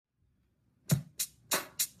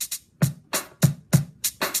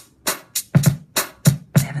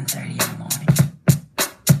7:30 in the morning.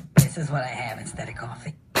 This is what I have instead of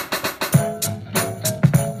coffee.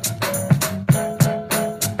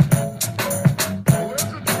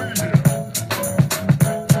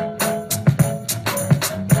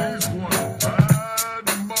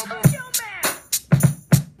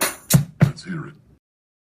 Let's hear it.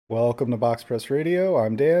 Welcome to Box Press Radio.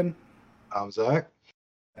 I'm Dan, I'm Zach.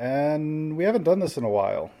 and we haven't done this in a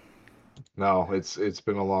while. No, it's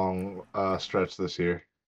been a long stretch this year.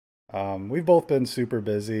 We've both been super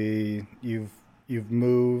busy. You've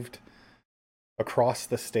moved across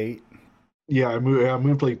the state. Yeah, I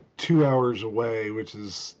moved like 2 hours away, which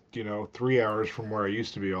is 3 hours from where I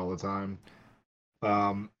used to be all the time.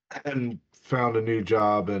 And found a new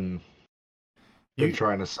job and been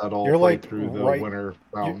trying to settle you're like through the right- winter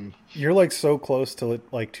mountain. You're like so close to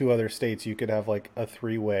like two other states. You could have like a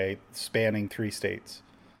three-way spanning three states.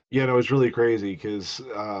 Yeah, no, it's really crazy because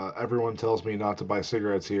everyone tells me not to buy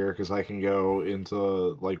cigarettes here because I can go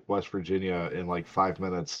into like West Virginia in like 5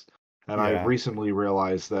 minutes. And I Yeah. recently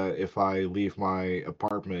realized that if I leave my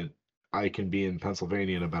apartment, I can be in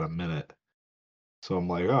Pennsylvania in about a minute. So I'm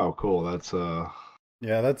like, oh, cool. That's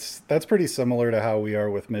Yeah, that's pretty similar to how we are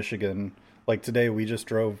with Michigan. Like today, we just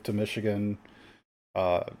drove to Michigan,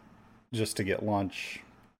 just to get lunch,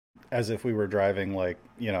 as if we were driving like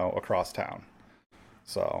across town.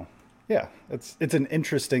 So yeah, it's an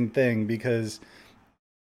interesting thing because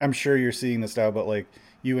I'm sure you're seeing this now, but like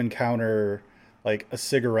you encounter like a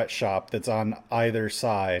cigarette shop that's on either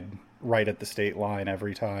side right at the state line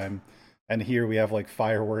every time. And here we have like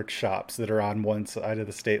fireworks shops that are on one side of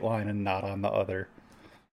the state line and not on the other.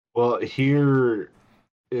 well, here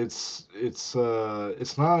it's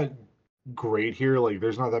not great here. Like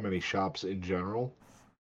there's not that many shops in general.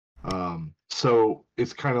 So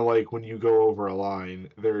it's kind of like when you go over a line,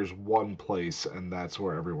 there's one place and that's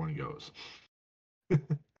where everyone goes.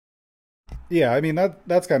 Yeah, I mean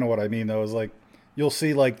that's kind of what I mean though, is like you'll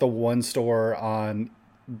see like the one store on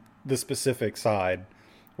the specific side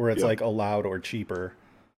where it's Yep. like allowed or cheaper.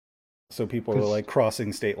 So people are 'Cause- like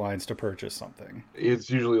crossing state lines to purchase something. It's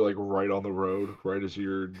usually like right on the road, right as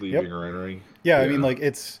you're leaving or entering. Yeah, I mean like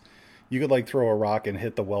you could like throw a rock and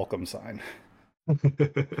hit the welcome sign.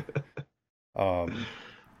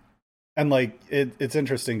 And like it's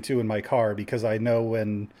interesting too in my car because I know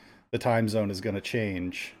when the time zone is going to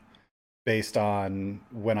change based on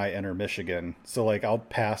when I enter Michigan. So like I'll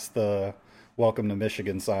pass the welcome to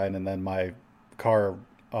Michigan sign and then my car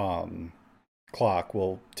clock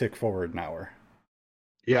will tick forward an hour.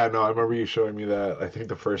 Yeah, no, I remember you showing me that. I think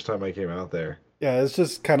the first time I came out there. Yeah, it's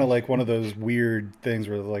just kind of like one of those weird things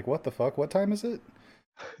where they're like, what the fuck? What time is it?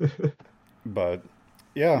 But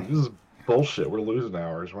yeah, This is bullshit. We're losing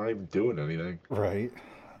hours. We're not even doing anything. right.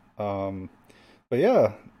 But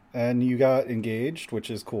yeah, and you got engaged, which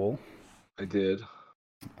is cool. I did.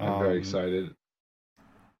 I'm very Um, excited.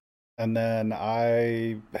 And then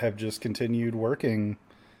I have just continued working.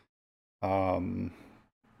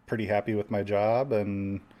 Pretty happy with my job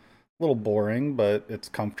and a little boring, but it's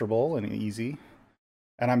comfortable and easy.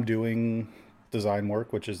 And I'm doing design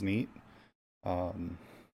work, which is neat.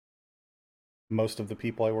 Most of the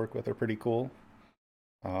people I work with are pretty cool.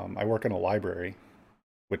 I work in a library,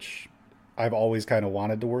 which I've always kind of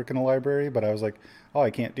wanted to work in a library, but I was like, oh,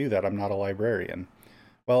 I can't do that. I'm not a librarian.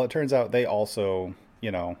 Well, it turns out they also,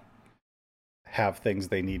 have things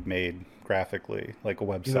they need made graphically, like a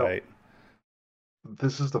website.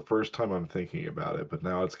 This is the first time I'm thinking about it, but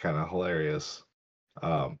now it's kind of hilarious.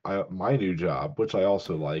 My new job, which I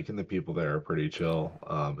also like, and the people there are pretty chill.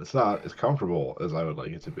 It's not as comfortable as I would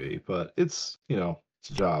like it to be, but it's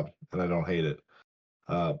it's a job, and I don't hate it.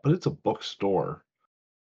 But it's a bookstore,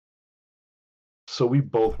 so we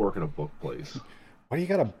both work at a book place. Why do you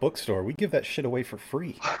got a bookstore? We give that shit away for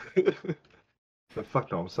free. But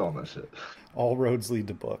fuck no, I'm selling that shit. All roads lead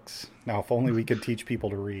to books. Now, if only we could teach people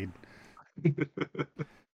to read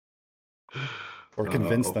or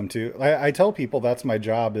convince Uh-oh. them to. I tell people that's my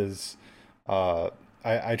job is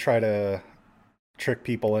I try to trick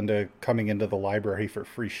people into coming into the library for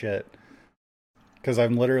free shit. Because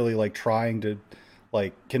I'm literally like trying to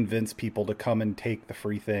like convince people to come and take the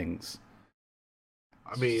free things.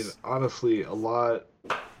 I mean, honestly, a lot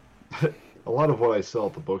of what I sell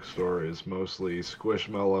at the bookstore is mostly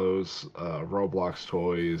Squishmallows, Roblox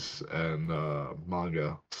toys, and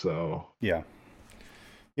manga. So Yeah.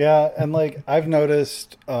 Yeah, and like I've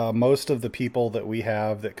noticed most of the people that we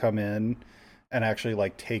have that come in and actually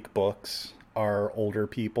like take books are older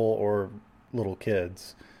people or little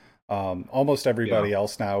kids. Almost everybody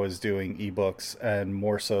else now is doing ebooks, and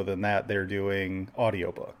more so than that, they're doing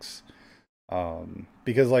audiobooks.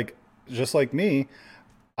 Because like just like me,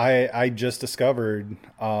 I just discovered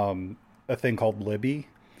a thing called Libby,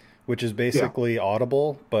 which is Yeah. basically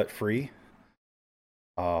Audible but free.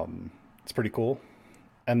 It's pretty cool.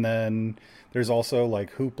 And then there's also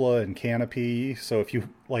like Hoopla and Canopy. So if you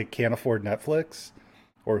like can't afford Netflix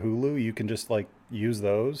or Hulu, you can just like use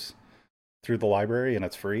those through the library and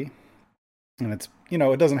it's free. And it's,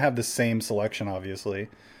 it doesn't have the same selection obviously.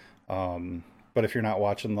 But if you're not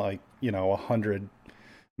watching like, 100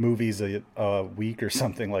 movies a week or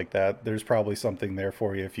something like that, there's probably something there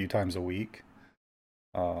for you a few times a week.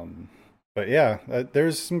 Um, but yeah,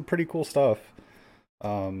 there's some pretty cool stuff.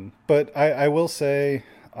 But I will say,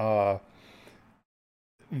 uh,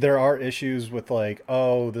 there are issues with like,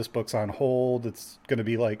 oh, this book's on hold. It's going to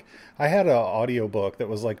be like, I had an audiobook that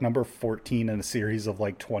was like number 14 in a series of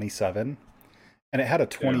like 27, and it had a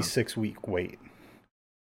Yeah. 26-week wait.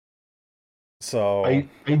 So,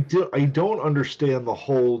 I don't understand the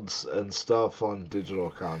holds and stuff on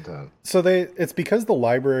digital content. it's because the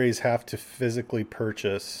libraries have to physically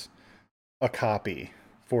purchase a copy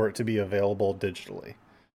for it to be available digitally.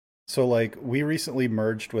 So like we recently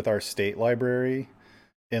merged with our state library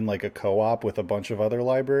in like a co-op with a bunch of other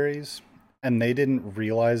libraries, and they didn't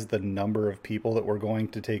realize the number of people that were going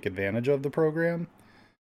to take advantage of the program.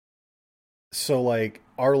 So like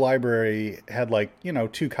our library had like,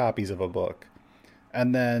 2 copies of a book.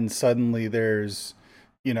 And then suddenly there's,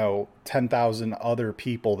 10,000 other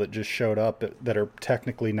people that just showed up that are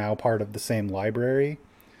technically now part of the same library.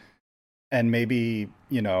 And maybe,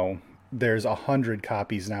 there's 100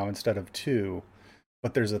 copies now instead of two,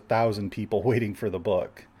 but there's 1,000 people waiting for the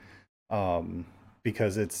book,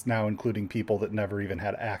 because it's now including people that never even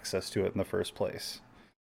had access to it in the first place.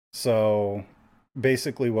 So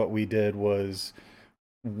basically, what we did was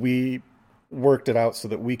we worked it out so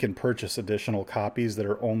that we can purchase additional copies that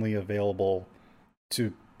are only available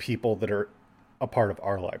to people that are a part of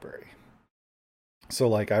our library. So,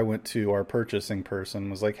 like, I went to our purchasing person,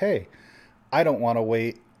 was like, hey, I don't want to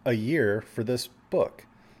wait a year for this book.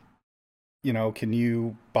 Can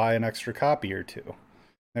you buy an extra copy or two?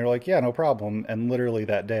 They're like, yeah, no problem. And literally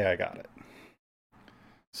that day I got it.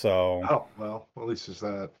 So, Oh, well, at least it's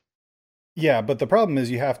that. yeah, but the problem is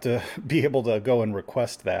you have to be able to go and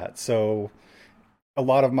request that. So, a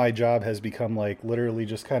lot of my job has become like literally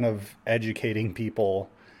just kind of educating people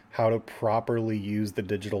how to properly use the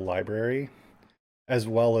digital library, as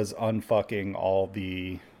well as unfucking all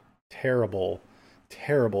the terrible,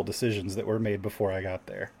 terrible decisions that were made before I got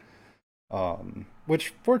there.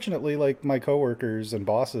 Which fortunately, like my coworkers and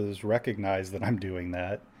bosses recognize that I'm doing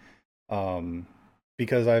that. Um,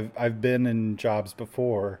 because I've been in jobs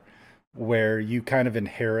before where you kind of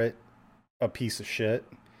inherit a piece of shit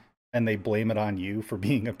and they blame it on you for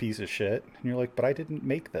being a piece of shit. And you're like, but I didn't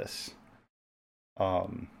make this.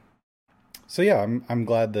 Um, so yeah, I'm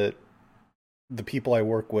glad that the people I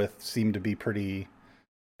work with seem to be pretty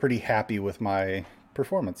happy with my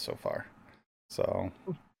performance so far. So,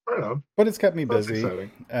 Right on. but it's kept me That's busy,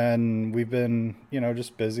 exciting. and we've been,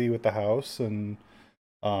 just busy with the house and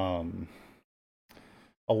um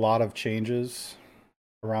a lot of changes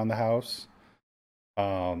around the house.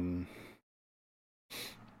 Um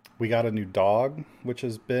we got a new dog, which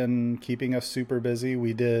has been keeping us super busy.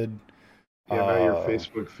 We did Yeah, now your uh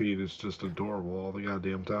Facebook feed is just adorable all the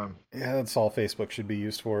goddamn time. yeah, that's all Facebook should be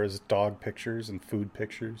used for, is dog pictures and food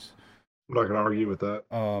pictures. I'm not gonna argue with that.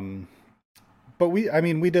 But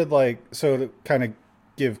we did like, so to kind of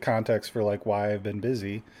give context for like why I've been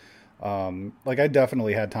busy. Like I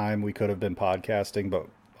definitely had time. We could have been podcasting, but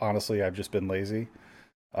honestly, I've just been lazy.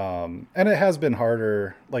 And it has been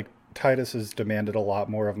harder. Like Titus has demanded a lot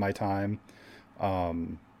more of my time.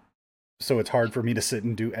 Um, so it's hard for me to sit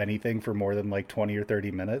and do anything for more than like 20 or 30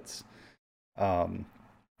 minutes. Um,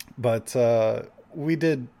 but we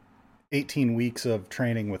did 18 weeks of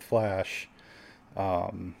training with Flash.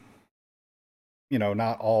 Um,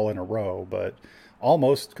 not all in a row, but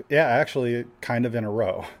almost, yeah, actually kind of in a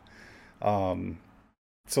row. Um,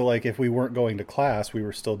 so like if we weren't going to class, we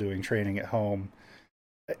were still doing training at home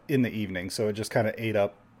in the evening. So it just kind of ate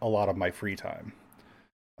up a lot of my free time.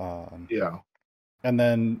 Um, Yeah. and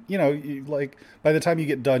then, like by the time you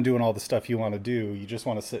get done doing all the stuff you want to do, you just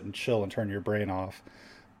want to sit and chill and turn your brain off,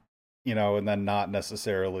 and then not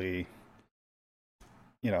necessarily,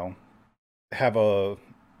 you know, have a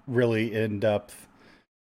really in-depth,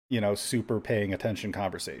 super paying attention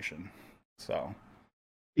conversation. So,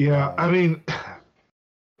 Yeah, I um, mean,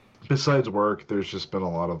 besides work, there's just been a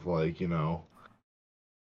lot of like,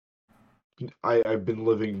 I've been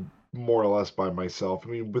living more or less by myself. I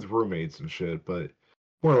mean, with roommates and shit, but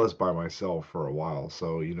more or less by myself for a while.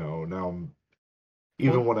 So, now I'm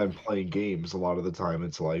even when I'm playing games, a lot of the time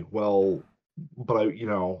it's like, well, but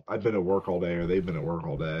I've been at work all day or they've been at work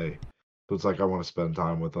all day. So it's like I want to spend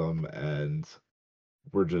time with them and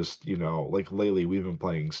we're just, like lately we've been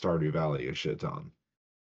playing Stardew Valley a shit ton.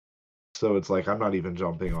 So it's like I'm not even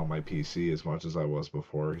jumping on my PC as much as I was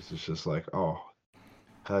before. It's just like, oh,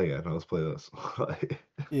 hell yeah, no, let's play this.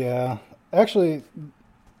 Yeah. Actually,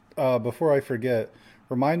 before I forget,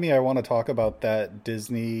 remind me I want to talk about that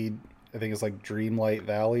Disney, I think it's like Dreamlight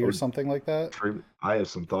Valley or Or something like that. I have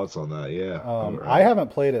some thoughts on that. Yeah. All I right. haven't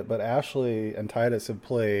played it, but Ashley and Titus have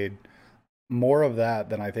played more of that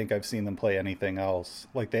than I think I've seen them play anything else.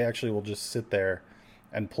 Like they actually will just sit there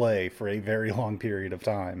and play for a very long period of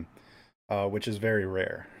time, which is very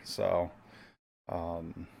rare. So,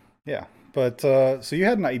 um, yeah. But so you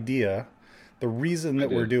had an idea. The reason I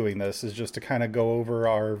that we're did. doing this is just to kind of go over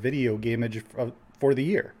our video gameage for the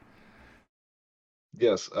year.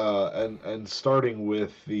 Yes. And starting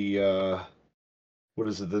with the what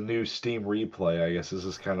is it? The new Steam Replay. I guess this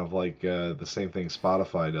is kind of like the same thing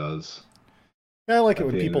Spotify does Yeah, I like it at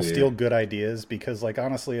when the end of people the steal year. good ideas because, like,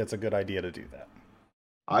 honestly, it's a good idea to do that.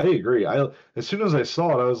 I agree. I As soon as I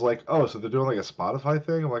saw it, I was like, oh, so they're doing like a Spotify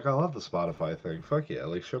thing. I'm like, I love the Spotify thing. Fuck yeah!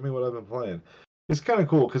 Like, show me what I've been playing. It's kind of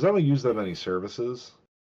cool because I don't use that many services.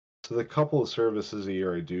 So the couple of services a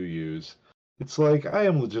year I do use, it's like I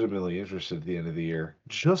am legitimately interested at the end of the year.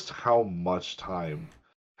 Just how much time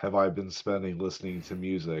have I been spending listening to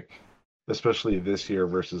music, especially this year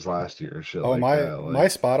versus last year and shit Oh, like my that. my Like,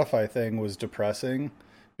 Spotify thing was depressing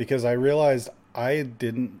because I realized I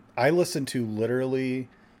listened to literally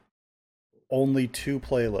only two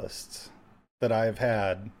playlists that I've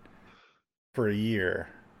had for a year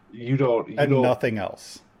you don't you and don't nothing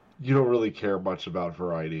else. you don't really care much about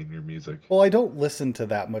variety in your music. Well, I don't listen to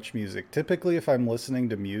that much music. Typically, if I'm listening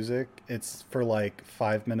to music, it's for like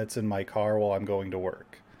 5 minutes in my car while I'm going to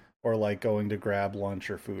work or like going to grab lunch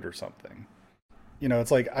or food or something.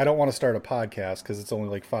 It's like I don't want to start a podcast because it's only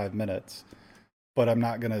like 5 minutes, but I'm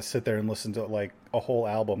not going to sit there and listen to like a whole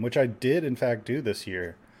album, which I did in fact do this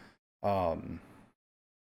year. Um,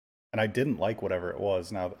 and I didn't like whatever it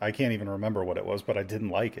was. Now, I can't even remember what it was, but I didn't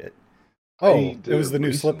like it. I Oh, it did was it the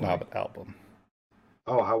new recently. Slipknot album.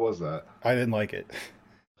 Oh, how was that? I didn't like it.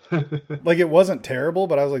 Like it wasn't terrible,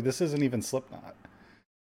 but I was like, this isn't even Slipknot.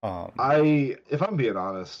 Um, If I'm being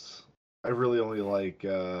honest, I really only like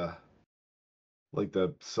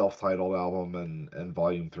the self-titled album and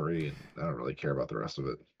Volume 3, and I don't really care about the rest of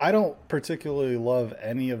it. I don't particularly love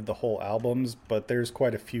any of the whole albums, but there's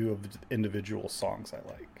quite a few of the individual songs I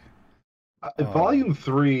like. Um, Volume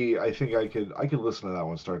 3, I think I could listen to that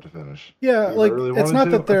one start to finish. yeah, Like if I like really wanted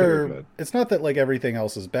to, I think I could. it's not that like everything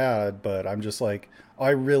else is bad, but I'm just like I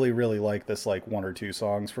really really like this like one or two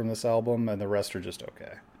songs from this album, and the rest are just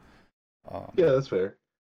okay. Um, Yeah, that's fair.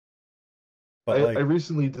 but I like,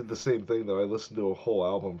 recently did the same thing though. I listened to a whole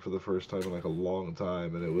album for the first time in like a long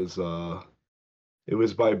time, and it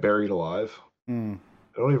was by Buried Alive. mm.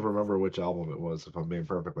 I don't even remember which album it was, if I'm being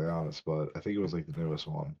perfectly honest, but I think it was like the newest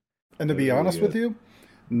one. And to It was be really honest with good. you,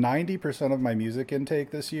 90% of my music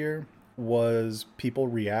intake this year was people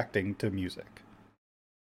reacting to music,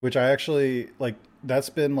 which I actually like. That's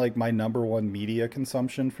been like my number one media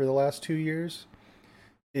consumption for the last 2 years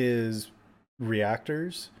is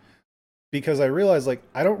reactors because I realized like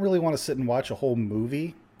I don't really want to sit and watch a whole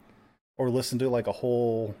movie or listen to like a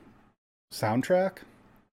whole soundtrack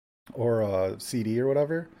or a CD or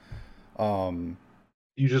whatever. Um,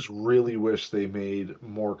 You just really wish they made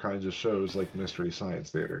more kinds of shows like Mystery Science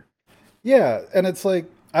Theater. yeah, and it's like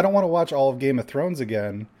I don't want to watch all of Game of Thrones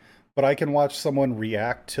again, but I can watch someone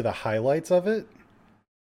react to the highlights of it.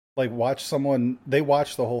 Like watch someone they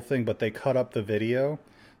watch the whole thing, but they cut up the video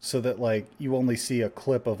so that like you only see a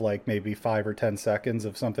clip of like maybe 5 or 10 seconds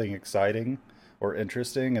of something exciting or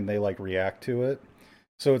interesting and they like react to it.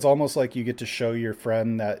 So it's almost like you get to show your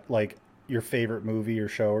friend that like your favorite movie or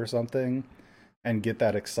show or something and get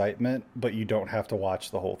that excitement, but you don't have to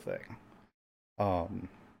watch the whole thing. Um,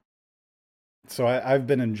 so I've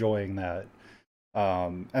been enjoying that.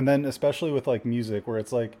 And then especially with like music where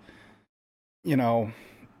it's like, you know,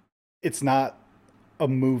 it's not a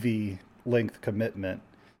movie length commitment.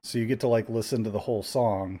 So you get to like listen to the whole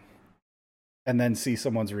song and then see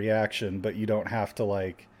someone's reaction, but you don't have to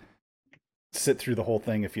like sit through the whole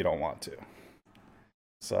thing if you don't want to.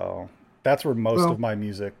 So that's where most of Well, my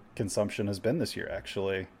music consumption has been this year,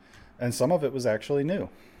 actually. And some of it was actually new.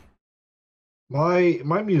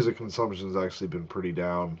 my music consumption's actually been pretty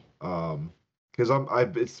down. Because I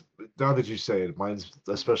it's now that you say it, mine's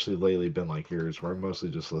especially lately been like yours, where I'm mostly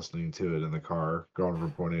just listening to it in the car, going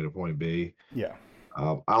from point A to point B. Yeah.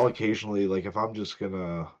 I'll occasionally, like, if I'm just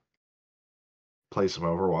gonna play some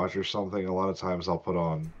Overwatch or something, a lot of times I'll put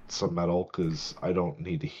on some metal because I don't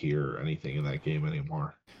need to hear anything in that game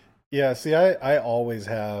anymore. Yeah, see, I always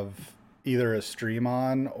have either a stream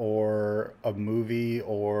on or a movie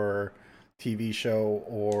or TV show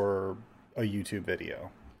or a YouTube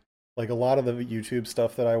video. Like a lot of the YouTube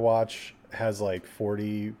stuff that I watch has like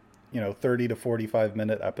 40, 30 to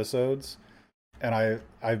 45-minute episodes. And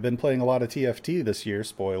I've been playing a lot of TFT this year,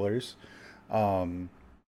 spoilers. Um,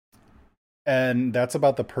 and that's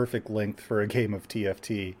about the perfect length for a game of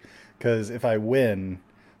TFT because if I win,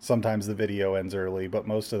 sometimes the video ends early, but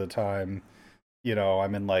most of the time,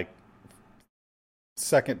 I'm in like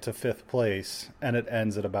second to fifth place and it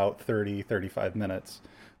ends at about 30-35 minutes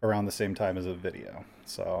around the same time as a video.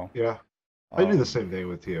 So, Yeah, I do the um, same thing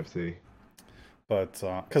with TFT. but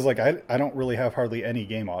because like I don't really have hardly any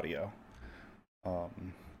game audio.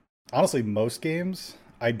 Um, Honestly, most games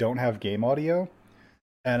I don't have game audio.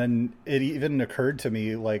 And it even occurred to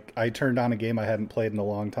me, like, I turned on a game I hadn't played in a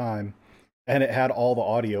long time, and it had all the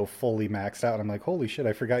audio fully maxed out. And I'm like, holy shit,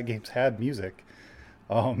 I forgot games had music.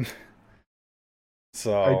 Um,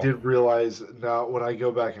 I so, did realize now when I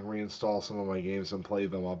go back and reinstall some of my games and play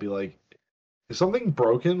them, I'll be like, is something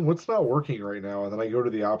broken? What's not working right now? And then I go to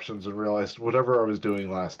the options and realize whatever I was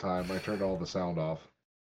doing last time, I turned all the sound off.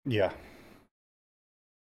 yeah.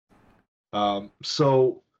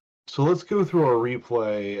 So let's go through our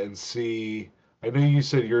replay and see. I know you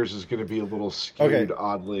said yours is going to be a little Okay. skewed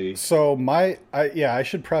oddly. So, I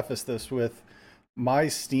should preface this with my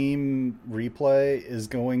Steam replay is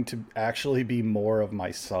going to actually be more of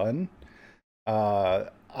my son.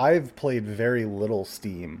 I've played very little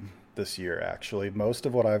Steam this year, actually. Most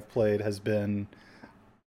of what I've played has been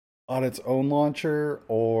on its own launcher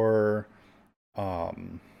or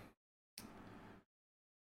um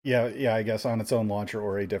yeah, I guess on its own launcher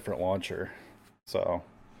or a different launcher. So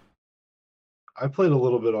I played a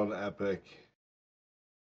little bit on Epic,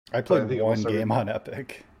 I but I played think one almost game everything on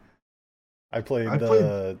Epic. I played I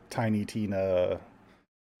played. the Tiny Tina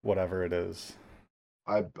whatever it is.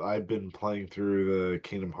 I've been playing through the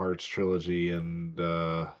Kingdom Hearts trilogy and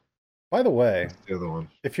By the way, what's the other one?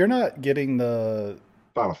 if you're not getting the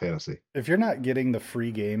Final Fantasy. if you're not getting the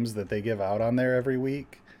free games that they give out on there every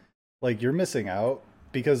week, like you're missing out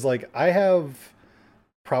because like I have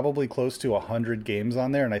probably close to 100 games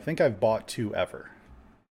on there and I think I've bought two ever.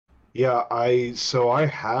 Yeah, I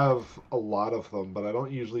have a lot of them, but I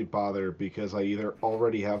don't usually bother because I either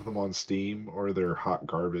already have them on Steam or they're hot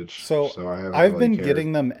garbage. So So I haven't I've really been cared.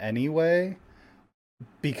 getting them anyway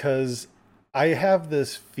because I have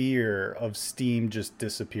this fear of Steam just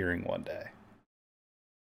disappearing one day.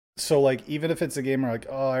 So like even if it's a game where like,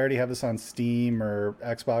 oh, I already have this on Steam or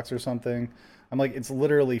Xbox or something, I'm like, it's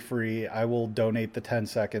literally free. I will donate the 10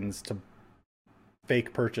 seconds to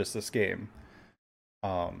fake purchase this game.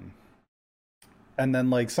 Um and then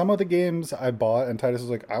like some of the games I bought and Titus was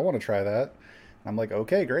like, I want to try that. And I'm like,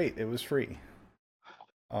 okay, great. It was free.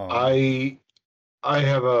 Um I I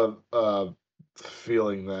have a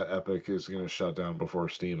feeling that Epic is going to shut down before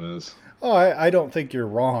Steam is. Oh, I don't think you're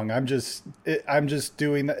wrong. I'm just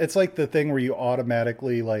doing that. It's like the thing where you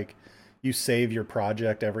automatically like you save your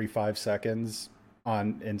project every 5 seconds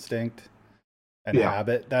on instinct and Yeah.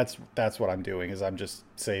 habit. That's what I'm doing is I'm just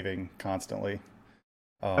saving constantly.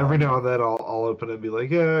 Every now Um, and then I'll open it and be like,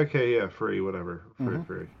 yeah, okay, yeah, free, whatever, mhm.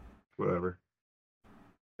 free, whatever.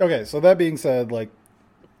 Okay, so that being said, like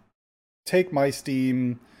take my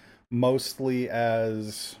Steam mostly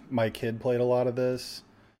as my kid played a lot of this.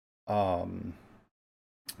 Um,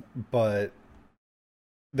 but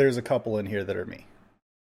there's a couple in here that are me.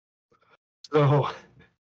 So,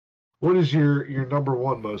 what is your number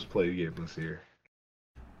one most played game this year?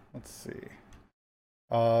 Let's see.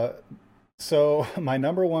 Uh, so my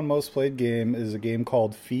number one most played game is a game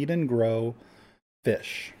called Feed and Grow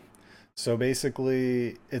Fish. So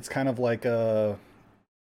basically, it's kind of like a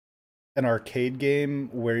an arcade game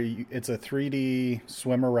where it's a 3D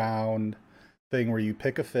swim around thing where you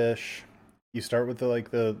pick a fish. You start with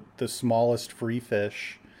the smallest free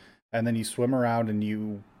fish, and then you swim around and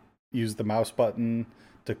you use the mouse button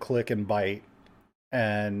to click and bite.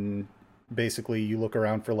 And basically, you look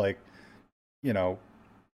around for like you know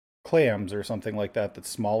clams or something like that that's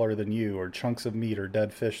smaller than you, or chunks of meat or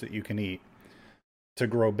dead fish that you can eat to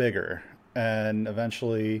grow bigger and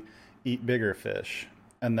eventually eat bigger fish.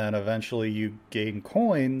 And then eventually you gain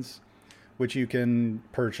coins, which you can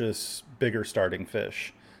purchase bigger starting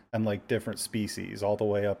fish and like different species, all the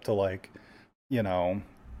way up to like, you know,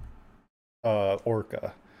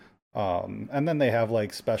 orca. And then they have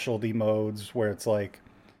like specialty modes where it's like,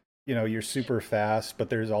 you're super fast, but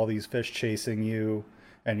there's all these fish chasing you,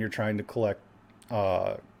 and you're trying to collect,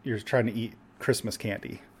 you're trying to eat Christmas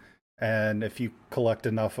candy. And if you collect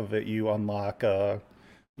enough of it, you unlock a,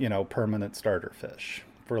 permanent starter fish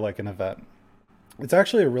for like an event. It's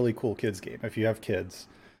actually a really cool kids game if you have kids.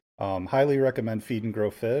 Highly recommend Feed and Grow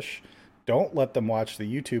Fish. Don't let them watch the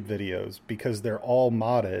YouTube videos because they're all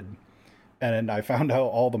modded. And I found out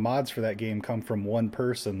all the mods for that game come from one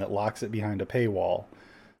person that locks it behind a paywall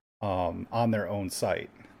on their own site.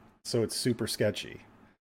 So it's super sketchy.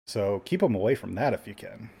 So keep them away from that if you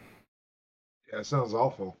can. Yeah, it sounds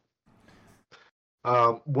awful.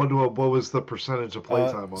 What was the percentage of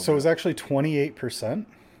playtime on So it was that? actually 28%.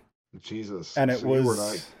 Jesus. And it So you were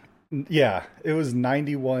was, yeah, it was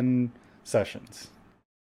 91 sessions.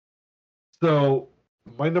 So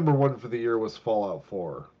my number one for the year was Fallout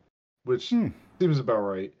 4, which seems about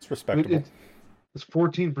right. It's respectable. It's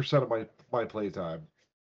 14% of my playtime.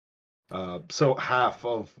 So half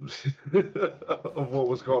of of what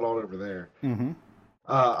was going on over there. Mm-hmm.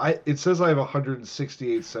 It says I have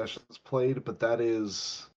 168 sessions played, but that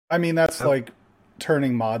is I mean, that's like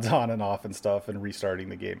turning mods on and off and stuff and restarting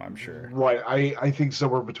the game, I'm sure. right. I think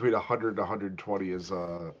somewhere between 100 and 120 is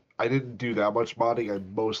I didn't do that much modding. I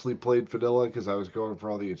mostly played vanilla because I was going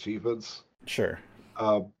for all the achievements. Sure.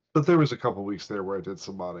 But there was a couple weeks there where I did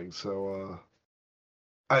some modding, so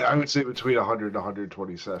I would say between 100 and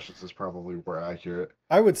 120 sessions is probably more accurate.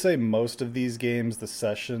 I would say most of these games, the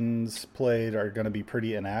sessions played are going to be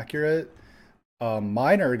pretty inaccurate.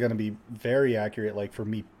 Mine are going to be very accurate, like for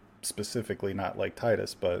me specifically, not like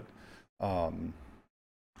Titus, but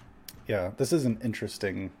yeah, this is an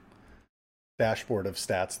interesting dashboard of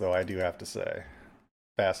stats, though, I do have to say.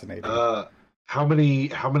 Fascinating. How many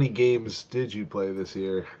games did you play this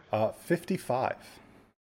year? 55.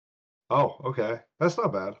 Oh, okay. That's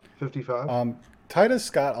not bad. 55? Titus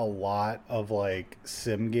got a lot of like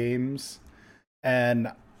sim games,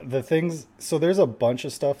 and the things, so there's a bunch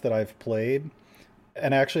of stuff that I've played,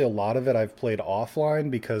 and actually a lot of it I've played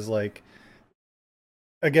offline because like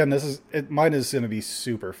again, mine is going to be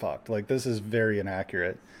super fucked. Like this is very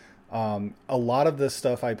inaccurate. A lot of this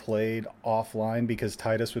stuff I played offline because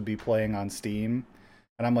Titus would be playing on Steam,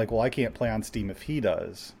 and I'm like, well, I can't play on Steam if he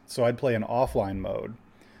does, so I'd play in offline mode.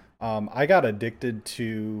 I got addicted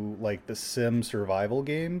to like the sim survival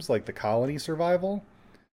games, like the Colony Survival.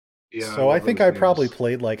 Yeah. So I love think those I probably games.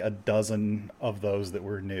 played like a dozen of those that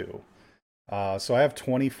were new. So I have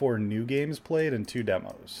 24 new games played and 2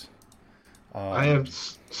 demos. I have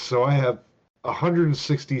so I have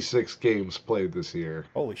 166 games played this year.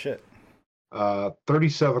 Holy shit.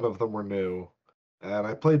 37 of them were new, and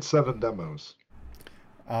I played 7 demos.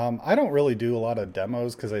 I don't really do a lot of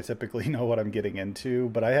demos because I typically know what I'm getting into,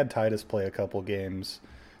 but I had Titus play a couple games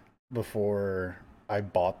before I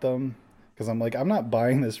bought them because I'm like, I'm not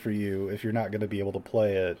buying this for you if you're not going to be able to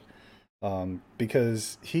play it.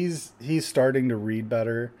 Because he's starting to read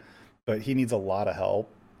better, but he needs a lot of help.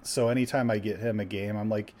 So anytime I get him a game, I'm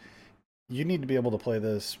like, you need to be able to play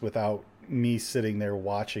this without me sitting there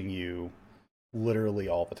watching you literally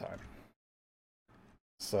all the time.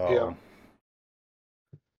 So, Yeah.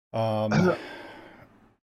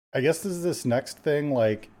 I guess this next thing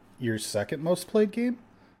like your second most played game?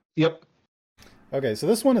 Yep. Okay, so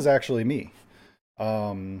this one is actually me.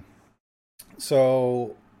 Um,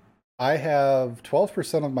 so I have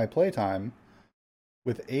 12% of my playtime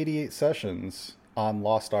with 88 sessions on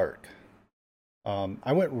Lost Ark.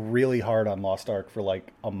 I went really hard on Lost Ark for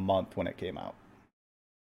like a month when it came out.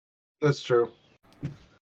 That's true.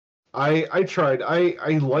 I tried.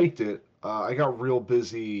 I liked it. I got real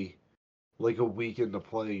busy like a week into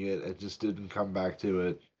playing it and just didn't come back to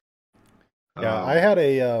it. Yeah, I Um, had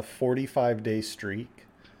a 45-day streak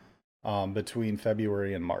between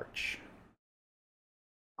February and March.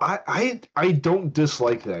 I don't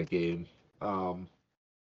dislike that game, um,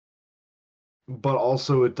 but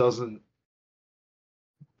also it doesn't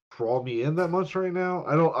draw me in that much right now.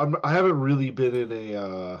 I haven't really been in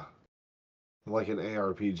a like an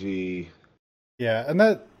ARPG. Yeah, and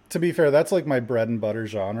that, to be fair, that's like my bread and butter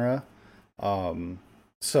genre.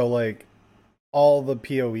 So like all the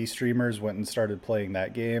PoE streamers went and started playing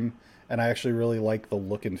that game, and I actually really like the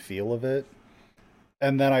look and feel of it.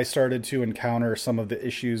 And then I started to encounter some of the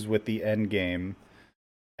issues with the end game.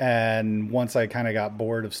 And once I kind of got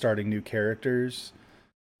bored of starting new characters,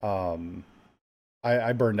 um,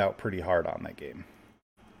 I burned out pretty hard on that game.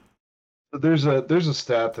 There's a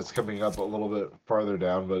stat that's coming up a little bit farther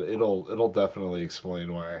down, but it'll definitely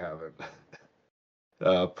explain why I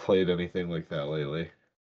haven't played anything like that lately.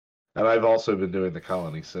 And I've also been doing the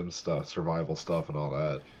colony sim stuff, survival stuff, and all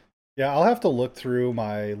that. Yeah, I'll have to look through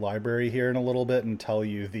my library here in a little bit and tell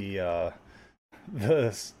you the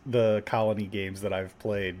colony games that I've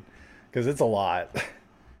played because it's a lot.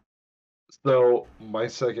 So my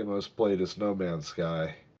second most played is No Man's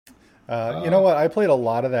Sky. You know Uh, what? I played a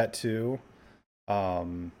lot of that too,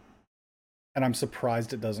 um, and I'm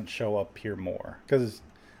surprised it doesn't show up here more because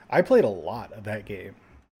I played a lot of that game.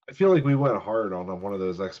 I feel like we went hard on one of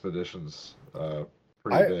those expeditions.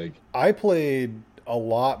 Pretty I big. I played a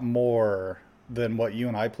lot more than what you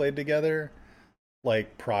and I played together,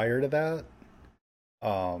 like prior to that.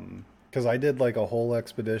 Because I did like a whole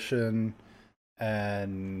expedition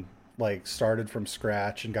and like started from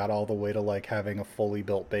scratch and got all the way to like having a fully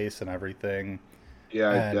built base and everything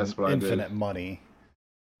Yeah, and that's what I did. infinite money.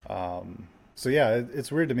 So yeah, it's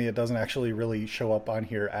weird to me it doesn't actually really show up on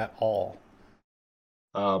here at all.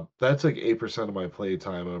 That's like 8% of my play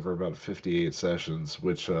time over about 58 sessions,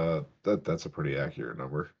 which that's a pretty accurate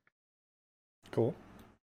number. Cool.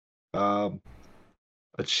 Um,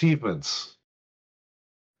 Achievements.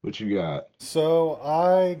 What you got? So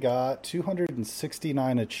I got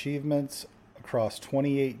 269 achievements across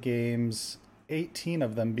 28 games, 18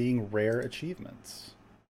 of them being rare achievements.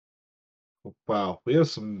 Wow, we have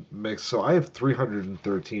some mix. So I have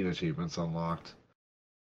 313 achievements unlocked,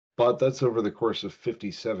 but that's over the course of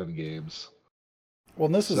 57 games. Well,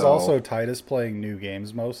 and this is So also Titus playing new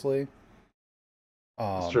games mostly.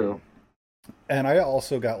 it's true. Um, and I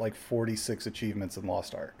also got like 46 achievements in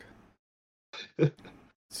Lost Ark. See,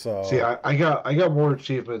 So, I got more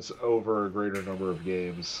achievements over a greater number of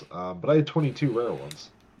games, but I had 22 rare ones.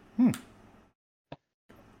 hmm,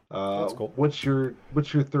 that's cool. What's your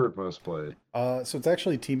third most played? So it's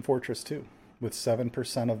actually Team Fortress 2 with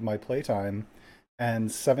 7% of my playtime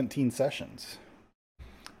and 17 sessions.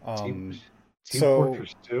 Team Um, Team so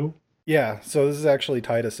Fortress 2? yeah, so this is actually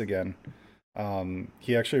Titus again.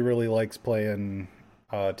 He actually really likes playing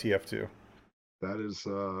TF2. That is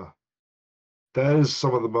that is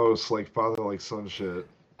some of the most like father like son shit.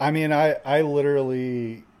 I mean, I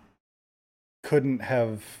literally couldn't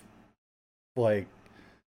have like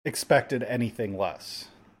expected anything less.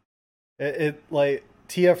 It like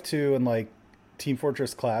TF2 and like Team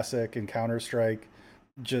Fortress Classic and Counter Strike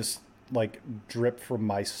just like drip from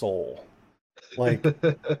my soul. Like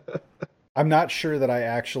I'm not sure that I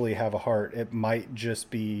actually have a heart. It might just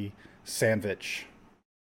be sandwich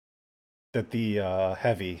that the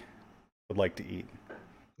heavy would like to eat.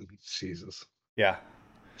 Jesus. Yeah,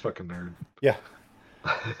 Fucking nerd. yeah.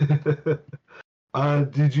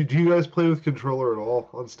 Do you guys play with controller at all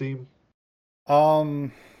on Steam?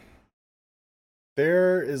 Um,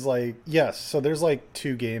 there is like yes, so there's like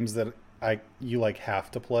two games that I you like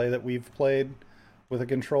have to play that we've played with a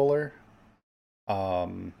controller.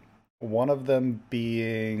 Um, one of them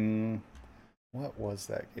being what was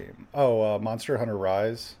that game? Oh, Monster Hunter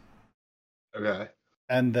Rise. Okay.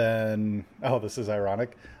 And then oh, this is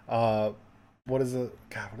ironic. What is it?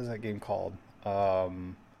 God, what is that game called?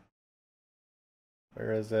 Um,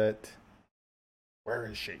 where is it? Where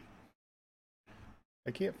is she?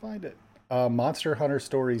 I can't find it. Monster Hunter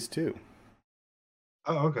Stories 2.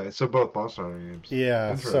 Oh, okay. So both Monster Hunter games.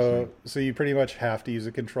 Yeah, Interesting. so you pretty much have to use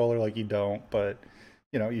a controller like you don't, but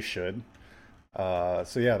you know, you should.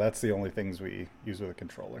 So yeah, that's the only things we use with a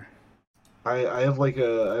controller. I have like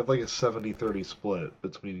a 70-30 split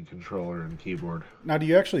between controller and keyboard. Now, do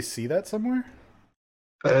you actually see that somewhere?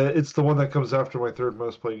 It's the one that comes after my third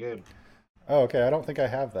most played game. Oh, okay. I don't think I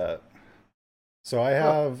have that. So I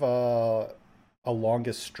Huh. have a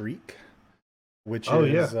longest streak, which Oh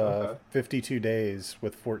yeah. is Okay. 52 days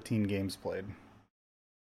with 14 games played.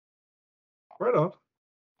 Right on.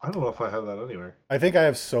 I don't know if I have that anywhere. I think I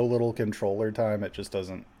have so little controller time, it just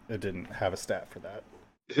doesn't, it didn't have a stat for that.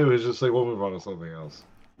 It was just like we'll move on to something else.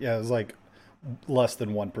 Yeah, it was like less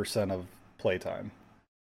than 1% of playtime.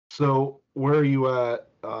 So where are you at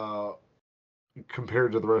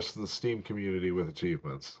compared to the rest of the Steam community with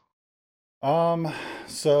achievements? Um,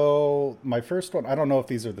 so my first one, I don't know if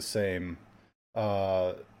these are the same.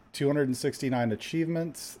 Uh, 269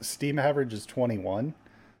 achievements. Steam average is 21.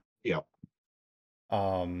 Yeah.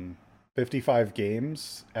 55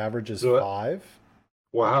 games. Average is So 5.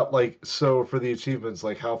 well, so for the achievements,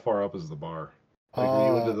 like how far up is the bar? Like, are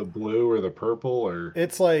you into Uh, the blue or the purple or?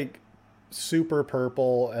 it's like super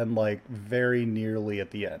purple and like very nearly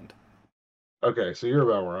at the end. Okay, so you're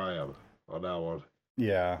about where I am on that one.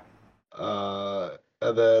 Yeah.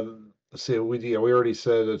 And then let's see, we already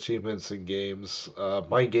said achievements in games.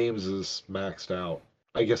 My games is maxed out.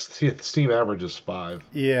 I guess the Steam average is 5.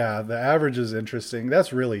 Yeah, the average is interesting.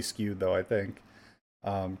 That's really skewed though, I think.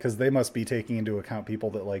 Because they must be taking into account people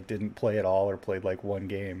that like didn't play at all or played like one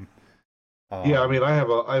game. Yeah, I mean, Um,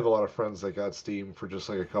 I have a lot of friends that got Steam for just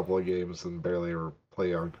like a couple of games and barely ever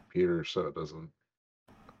play on computers, so it doesn't.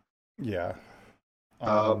 yeah.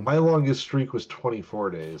 Um, My longest streak was 24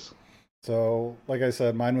 days. so like I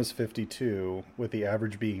said, mine was 52 with the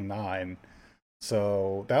average being 9.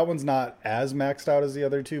 So that one's not as maxed out as the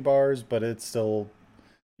other two bars, but it's still,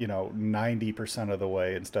 90% of the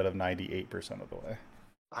way instead of 98% of the way.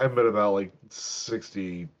 I've been about like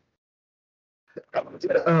 60.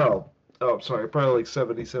 Oh, oh, sorry, probably like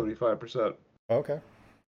 70, 75%. Okay.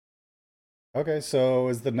 Okay, so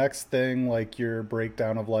is the next thing like your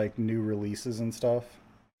breakdown of like new releases and stuff?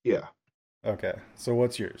 Yeah. Okay, so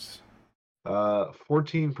what's yours?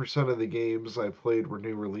 14% of the games I played were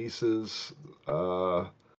new releases.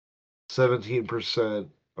 17%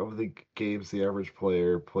 of the games the average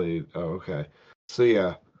player played. Oh, okay. So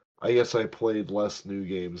yeah, I guess I played less new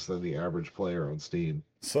games than the average player on Steam.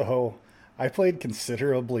 So I played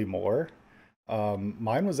considerably more.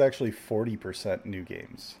 Mine was actually 40% new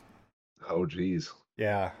games. Oh, geez.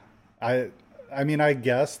 Yeah. I I mean I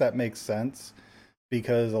guess that makes sense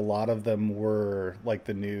because a lot of them were like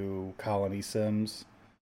the new Colony Sims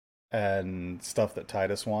and stuff that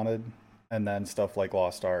Titus wanted, and then stuff like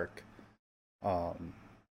Lost Ark. Um,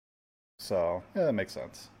 so yeah, that makes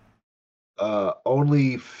sense.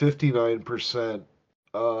 Only 59%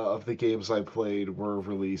 of the games I played were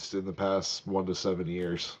released in the past 1 to 7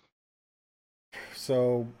 years.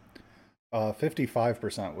 So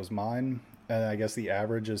 55% was mine, and I guess the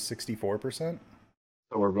average is 64%.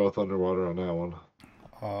 So we're both underwater on that one.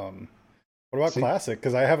 What about See, classic?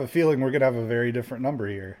 Because I have a feeling we're gonna have a very different number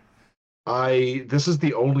here. this is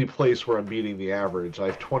the only place where I'm beating the average. I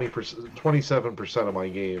have 20%, 27% of my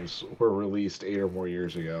games were released 8 or more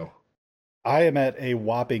years ago. I am at a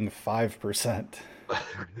whopping 5%,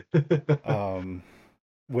 um,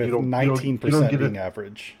 with You don't 19% get it. being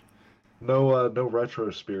average. No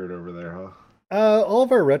retro spirit over there, huh? All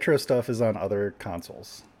of our retro stuff is on other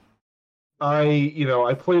consoles.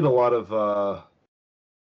 I played a lot of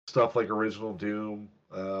stuff like original Doom,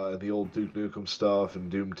 and the old Duke Nukem stuff, and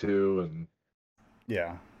Doom 2, and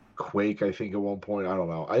Yeah. Quake. I think at one point, I don't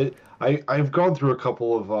know. I've gone through a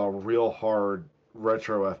couple of real hard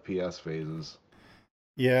retro FPS phases.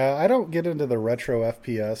 Yeah, I don't get into the retro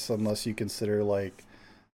FPS unless you consider like,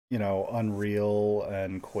 Unreal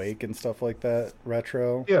and Quake and stuff like that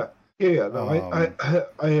retro. Yeah, yeah. No, Um,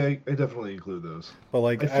 I definitely include those. but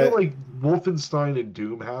like I feel like Wolfenstein and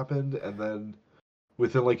Doom happened, and then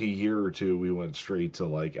within like a year or two, we went straight to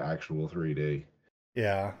like actual 3D.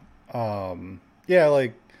 yeah. Yeah,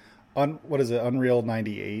 like what is it? Unreal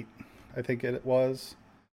 98, I think it was.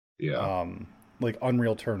 Yeah. Um, like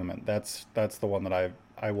Unreal Tournament. That's the one that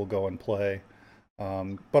I will go and play.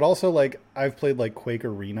 But also like I've played like Quake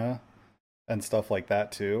Arena and stuff like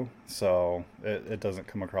that too. So it doesn't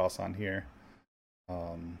come across on here.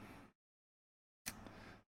 Um,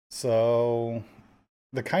 so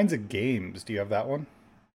the kinds of games, do you have that one?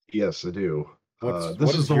 Yes, I do. What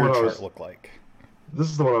This is does the your one chart look like? This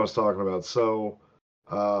is the one I was talking about. So,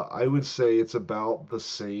 I would say it's about the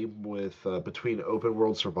same with between open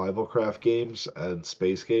world survival craft games and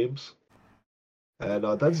space games. And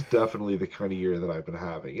that's definitely the kind of year that I've been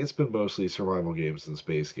having. It's been mostly survival games and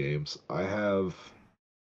space games. I have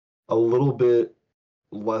a little bit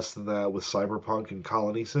less than that with Cyberpunk and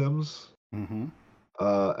Colony Sims. Mm-hmm.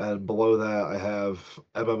 And below that, I have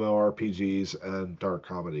MMORPGs and dark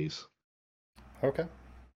comedies. Okay.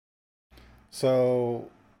 So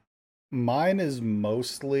mine is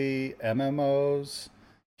mostly MMOs,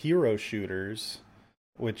 hero shooters,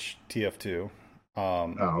 which TF2,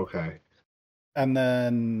 um, Oh, okay. and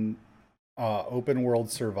then open world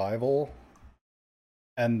survival,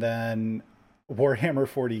 and then Warhammer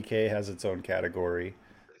 40K has its own category.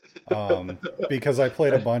 Because I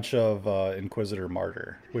played a bunch of Inquisitor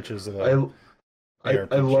Martyr, which is a I I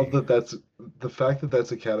love ARPG. that that's the fact that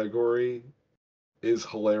that's a category is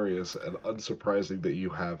hilarious and unsurprising that you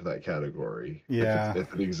have that category Yeah.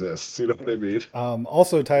 if it exists. You know what I mean?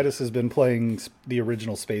 Also, Titus has been playing the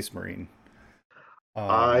original Space Marine. Um,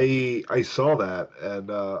 I saw that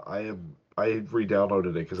and I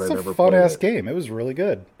re-downloaded it because I it's a never fun played ass it. game. It was really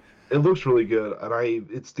good. It looks really good, and I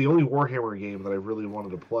it's the only Warhammer game that I really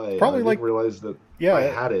wanted to play, and I Probably didn't like, realize that I yeah,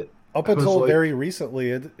 had it. up I was until like, very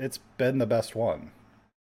recently, it's been the best one.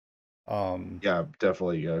 Um, yeah,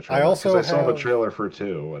 definitely gotta try I that because also I saw the have. trailer for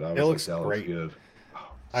two, and I It was like, looks that looks great. good.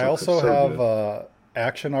 Oh, I so also so have good.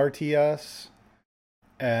 action RTS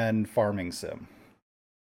and farming sim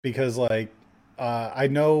because like I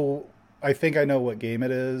know I think I know what game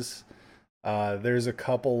it is. There's a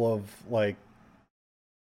couple of like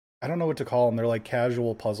I don't know what to call them. They're like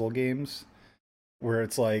casual puzzle games where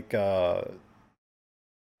it's like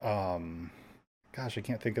um gosh, I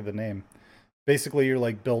can't think of the name. Basically, you're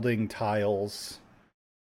like building tiles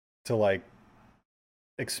to like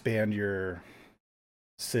expand your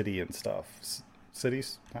city and stuff.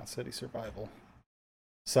 Cities, not city survival,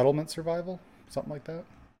 settlement survival, something like that.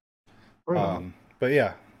 Right on. But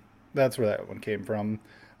yeah, that's where that one came from.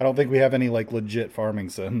 I don't think we have any like legit farming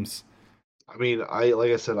sims. I mean, I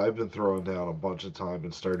like I said, I've been throwing down a bunch of time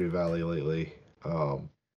in Stardew Valley lately.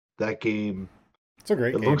 That game, It's a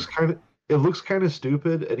great it looks game. kind of it looks kind of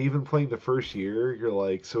stupid, and even playing the first year, you're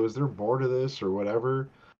like, so is there more to this or whatever?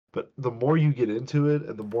 But the more you get into it,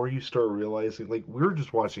 and the more you start realizing, like we were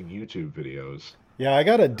just watching YouTube videos. Yeah, I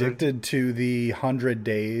got And addicted to the 100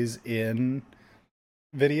 days in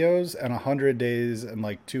videos and 100 days and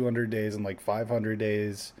like 200 days and like 500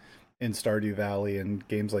 days in Stardew Valley and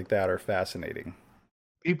games like that are fascinating.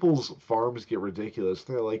 people's farms get ridiculous.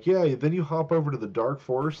 They're like, yeah, then you hop over to the dark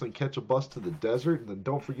forest and catch a bus to the desert, and then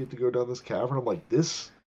don't forget to go down this cavern. I'm like,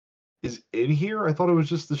 this is in here? I thought it was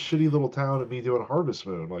just the shitty little town of me doing Harvest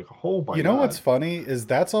Moon. Like, oh my You know what's god. funny is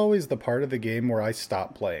that's always the part of the game where I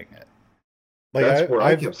stop playing it. Like That's where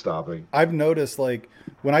I I've kept stopping. I've noticed like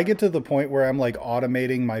when I get to the point where I'm like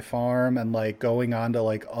automating my farm and like going on to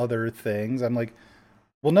like other things, I'm like,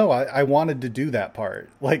 well, no, I wanted to do that part.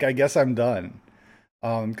 Like, I guess I'm done.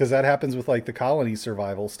 Because that happens with like the colony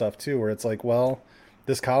survival stuff too, where it's like, well,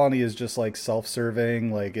 this colony is just like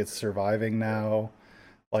self-serving, like it's surviving now.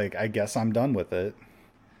 Like, I guess I'm done with it.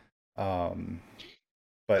 Um,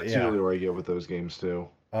 but That's yeah, usually where I get with those games too.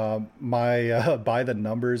 my by the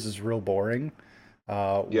numbers is real boring.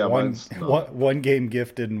 Yeah, One, mine's not. one game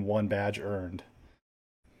gifted and one badge earned.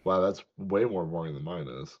 Wow, that's way more boring than mine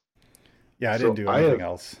is. Yeah, I didn't So do I anything have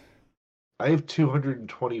else. I have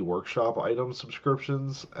 220 workshop item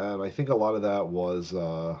subscriptions, and I think a lot of that was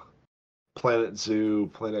Planet Zoo,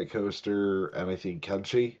 Planet Coaster, and I think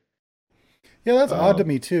Kenshi. Yeah, that's odd to Um,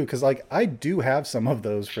 me too, because like I do have some of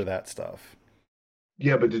those for that stuff.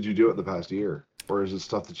 yeah, but did you do it in the past year, or is it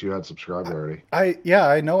stuff that you had subscribed I, already? I yeah,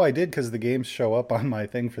 I know I did because the games show up on my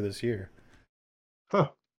thing for this year.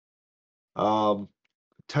 Huh. Um,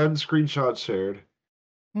 10 screenshots shared,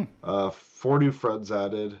 Hmm. 4 new friends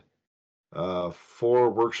added, 4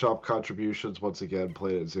 workshop contributions. Once again,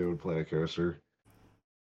 Planet Zoo and Planet Coaster.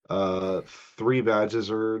 3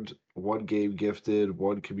 badges earned, 1 game gifted,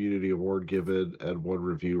 1 community award given, and 1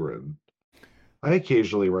 review written. I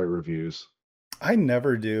occasionally write reviews. I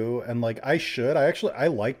never do, and like I should. I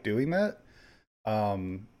like doing that.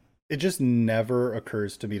 Um, it just never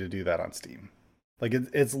occurs to me to do that on Steam. Like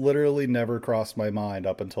it's literally never crossed my mind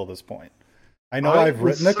up until this point. I know I I've with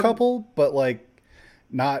written a some couple, but like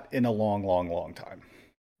not in a long, long, long time.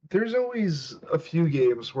 there's always a few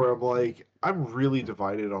games where I'm like, I'm really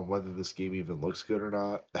divided on whether this game even looks good or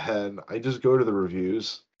not, and I just go to the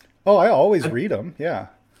reviews. Oh, I always And read them. Yeah,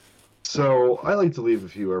 so I like to leave a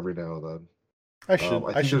few every now and then. I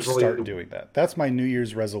I think should there's only start doing that. That's my New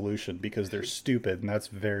Year's resolution because they're stupid and that's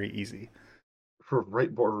very easy. for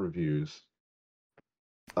write more reviews.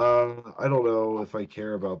 I don't know if I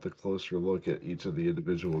care about the closer look at each of the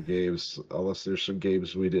individual games, unless there's some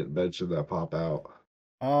games we didn't mention that pop out.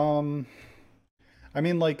 Um, I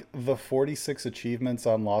mean, like the 46 achievements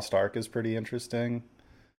on Lost Ark is pretty interesting.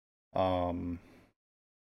 Um,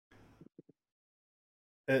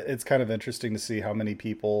 it's kind of interesting to see how many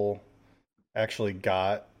people actually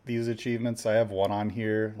got these achievements. I have one on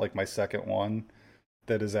here, like my second one,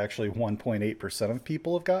 that is actually 1.8% of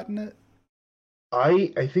people have gotten it.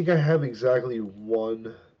 I think I have exactly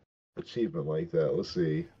one achievement like that. Let's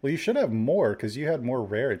see. Well, you should have more because you had more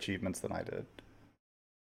rare achievements than I did.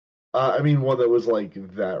 I mean one that was like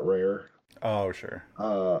that rare. Oh, sure.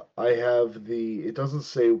 I have it doesn't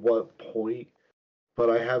say what point, but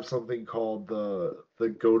I have something called the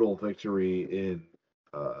Godel victory in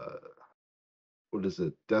uh what is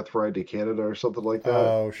it? Death Ride to Canada or something like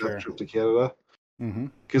that. Oh, Death sure. Trip to Canada. Hmm.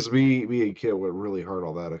 Because me and Kit went really hard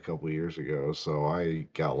on that a couple years ago, so I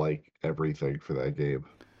got like everything for that game.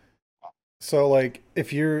 So, like,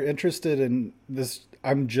 if you're interested in this,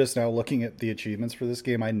 I'm just now looking at the achievements for this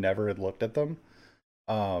game. I never had looked at them.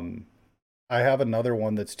 Um, I have another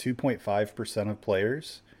one that's 2.5% of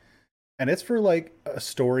players, and it's for like a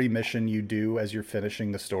story mission you do as you're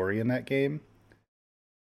finishing the story in that game.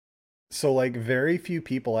 So, like, very few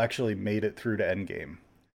people actually made it through to endgame.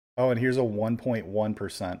 Oh, and here's a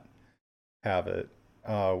 1.1% have it,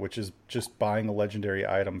 which is just buying a legendary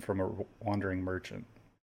item from a wandering merchant.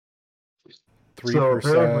 So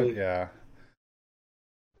 3%, yeah.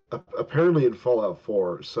 apparently in Fallout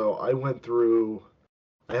 4, so I went through.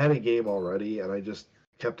 I had a game already, and I just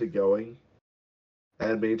kept it going.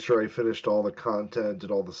 and made sure I finished all the content,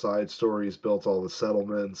 did all the side stories, built all the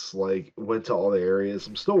settlements, like went to all the areas.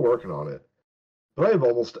 I'm still working on it, but I have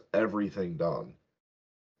almost everything done.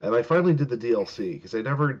 And I finally did the DLC because I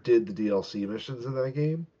never did the DLC missions in that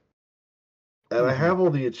game. And I have all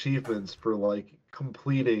the achievements for like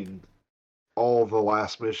completing all the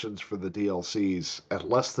last missions for the DLCs, and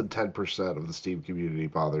less than 10% of the Steam community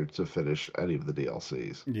bothered to finish any of the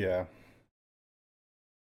DLCs. Yeah.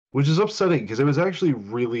 Which is upsetting because it was actually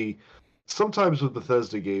really. Sometimes with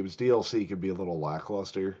Bethesda games, DLC can be a little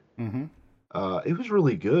lackluster. Mm-hmm. It was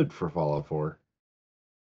really good for Fallout 4.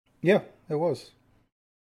 Yeah, it was.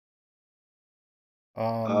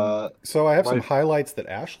 So I have some highlights that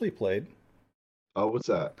Ashley played. Oh, what's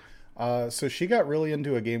that? So she got really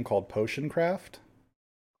into a game called Potion Craft.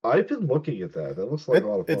 I've been looking at that. That looks like a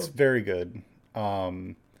lot of fun. It's very good.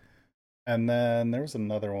 And then there was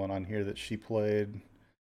another one on here that she played.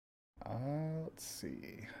 Let's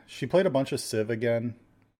see. She played a bunch of Civ again.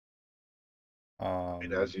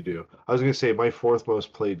 As you do. I was going to say, my fourth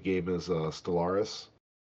most played game is Stellaris.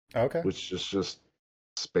 Okay. Which is just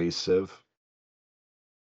Space Civ.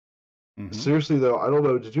 Mm-hmm. Seriously, though, I don't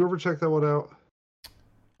know. Did you ever check that one out?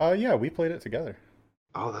 Yeah, we played it together.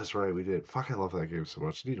 Oh, that's right, we did. Fuck, I love that game so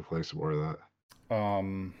much. I need to play some more of that.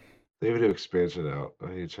 They have a new expansion out. I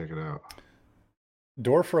need to check it out.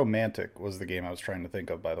 Dorfromantik was the game I was trying to think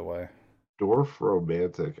of, by the way.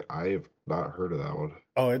 Dorfromantik. I have not heard of that one.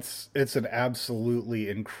 Oh, it's an absolutely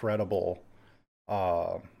incredible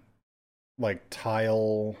like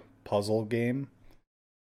tile puzzle game.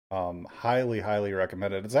 Highly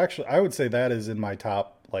recommend it. It's actually, I would say that is in my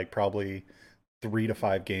top, like, probably 3 to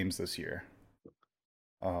 5 games this year.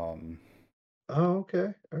 Oh,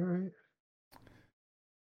 okay. All right.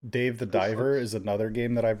 Dave the Diver is another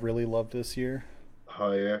game that I've really loved this year.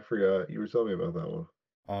 Oh yeah, I forgot. You were telling me about that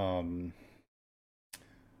one.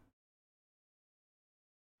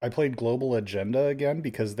 I played Global Agenda again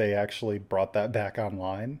because they actually brought that back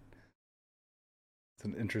online. It's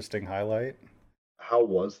an interesting highlight. How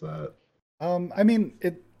was that? I mean,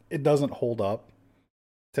 it doesn't hold up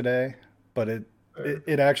today, but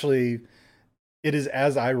it actually, it is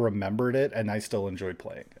as I remembered it, and I still enjoyed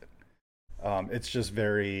playing it. It's just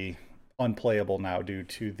very unplayable now due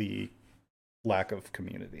to the lack of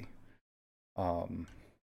community. And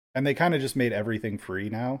they kind of just made everything free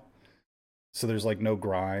now. So there's like no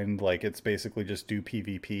grind. Like it's basically just do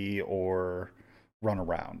PvP or run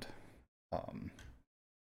around.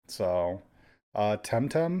 So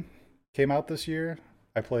Temtem came out this year.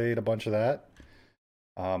 I played a bunch of that.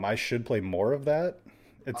 I should play more of that.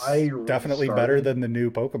 It's definitely better than the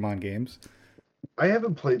new Pokemon games. I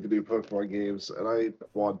haven't played the new Pokemon games, and I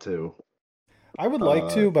want to. I would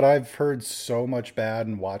like to, but I've heard so much bad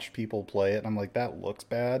and watched people play it, and I'm like, that looks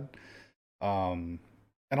bad. And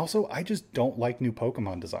also, I just don't like new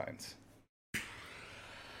Pokemon designs.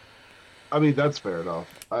 I mean, that's fair enough.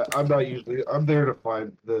 I'm not usually. I'm there to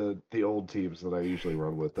find the old teams that I usually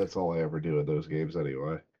run with. That's all I ever do in those games,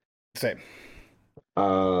 anyway. Same.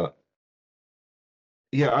 Yeah,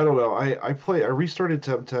 I don't know. I restarted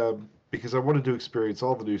Temtem because I wanted to experience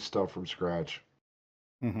all the new stuff from scratch.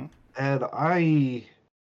 Mm-hmm. And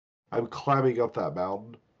I'm climbing up that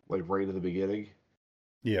mountain like right in the beginning.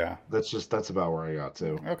 Yeah. That's about where I got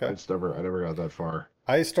to. Okay. I never got that far.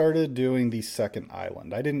 I started doing the second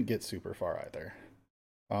island. I didn't get super far either.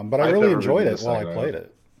 But I really enjoyed it while I played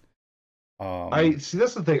it. I see,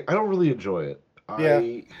 that's the thing. I don't really enjoy it. Yeah.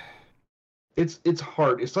 It's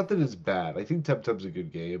hard. It's not that it's bad. I think Temtem's a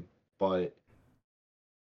good game, but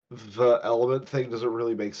the element thing doesn't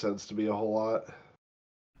really make sense to me a whole lot.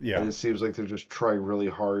 Yeah. And it seems like they're just trying really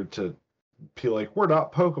hard to be like, we're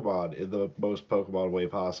not Pokemon in the most Pokemon way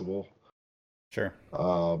possible. Sure.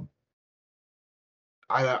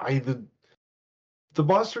 The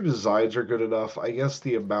monster designs are good enough. I guess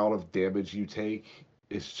the amount of damage you take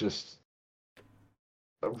is just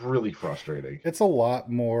really frustrating. It's a lot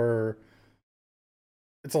more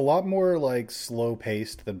like slow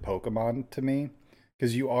paced than Pokemon to me,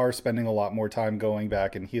 because you are spending a lot more time going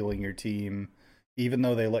back and healing your team, even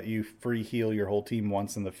though they let you free heal your whole team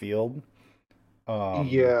once in the field.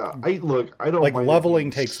 Yeah, I don't like mind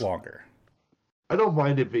leveling takes longer. I don't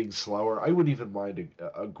mind it being slower. I would even mind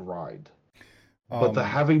a grind. But the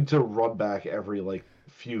having to run back every like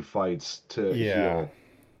few fights to heal.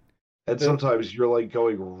 And sometimes you're like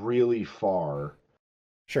going really far.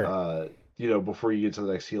 Sure. Before you get to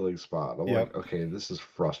the next healing spot. I'm like, okay, this is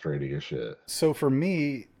frustrating as shit. So for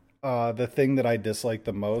me, the thing that I dislike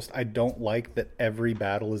the most, I don't like that every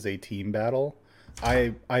battle is a team battle.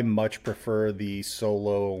 I much prefer the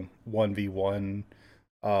solo 1v1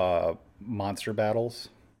 monster battles.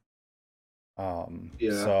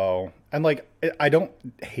 Yeah. So, and like, I don't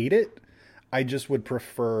hate it. I just would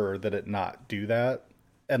prefer that it not do that.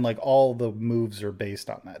 And like, all the moves are based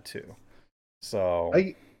on that too. So,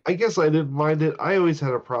 I guess I didn't mind it. I always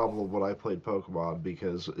had a problem when I played Pokemon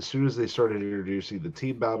because as soon as they started introducing the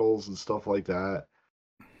team battles and stuff like that,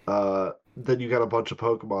 then you got a bunch of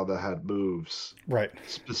Pokemon that had moves right.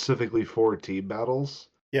 specifically for team battles.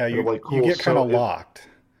 Yeah, And I'm like, you cool. get kind So of locked.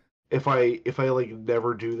 if I like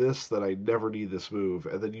never do this, then I never need this move.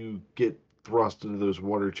 And then you get thrust into those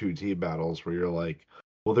one or two team battles where you're like,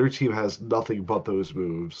 well, their team has nothing but those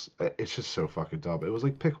moves. It's just so fucking dumb. It was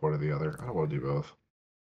like pick one or the other. I don't want to do both.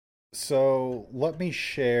 So, let me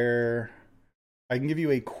share. I can give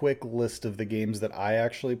you a quick list of the games that I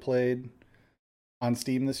actually played on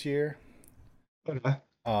Steam this year. Okay.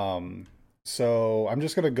 Um, so I'm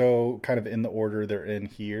just gonna go kind of in the order they're in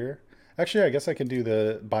here. Actually, I guess I can do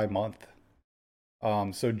the by month.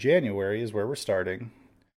 So January is where we're starting.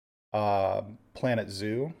 Planet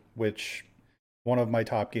Zoo, which one of my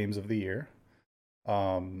top games of the year.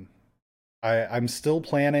 Um, I'm still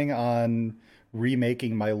planning on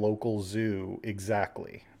remaking my local zoo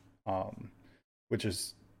exactly, um, which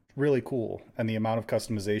is really cool, and the amount of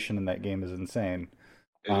customization in that game is insane.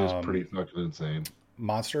 It is pretty Um, fucking insane.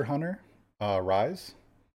 Monster Hunter, Rise,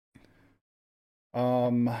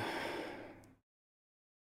 um,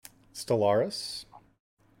 Stellaris.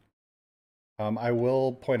 I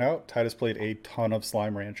will point out Titus played a ton of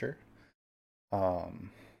Slime Rancher.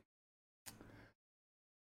 Um,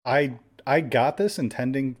 I got this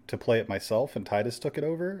intending to play it myself, and Titus took it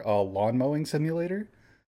over. Lawn mowing simulator.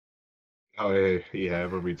 Oh yeah, I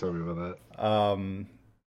remember you telling me about Um,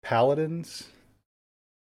 Paladins,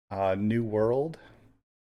 New World,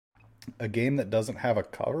 a game that doesn't have a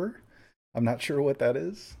cover. I'm not sure what that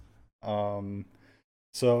is. Um,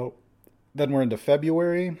 so then we're into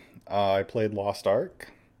February. I played Lost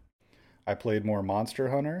Ark. I played more Monster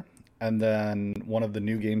Hunter. And then one of the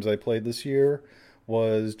new games I played this year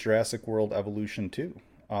was Jurassic World Evolution 2.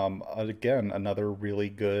 Again, another really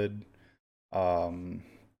good um,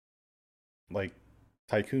 like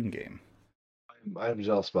tycoon game. that. I'm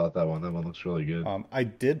jealous about that one. That one looks really good. I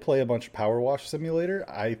did play a bunch of Power Wash Simulator.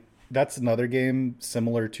 I That's another game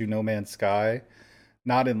similar to No Man's Sky.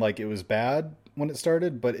 Not in like it was bad when it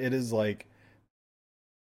started, but it is like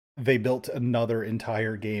they built another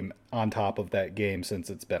entire game on top of that game since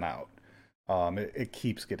it's been out. It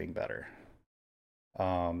keeps getting better.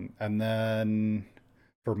 And then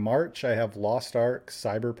for March, I have Lost Ark,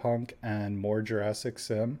 Cyberpunk, and more Jurassic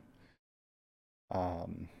Sim.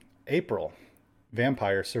 Um, April,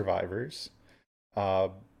 Vampire Survivors. Uh,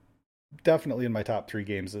 Definitely in my top three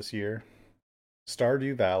games this year.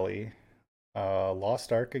 Stardew Valley,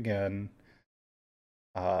 Lost Ark again,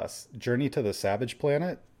 Journey to the Savage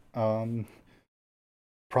Planet. Um,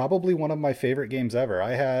 Probably one of my favorite games ever.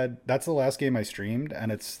 That's the last game I streamed,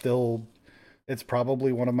 and it's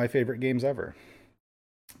probably one of my favorite games ever.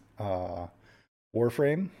 Uh,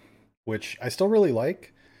 Warframe, which I still really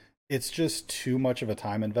like. It's just too much of a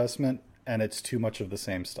time investment, and it's too much of the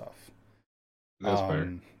same stuff. That's fair.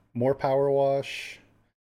 Um, More Power Wash.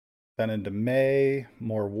 Then into May,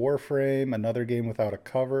 more Warframe, another game without a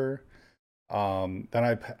cover. Then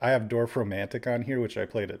I have Dorf Romantic on here, which I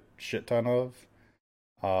played a shit ton of.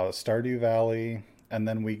 Stardew Valley, and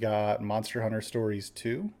then we got Monster Hunter Stories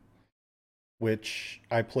 2, which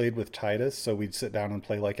I played with Titus, so we'd sit down and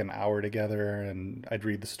play like an hour together, and I'd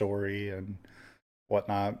read the story and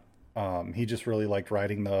whatnot. He just really liked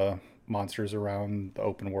riding the monsters around the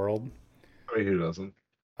open world. I mean, who doesn't?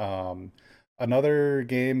 Um, Another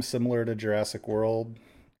game similar to Jurassic World,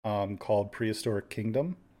 called Prehistoric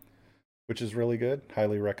Kingdom, which is really good.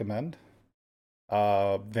 Highly recommend.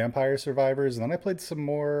 Vampire Survivors, and then I played some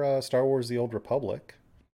more Star Wars: The Old Republic.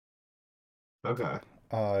 Okay.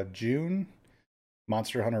 June,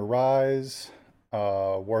 Monster Hunter Rise,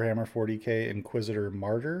 Warhammer 40k Inquisitor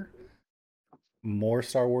Martyr, more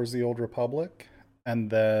Star Wars: The Old Republic, and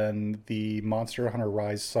then the Monster Hunter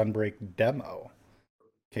Rise Sunbreak demo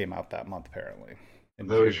came out that month apparently in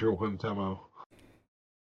That was June. your one demo.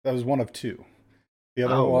 That was one of two. The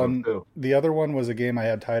other Oh, one one, too. the other one was a game I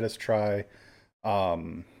had Titus try.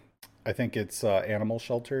 Um, I think it's Animal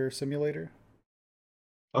Shelter Simulator.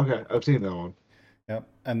 Okay, I've seen that one. Yep.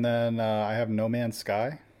 And then I have No Man's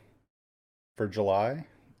Sky for July,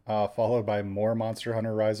 followed by more Monster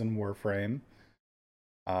Hunter Rise and Warframe.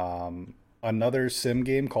 Another sim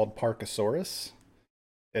game called Parkasaurus.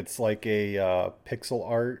 It's like a pixel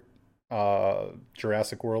art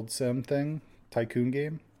Jurassic World sim thing, tycoon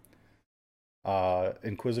game.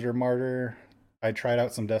 Inquisitor Martyr, I tried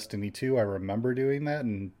out some Destiny 2. I remember doing that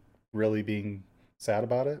and really being sad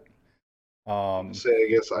about it. Um, Say, I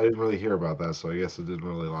guess I didn't really hear about that, so I guess it didn't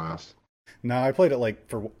really last. no, I played it like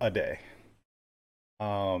for a day.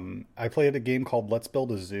 I played a game called Let's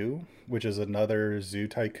Build a Zoo, which is another Zoo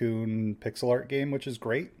Tycoon pixel art game, which is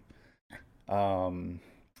great. Um,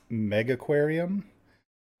 Megaquarium,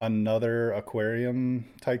 another aquarium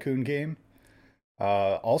tycoon game.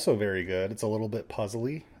 Also very good. It's a little bit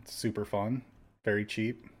puzzly. It's super fun. Very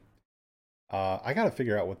cheap. I gotta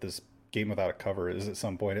figure out what this game without a cover is at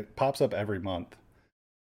some point. It pops up every month.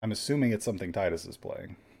 I'm assuming it's something Titus is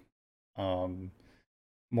playing. Um,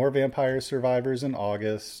 More Vampire Survivors in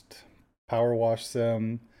August. Power Wash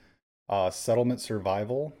Sim. Settlement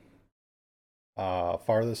Survival.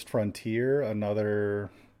 Farthest Frontier, another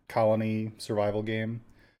colony survival game.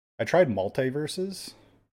 I tried Multiverses,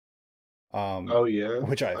 Oh yeah,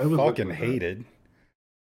 which I I was looking fucking at that. hated.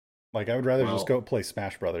 Like, I would rather just Well, go play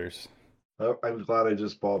Smash Brothers. I'm glad I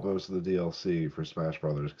just bought most of the DLC for Smash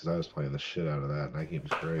Brothers because I was playing the shit out of that, and that game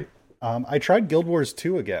was great. I tried Guild Wars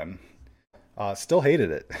 2 again. Still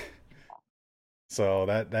hated it. So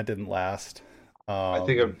that didn't last. I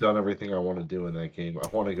think Um, I've done everything I want to do in that game. I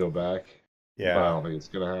want to go back, but I yeah. don't think it's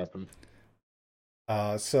gonna happen.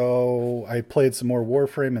 So I played some more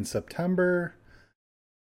Warframe in September.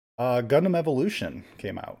 Gundam Evolution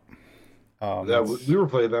came out. We It's were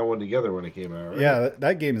playing that one together when it came out, right? Yeah,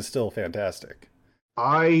 that game is still fantastic.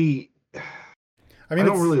 I I I mean,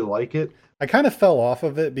 don't it's really like it. I kind of fell off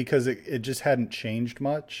of it because it just hadn't changed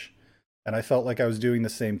much, and I felt like I was doing the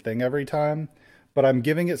same thing every time. But I'm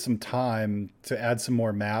giving it some time to add some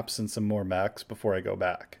more maps and some more mechs before I go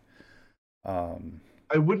back. Um,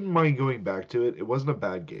 I wouldn't mind going back to it. It wasn't a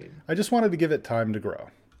bad game. I just wanted to give it time to grow.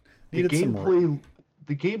 The Needed some. gameplay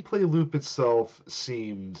the gameplay loop itself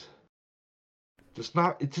seemed just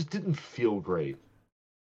not it just didn't feel great.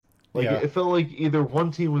 Like Yeah, it felt like either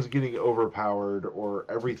one team was getting overpowered or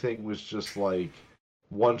everything was just like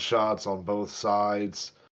one shots on both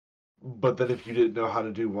sides. But then if you didn't know how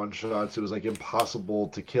to do one shots, it was like impossible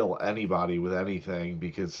to kill anybody with anything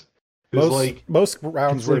because it was like most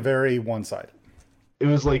rounds it's were like very one-sided. it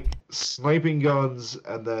was like sniping guns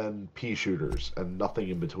and then pea shooters and nothing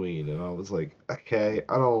in between. And I was like, okay,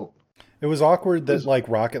 I don't. It was awkward It that was, like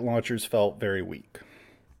rocket launchers felt very weak.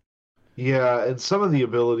 yeah, and some of the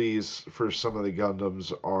abilities for some of the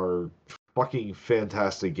Gundams are fucking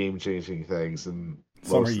fantastic, game-changing things, and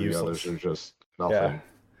Some are most of the others useless. are just Yeah.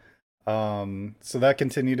 nothing. So that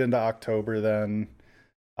continued into October then.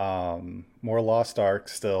 More Lost Ark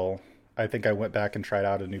still. I think I went back and tried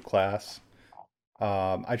out a new class.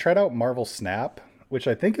 I tried out Marvel Snap, which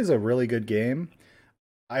I think is a really good game.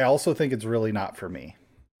 I also think it's really not for me.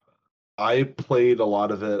 I played a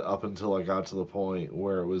lot of it up until I got to the point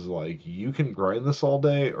where it was like, you can grind this all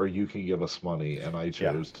day or you can give us money, and I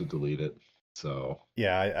Yeah. chose to delete it. So,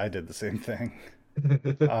 Yeah, I did the same thing.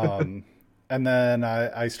 Um, and then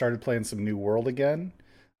I started playing some New World again.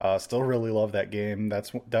 Still really love that game.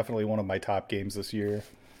 That's definitely one of my top games this year.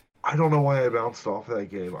 I don't know why I bounced off that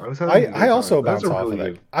game. I was I, having a I good time. also That's bounce a off really of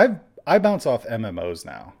that. good. I bounce off MMOs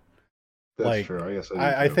now. That's Like true. I guess I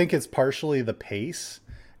do I too. think it's partially the pace,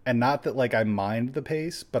 and not that like I mind the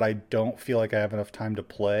pace, but I don't feel like I have enough time to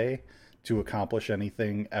play to accomplish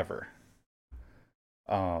anything ever.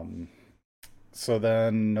 Um, so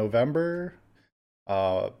then November,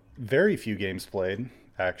 very few games played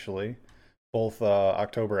actually, both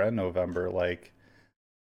October and November. Like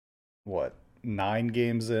what, 9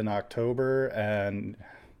 games in October and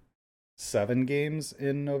 7 games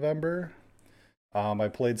in November. I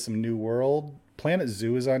played some New World. Planet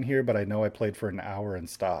Zoo is on here, but I know I played for an hour and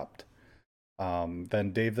stopped.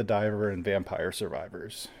 Then Dave the Diver and Vampire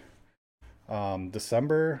Survivors.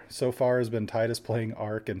 December so far has been Titus playing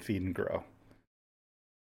Ark and Feed and Grow.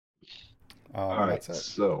 All right, That's it.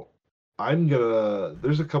 so I'm gonna.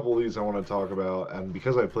 There's a couple of these I want to talk about, and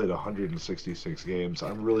because I played 166 games,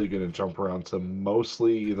 I'm really gonna jump around to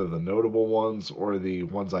mostly either the notable ones or the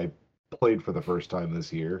ones I played for the first time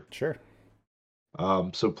this year. Sure.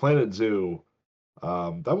 So Planet Zoo,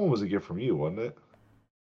 that one was a gift from you, wasn't it?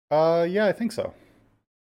 Yeah, I think so.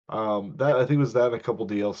 That I think was that and a couple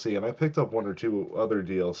DLC, and I picked up one or two other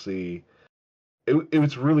DLC. It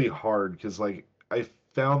was really hard because like I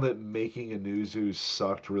found that making a new zoo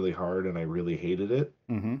sucked really hard, and I really hated it.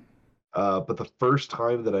 Mm-hmm. But the first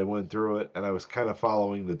time that I went through it, and I was kind of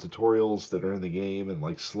following the tutorials that are in the game, and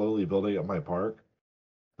like slowly building up my park,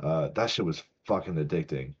 that shit was fucking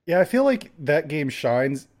addicting. Yeah, I feel like that game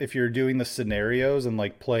shines if you're doing the scenarios and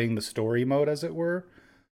like playing the story mode, as it were,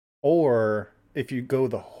 or if you go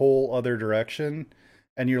the whole other direction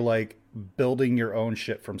and you're like building your own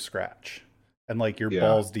shit from scratch and like you're Yeah.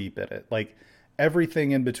 balls deep in it. Like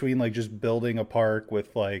everything in between, like just building a park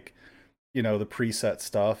with like, the preset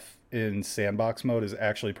stuff in sandbox mode is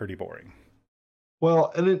actually pretty boring.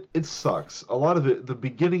 Well, and it sucks. A lot of it, the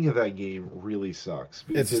beginning of that game really sucks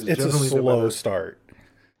It's because it's a generally, no slow matter, start.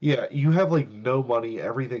 yeah, you have like no money,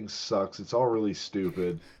 everything sucks. It's all really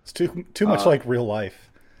stupid. It's too much Uh, like real life.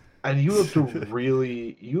 and you have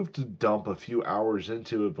to dump a few hours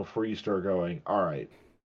into it before you start going, all right,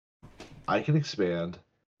 I can expand.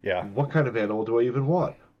 Yeah. What kind of animal do I even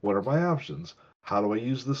want? What are my options? How do I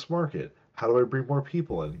use this market? How do I bring more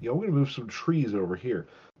people in? I'm going to move some trees over here.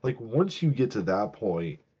 Like, once you get to that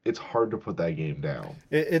point, it's hard to put that game down.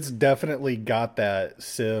 It's definitely got that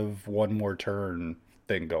Civ one more turn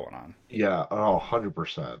thing going on. Yeah, oh,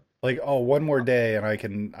 100%. Like, oh, one more day and I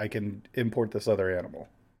can import this other animal.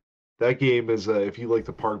 That game is, if you like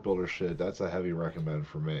the park builder shit, that's a heavy recommend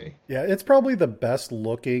for me. Yeah, it's probably the best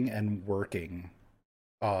looking and working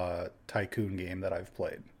tycoon game that I've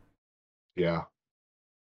played. Yeah.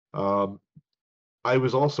 Um, I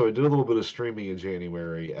did a little bit of streaming in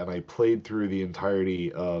January, and I played through the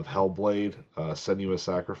entirety of Hellblade, Senua's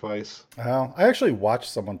Sacrifice. Well, I actually watched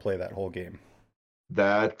someone play that whole game.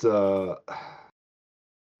 That,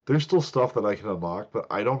 there's still stuff that I can unlock, but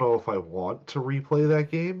I don't know if I want to replay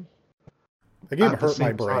that game. The game At the hurt my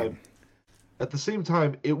same brain. time, at the same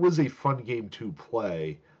time, it was a fun game to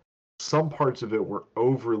play. Some parts of it were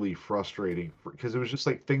overly frustrating because it was just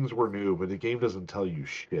like things were new, but the game doesn't tell you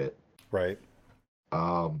shit. Right.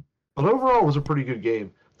 But overall, it was a pretty good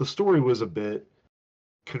game. The story was a bit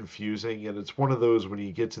confusing, and it's one of those when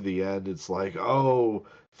you get to the end, it's like, oh,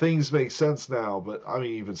 things make sense now. But I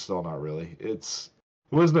mean, even still, not really. It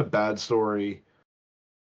wasn't a bad story.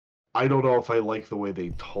 I don't know if I like the way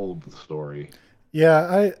they told the story.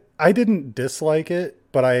 Yeah, I didn't dislike it,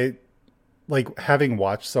 but I like having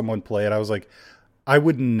watched someone play it, I was like, I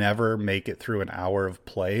would never make it through an hour of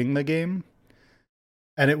playing the game.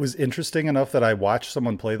 And it was interesting enough that I watched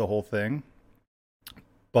someone play the whole thing,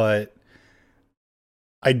 but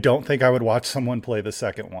I don't think I would watch someone play the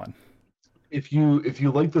second one. If you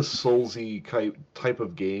like the Soulsy type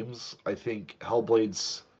of games, I think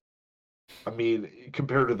Hellblade's. I mean,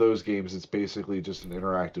 compared to those games, it's basically just an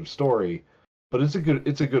interactive story, but it's a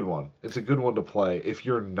good one. It's a good one to play. If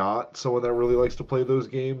you're not someone that really likes to play those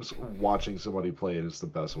games, watching somebody play it is the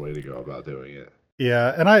best way to go about doing it.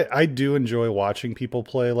 Yeah, and I do enjoy watching people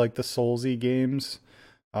play like the Soulsy games.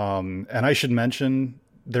 And I should mention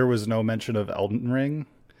there was no mention of Elden Ring.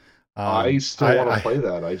 I still want to play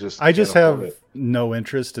that. I can't just afford have it. no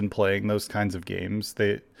interest in playing those kinds of games.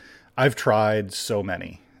 I've tried so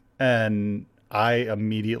many, and I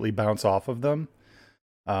immediately bounce off of them.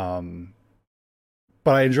 Um,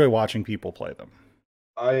 but I enjoy watching people play them.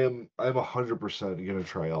 I'm 100% gonna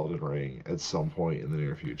try Elden Ring at some point in the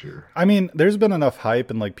near future. I mean, there's been enough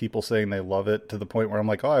hype and like people saying they love it to the point where I'm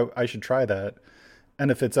like, oh, I should try that.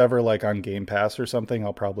 And if it's ever like on Game Pass or something,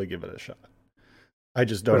 I'll probably give it a shot. I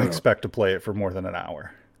just don't Fair enough. expect to play it for more than an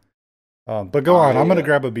hour. But go on. I'm going to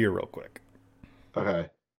grab a beer real quick. Okay.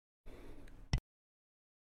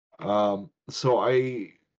 When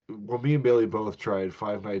me and Bailey both tried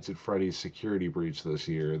Five Nights at Freddy's Security Breach this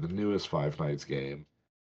year, the newest Five Nights game.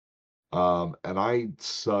 And I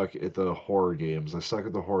suck at the horror games. I suck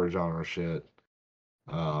at the horror genre shit.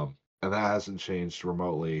 And that hasn't changed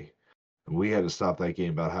remotely. We had to stop that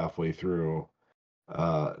game about halfway through.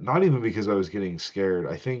 Not even because I was getting scared.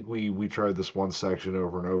 I think we tried this one section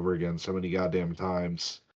over and over again so many goddamn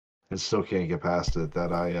times and still can't get past it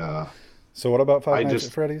that So what about Five I Nights just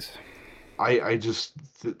at Freddy's?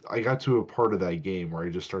 I got to a part of that game where I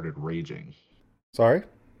just started raging. Sorry?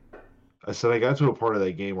 I said I got to a part of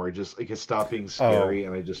that game where it stopped being scary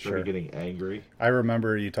and I just started sure. getting angry. I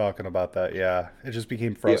remember you talking about that. Yeah. It just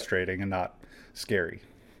became frustrating and not scary.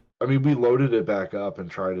 I mean, we loaded it back up and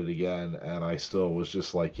tried it again, and I still was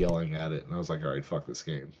just like yelling at it, and I was like, all right, fuck this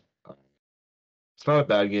game. It's not a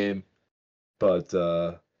bad game, but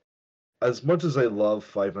as much as I love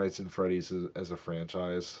Five Nights at Freddy's as a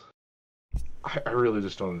franchise, I really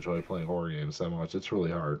just don't enjoy playing horror games that much. It's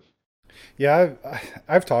really hard. Yeah,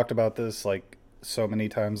 I've talked about this like so many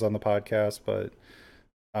times on the podcast, but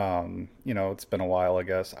it's been a while, I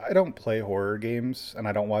guess. I don't play horror games and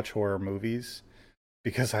I don't watch horror movies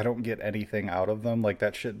because I don't get anything out of them. Like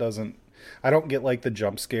that shit doesn't I don't get like the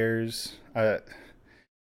jump scares. I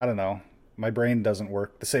don't know. My brain doesn't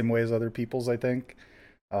work the same way as other people's, I think.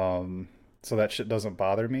 So that shit doesn't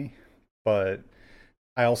bother me. But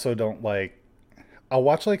I also don't I'll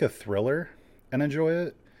watch like a thriller and enjoy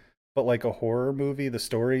it, but like a horror movie, the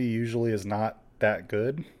story usually is not that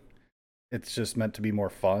good. It's just meant to be more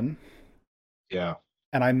fun, Yeah.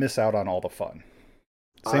 and I miss out on all the fun.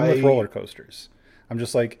 Same with I roller coasters. I'm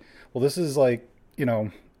just like, well, this is like, you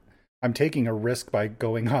know, I'm taking a risk by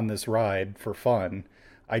going on this ride for fun.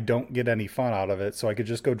 I don't get any fun out of it, so I could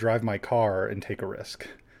just go drive my car and take a risk.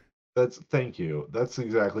 that's thank you. That's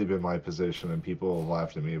exactly been my position, and people have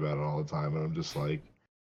laughed at me about it all the time, and I'm just like,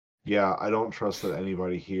 yeah, I don't trust that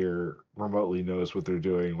anybody here remotely knows what they're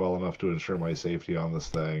doing well enough to ensure my safety on this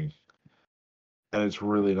thing. And it's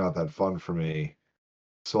really not that fun for me.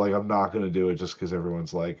 So like I'm not gonna do it just because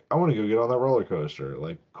everyone's like, I want to go get on that roller coaster.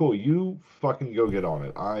 Like, cool, you fucking go get on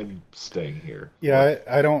it. I'm staying here. Yeah,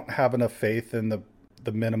 I don't have enough faith in the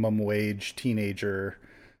minimum wage teenager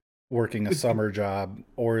working a summer job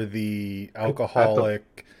or the At the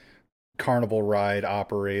alcoholic carnival ride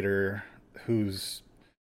operator whose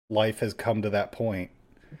life has come to that point.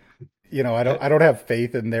 You know, at, I don't have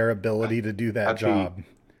faith in their ability to do that at the job.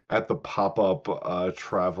 at the pop-up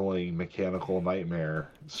traveling mechanical nightmare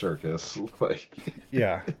circus. Like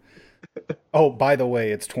Yeah. Oh, by the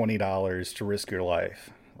way, it's $20 to risk your life.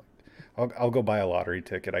 I'll go buy a lottery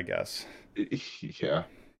ticket, I guess. yeah.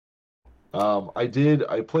 I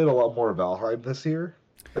played a lot more Valheim this year.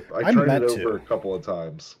 I I'm tried it meant over a to. couple of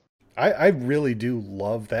times. I really do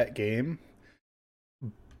love that game,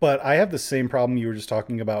 but I have the same problem you were just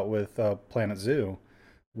talking about with Planet Zoo,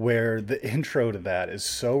 where the intro to that is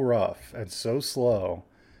so rough and so slow.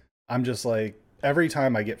 I'm just like, every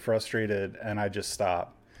time I get frustrated and I just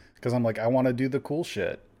stop because I'm like, I want to do the cool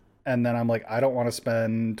shit. And then I'm like, I don't want to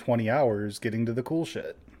spend 20 hours getting to the cool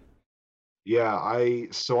shit. Yeah, I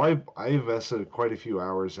invested quite a few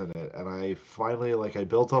hours in it, and I finally like I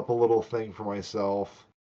built up a little thing for myself,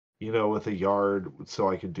 with a yard so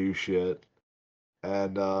I could do shit.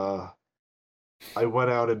 And I went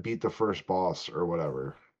out and beat the first boss or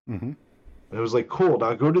whatever. Hmm. And it was like, cool,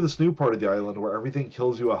 now go to this new part of the island where everything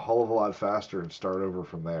kills you a hell of a lot faster and start over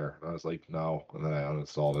from there. And I was like, no, and then I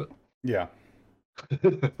uninstalled Yeah,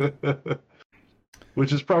 it.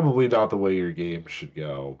 Which is probably not the way your game should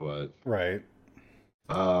go, but right.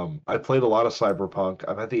 I played a lot of Cyberpunk.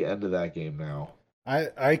 I'm at the end of that game now.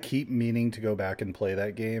 I keep meaning to go back and play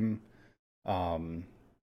that game. Um,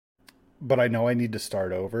 but I know I need to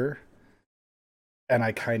start over, and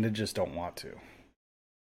I kind of just don't want to.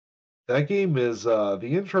 That game is the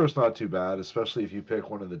intro is not too bad, especially if you pick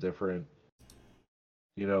one of the different,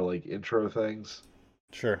 like intro things.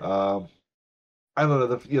 Sure. Um, I don't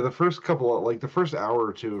know. The first couple of, like the first hour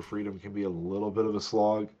or two of Freedom can be a little bit of a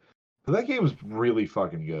slog, but that game is really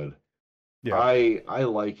fucking good. Yeah. I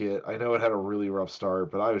like it. I know it had a really rough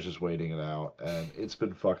start, but I was just waiting it out, and it's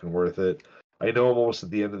been fucking worth it. I know I'm almost at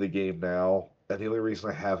the end of the game now, and the only reason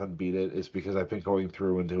I haven't beat it is because I've been going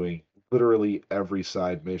through and doing literally every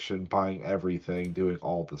side mission, buying everything, doing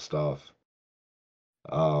all the stuff.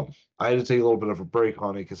 I had to take a little bit of a break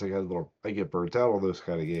on it because I get burnt out on those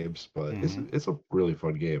kind of games, but Hmm. it's a really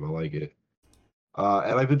fun game. I like it.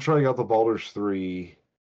 And I've been trying out the Baldur's 3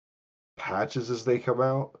 patches as they come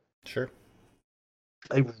out. Sure.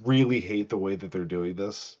 I really hate the way that they're doing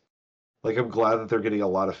this. Like, I'm glad that they're getting a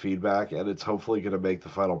lot of feedback, and it's hopefully going to make the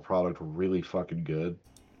final product really fucking good.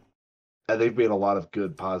 And they've made a lot of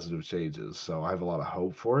good, positive changes, so I have a lot of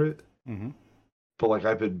hope for it. Hmm. But, like,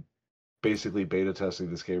 I've been basically beta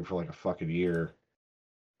testing this game for like a fucking year,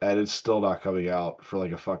 and it's still not coming out for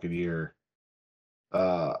like a fucking year.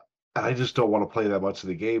 Uh, and I just don't want to play that much of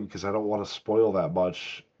the game because I don't want to spoil that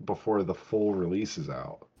much before the full release is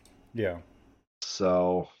out. Yeah.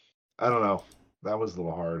 So, I don't know. That was a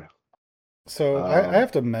little hard. So I Um,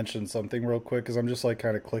 have to mention something real quick because I'm just like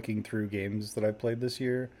kind of clicking through games that I played this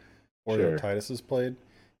year or that sure. Titus has played.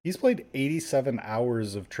 He's played 87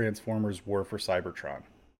 hours of Transformers War for Cybertron.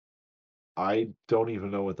 I don't even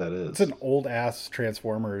know what that It's is. an old ass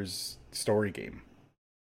Transformers story game.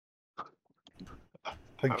 Like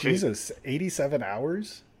I mean, Jesus, 87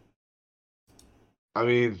 hours? I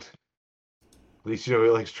mean, at least you know he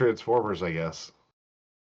likes Transformers, I guess.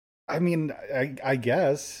 I mean, I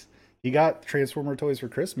guess he got Transformer toys for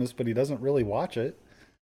Christmas, but he doesn't really watch it.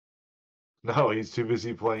 No, he's too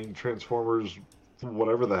busy playing Transformers,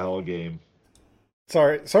 whatever the hell game.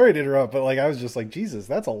 Sorry to interrupt, but like I was just like, Jesus,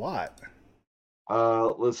 that's a lot.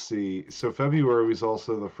 Let's see. So February was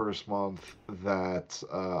also the first month that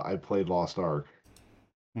I played Lost Ark,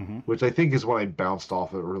 Hmm. which I think is when I bounced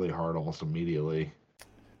off it really hard almost immediately.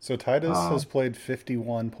 So Titus has Um, played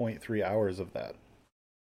 51.3 hours of that.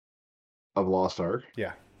 of Lost Ark.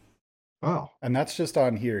 Yeah. Wow, And that's just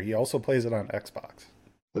on here. He also plays it on Xbox.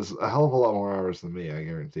 that's a hell of a lot more hours than me. I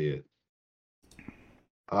guarantee it.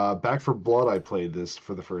 Back for Blood, I played this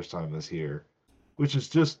for the first time this year, which is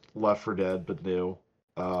just Left 4 Dead but new.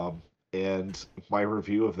 And my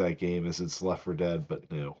review of that game is it's Left 4 Dead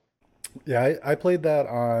but new. Yeah, I played that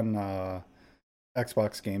on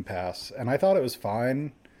Xbox Game Pass, and I thought it was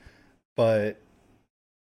fine, but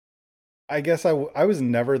I guess I was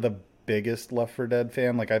never the biggest Left 4 Dead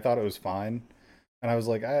fan. Like, I thought it was fine, and I was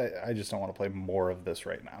like, I just don't want to play more of this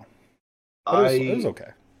right now. But it was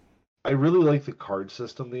okay. I really like the card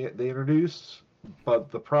system they introduced,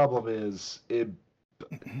 but the problem is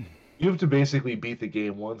you have to basically beat the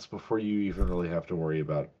game once before you even really have to worry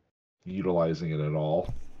about utilizing it at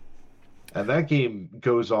all. And that game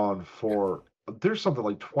goes on for there's something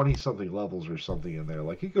like 20 something levels or something in there.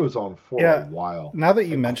 Like it goes on for a while. Now that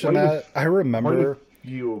you mention that, I remember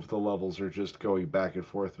few of the levels are just going back and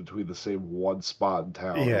forth between the same one spot in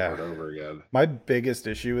town over and over again. My biggest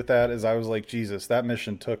issue with that is I was like, Jesus, that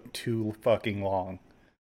mission took too fucking long.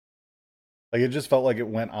 Like, it just felt like it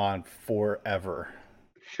went on forever.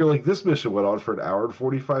 You're like, this mission went on for 1 hour and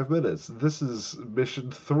 45 minutes. This is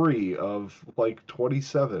mission 3 of like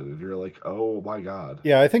 27. And you're like, oh my God.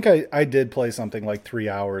 Yeah, I think I did play something like 3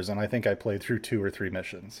 hours, and I think I played through 2 or 3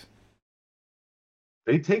 missions.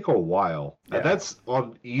 They take a while. Yeah. And that's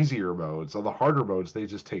on easier modes. On the harder modes, they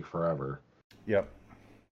just take forever. Yep.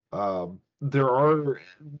 There are,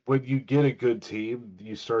 when you get a good team,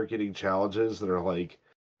 you start getting challenges that are like,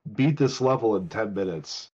 beat this level in 10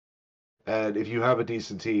 minutes. And if you have a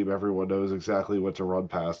decent team, everyone knows exactly what to run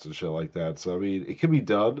past and shit like that. So, I mean, it can be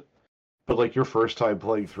done, but like your first time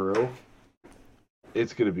playing through,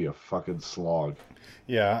 it's going to be a fucking slog.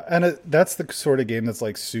 Yeah, and that's the sort of game that's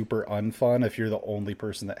like super unfun if you're the only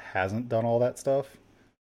person that hasn't done all that stuff.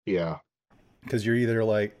 Yeah. Because you're either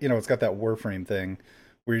like, it's got that Warframe thing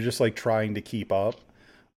where you're just like trying to keep up,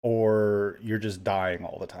 or you're just dying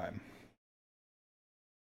all the time.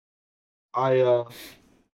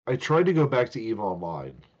 I tried to go back to EVE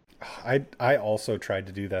Online. I also tried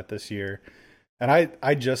to do that this year. And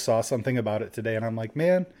I just saw something about it today, and I'm like,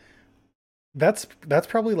 man, that's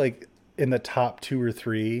probably like in the top 2 or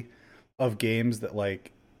 3 of games that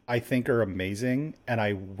like I think are amazing, and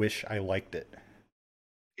I wish I liked it.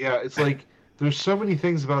 Yeah, it's like there's so many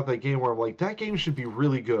things about that game where I'm like, that game should be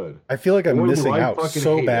really good. I feel like I'm missing out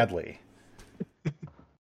so badly.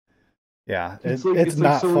 Yeah, it's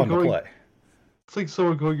not fun to play. It's like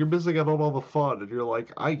someone going, you're missing out on all the fun, and you're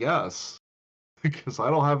like, I guess. Because I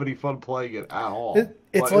don't have any fun playing it at all.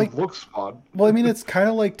 It's like, it looks fun. Well, I mean, it's kind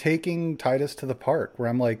of like taking Titus to the park, where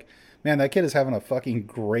I'm like, man, that kid is having a fucking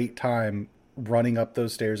great time running up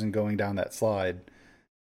those stairs and going down that slide.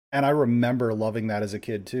 And I remember loving that as a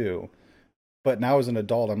kid too. But now as an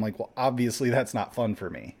adult, I'm like, well, obviously that's not fun for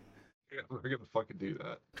me. Yeah, we're gonna fucking do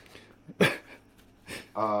that.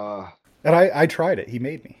 And I tried it. He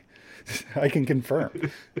made me. I can confirm.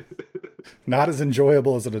 Not as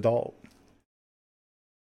enjoyable as an adult.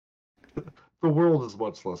 The world is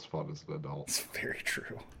much less fun as an adult. It's very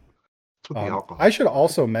true. Alcohol. I should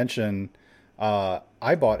also mention,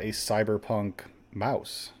 I bought a Cyberpunk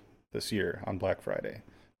mouse this year on Black Friday,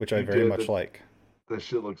 which I very much like. That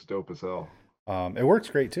shit looks dope as hell. It works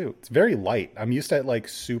great too. It's very light. I'm used to like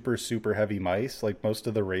super, super heavy mice. Like most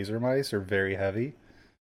of the Razer mice are very heavy.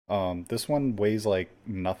 This one weighs like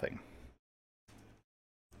nothing.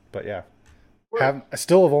 But yeah, I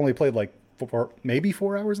still have only played like maybe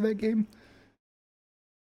 4 hours of that game.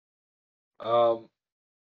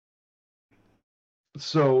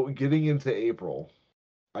 So getting into April,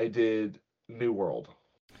 I did New World.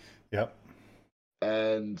 Yep.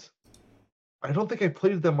 And I don't think I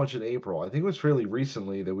played it that much in April. I think it was fairly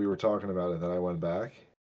recently that we were talking about it that I went back.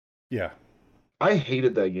 Yeah. I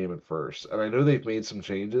hated that game at first, and I know they've made some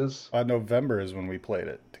changes. November is when we played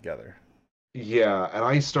it together. Yeah, and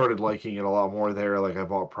I started liking it a lot more there. Like, I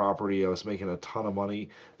bought property. I was making a ton of money.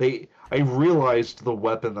 I realized the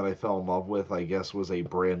weapon that I fell in love with, I guess, was a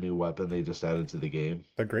brand new weapon they just added to the game.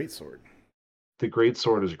 The Greatsword. The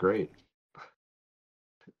Greatsword is great.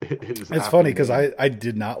 It's funny because I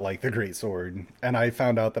did not like the Greatsword, and I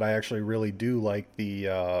found out that I actually really do like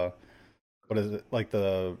the what is it, like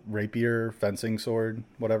the rapier fencing sword,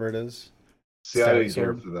 whatever it is. See, I didn't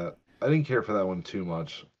care for that. I didn't care for that one too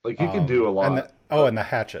much. Like, you can do a lot. And the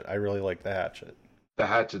hatchet. I really like the hatchet. The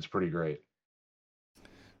hatchet's pretty great.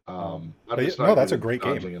 That's a great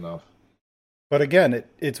game. Enough. But again,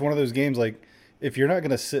 it's one of those games, like, if you're not going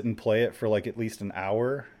to sit and play it for like at least an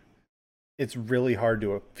hour, it's really hard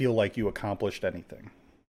to feel like you accomplished anything.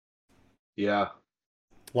 Yeah.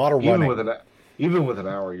 A lot of running. Even with an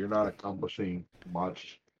hour, you're not accomplishing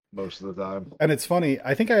much most of the time. And it's funny,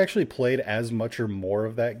 I think I actually played as much or more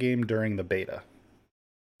of that game during the beta.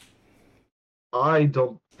 I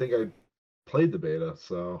don't think I played the beta,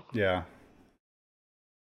 so Yeah.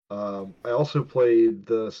 I also played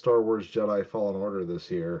the Star Wars Jedi Fallen Order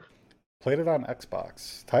this year. Played it on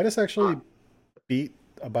Xbox. Titus actually beat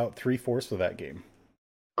about 3/4 of that game.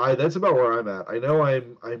 That's about where I'm at. I know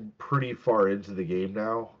I'm pretty far into the game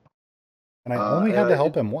now. And I only had to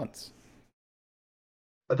help him once.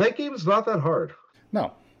 That game is not that hard.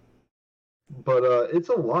 No. But it's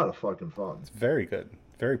a lot of fucking fun. It's very good.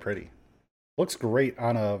 Very pretty. Looks great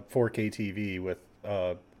on a 4K TV with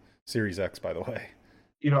Series X, by the way.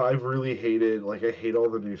 I've really hated, I hate all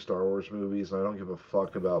the new Star Wars movies, and I don't give a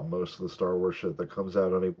fuck about most of the Star Wars shit that comes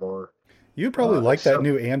out anymore. You'd probably like that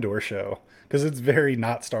new Andor show, because it's very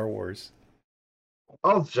not Star Wars.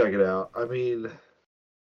 I'll check it out. I mean,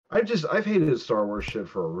 I've hated Star Wars shit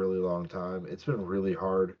for a really long time. It's been really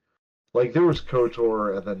hard. There was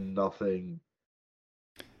KOTOR and then nothing.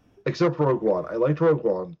 Except Rogue One. I liked Rogue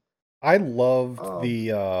One. I loved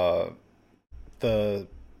the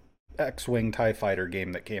X-Wing TIE Fighter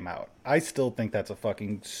game that came out. I still think that's a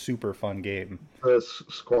fucking super fun game. The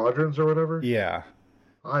Squadrons or whatever? Yeah.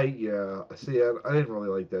 I didn't really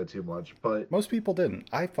like that too much, but most people didn't.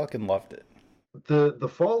 I fucking loved it. The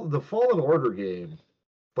Fallen Order game,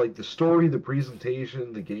 the story, the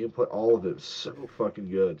presentation, the gameplay, all of it is so fucking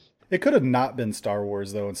good. It could have not been Star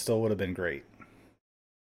Wars though, and still would have been great.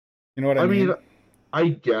 You know what I mean? I mean, I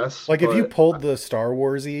guess. If you pulled the Star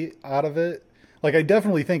Warsy out of it, I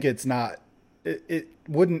definitely think it's not. It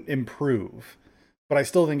wouldn't improve, but I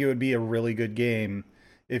still think it would be a really good game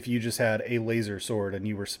if you just had a laser sword and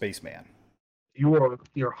you were Spaceman. You're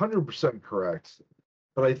 100% correct.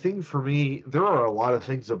 But I think for me, there are a lot of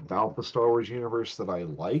things about the Star Wars universe that I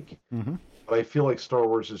like. Mm-hmm. But I feel like Star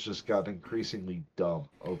Wars has just gotten increasingly dumb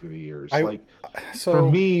over the years. So for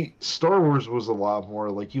me, Star Wars was a lot more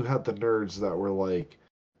you had the nerds that were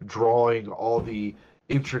drawing all the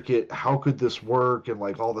intricate, how could this work, and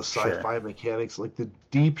all the sci-fi mechanics, the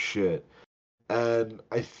deep shit. And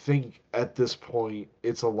I think at this point,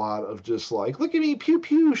 it's a lot of just look at me, pew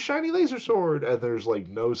pew, shiny laser sword, and there's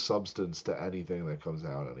no substance to anything that comes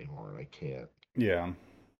out anymore, and I can't. Yeah.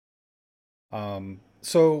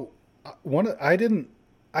 So I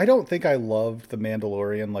don't think I loved The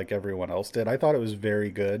Mandalorian like everyone else did. I thought it was very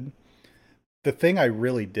good. The thing I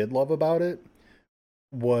really did love about it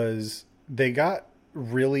was they got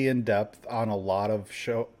really in depth on a lot of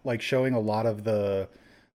showing a lot of the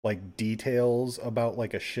details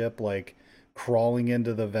about a ship crawling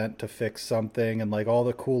into the vent to fix something, and all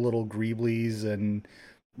the cool little greeblies and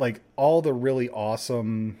all the really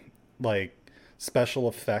awesome special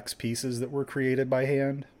effects pieces that were created by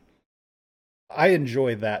hand. I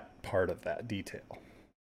enjoy that part of that detail.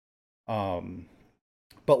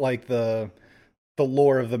 But the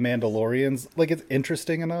lore of the Mandalorians, it's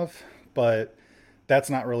interesting enough, but that's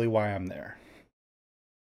not really why I'm there.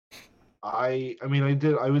 I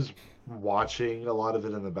was watching a lot of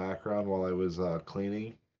it in the background while I was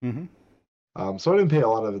cleaning. Mm-hmm. So I didn't pay a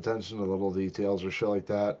lot of attention to little details or shit like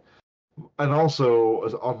that. And also,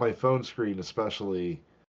 on my phone screen especially,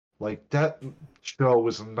 that show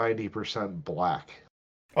was 90% black.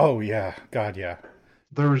 Oh, yeah. God, yeah.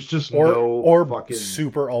 There was just or fucking...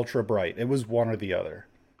 super ultra bright. It was one or the other.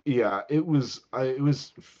 Yeah, it was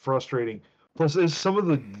frustrating. Plus, it's some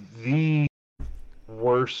of the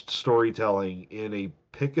worst storytelling in a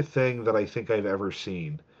pick a thing that I think I've ever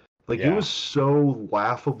seen. It was so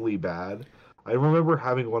laughably bad. I remember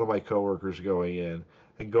having one of my coworkers going in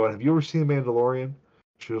and going, "Have you ever seen The Mandalorian?"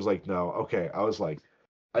 She was like, "No." Okay, I was like,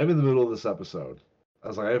 "I'm in the middle of this episode." I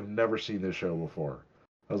was like, "I have never seen this show before."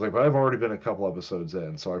 I was like, "But I've already been a couple episodes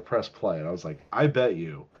in," so I pressed play, and I was like, "I bet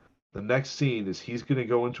you the next scene is he's going to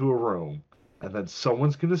go into a room, and then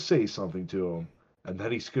someone's going to say something to him, and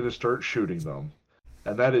then he's going to start shooting them."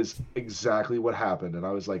 And that is exactly what happened. And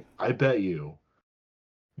I was like, I bet you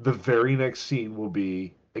the very next scene will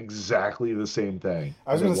be exactly the same thing.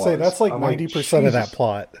 I was going to say, that's 90% of that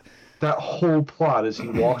plot. That whole plot is he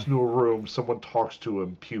walks into a room, someone talks to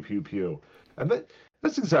him, pew, pew, pew. And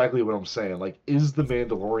that's exactly what I'm saying. Is the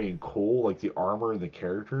Mandalorian cool? The armor and the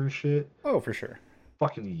character and shit? Oh, for sure.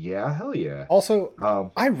 Fucking yeah, hell yeah. Also,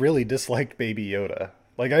 I really disliked Baby Yoda.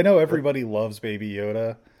 I know everybody loves Baby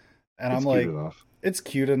Yoda. And I'm like, it's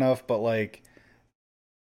cute enough, but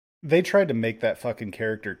they tried to make that fucking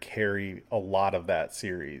character carry a lot of that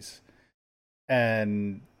series.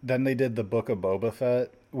 And then they did the Book of Boba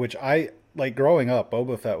Fett, which growing up,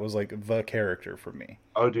 Boba Fett was the character for me.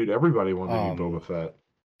 Oh, dude, everybody wanted to be Boba Fett.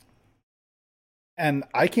 And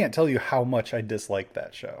I can't tell you how much I disliked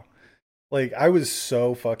that show. I was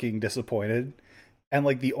so fucking disappointed. And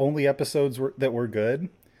the only episodes that were good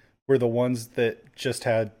were the ones that just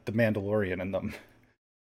had the Mandalorian in them.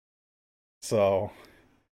 So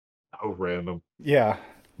Oh, random. yeah,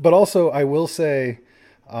 but also I will say,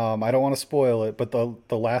 I don't want to spoil it, but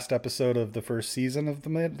the last episode of the first season of the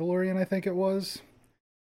Mandalorian, I think it was,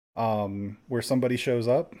 where somebody shows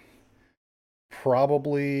up,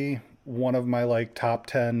 probably one of my like top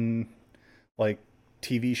 10 like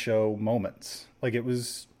TV show moments. Like it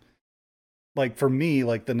was like for me,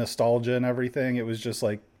 like the nostalgia and everything, it was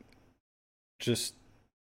just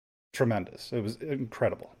tremendous. It was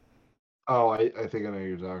incredible. Oh, I think I know who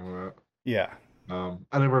you're talking about. Yeah.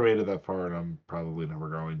 I never made it that far, and I'm probably never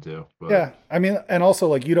going to. But Yeah. I mean, and also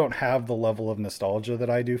like you don't have the level of nostalgia that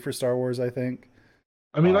I do for Star Wars, I think.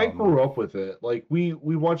 I mean, I Um, grew up with it. Like we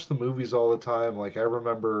watch the movies all the time. Like I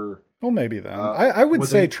remember well, maybe then. uh I would when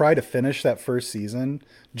say they try to finish that first season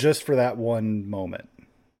just for that one moment.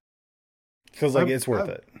 Because like I'm it's worth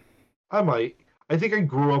it. I might. I think I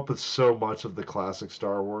grew up with so much of the classic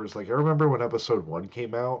Star Wars. Like I remember when Episode One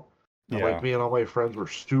came out, and like Yeah. me and all my friends were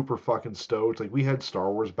super fucking stoked. Like we had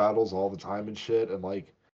Star Wars battles all the time and shit. And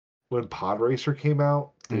like when Pod Racer came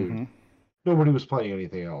out, dude, Mm-hmm. nobody was playing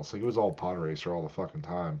anything else. Like it was all Pod Racer all the fucking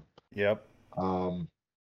time. Yep. Um,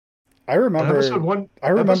 I and remember I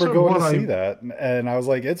remember Episode going to One, see that and I was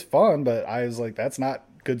like, it's fun, but I was like, that's not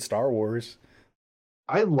good Star Wars.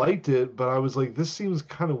 I liked it, but I was like, this seems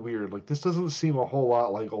kind of weird. Like, this doesn't seem a whole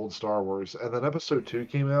lot like old Star Wars. And then Episode 2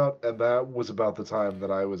 came out, and that was about the time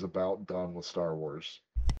that I was about done with Star Wars.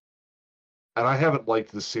 And I haven't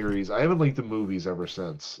liked the series. I haven't liked the movies ever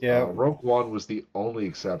since. Yeah. Rogue One was the only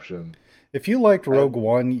exception. If you liked And Rogue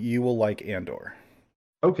One, you will like Andor.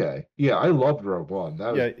 okay, yeah, I loved Rogue One.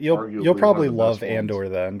 That was Yeah, you'll arguably one of probably the best love ones. Andor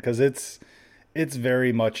then because it's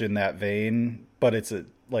very much in that vein, but it's a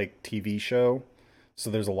like TV show, so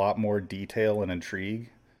there's a lot more detail and intrigue.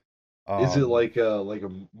 Is it Um, like a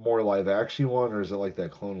more live action one, or is it like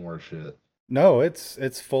that Clone Wars shit? no, it's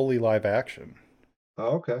fully live action.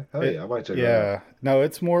 Oh, okay, hell It yeah, I might check that out. yeah, no,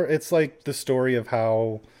 it's like the story of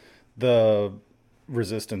how the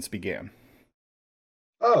resistance began.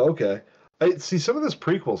 Oh, okay. I see some of this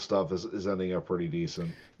prequel stuff is ending up pretty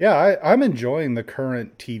decent. Yeah, I'm enjoying the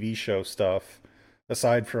current TV show stuff,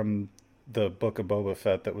 aside from the Book of Boba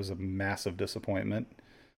Fett that was a massive disappointment.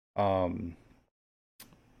 Um,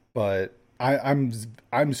 but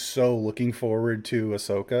I'm so looking forward to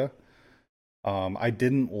Ahsoka. I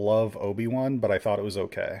didn't love Obi-Wan, but I thought it was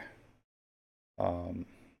okay. Um,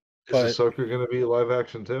 Is but Ahsoka gonna be live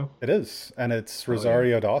action too? it is, and it's Oh yeah.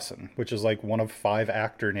 Rosario Dawson, which is like one of 5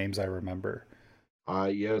 actor names I remember.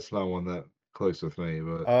 Yeah, it's not one that clicks with me,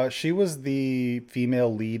 but She was the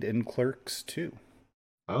female lead in Clerks too.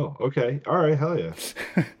 oh, okay. All right, hell yeah.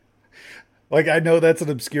 Like I know that's an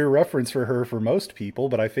obscure reference for her for most people,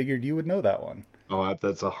 but I figured you would know that one. Oh,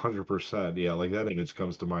 that's 100%. Yeah, like that image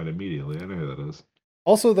comes to mind immediately. I know who that is.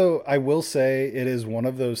 Also, though, I will say it is one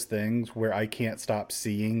of those things where I can't stop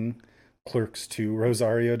seeing Clerks 2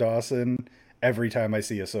 Rosario Dawson every time I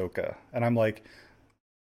see Ahsoka. And I'm like,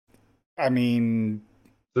 I mean,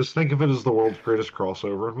 Just think of it as the world's greatest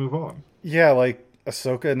crossover and move on. yeah, like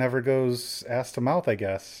Ahsoka never goes ass to mouth, I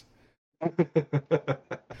guess.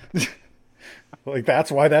 Like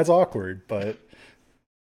that's why that's awkward, but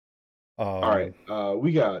All right, um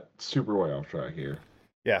we got super way off track here.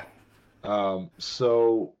 yeah.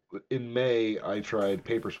 So in May, I tried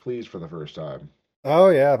Papers, Please for the first time. Oh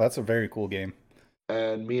yeah, that's a very cool game.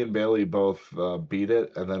 And me and Bailey both beat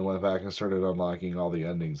it, and then went back and started unlocking all the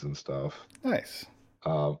endings and stuff. Nice.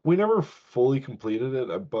 We never fully completed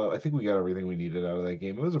it, but I think we got everything we needed out of that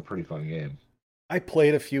game. It was a pretty fun game. I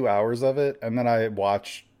played a few hours of it and then I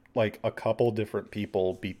watched like a couple different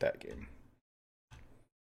people beat that game.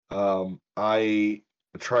 I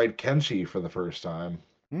tried Kenshi for the first time,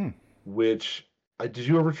 Hmm. which did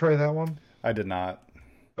you ever try that one? I did not.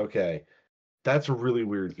 Okay, that's a really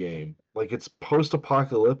weird game. Like it's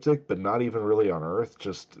post-apocalyptic, but not even really on Earth,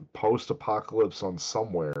 just post-apocalypse on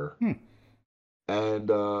somewhere. Hmm. And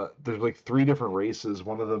there's like 3 different races,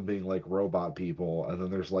 one of them being like robot people, and then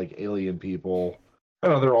there's like alien people. I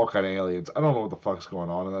don't know, they're all kind of aliens. I don't know what the fuck's going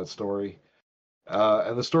on in that story.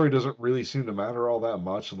 And the story doesn't really seem to matter all that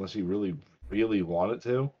much unless you really, really want it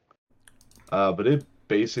to. But it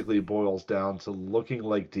basically boils down to looking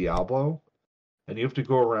like Diablo, and you have to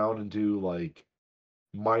go around and do like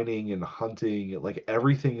mining and hunting. Like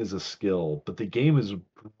everything is a skill, but the game is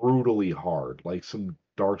brutally hard, like some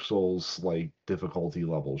Dark Souls like difficulty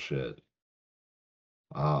level shit.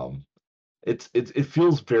 Um, it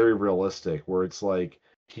feels very realistic, where it's like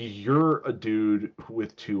you're a dude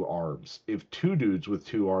with two arms. If two dudes with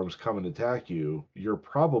two arms come and attack you, you're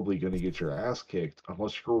probably going to get your ass kicked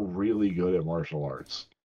unless you're really good at martial arts.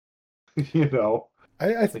 You know,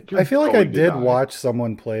 like I you're feel like I going to did die. watch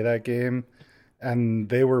someone play that game, and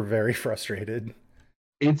they were very frustrated.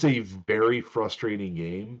 It's a very frustrating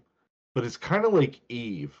game, but it's kind of like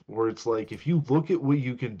Eve, where it's like if you look at what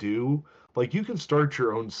you can do, like you can start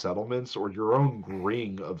your own settlements or your own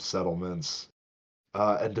ring of settlements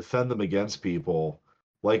and defend them against people.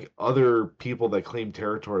 Like other people that claim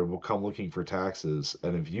territory will come looking for taxes,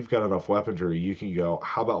 and if you've got enough weaponry, you can go,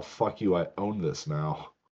 "How about fuck you? I own this now."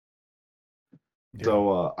 Yeah.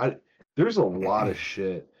 So I there's a lot of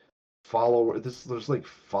shit. There's like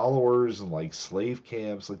followers and like slave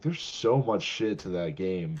camps. Like there's so much shit to that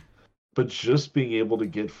game. But just being able to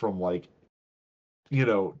get from like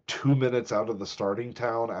 2 minutes out of the starting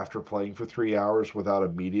town after playing for 3 hours without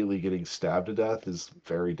immediately getting stabbed to death is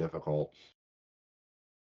very difficult.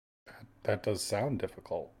 That does sound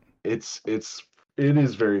difficult. It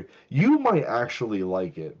is very. You might actually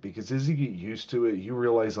like it because as you get used to it, you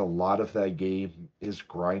realize a lot of that game is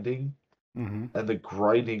grinding, Hmm. and the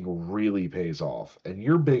grinding really pays off. And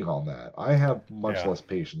you're big on that. I have much Yeah. less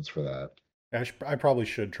patience for that. I probably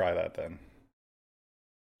should try that then.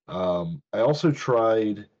 I also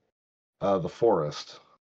tried the Forest.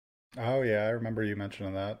 Oh yeah, I remember you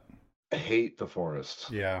mentioning that. I hate the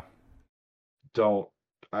Forest. Yeah. Don't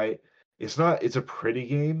I? It's not. It's a pretty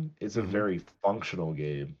game. It's a Hmm. very functional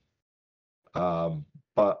game. Um,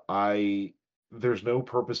 but there's no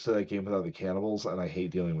purpose to that game without the cannibals, and I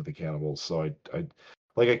hate dealing with the cannibals. So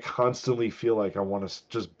I constantly feel like I want to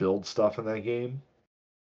just build stuff in that game,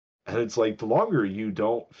 and it's like the longer you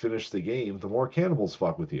don't finish the game, the more cannibals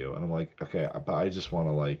fuck with you. And I'm like, okay, but I just want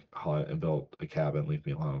to like hunt and build a cabin. Leave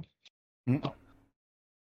me alone.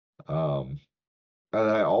 Um, and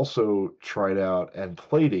I also tried out and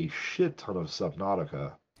played a shit ton of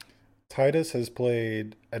Subnautica. Titus has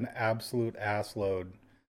played an absolute ass load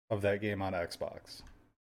of that game on Xbox.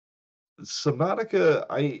 Subnautica,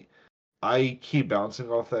 I keep bouncing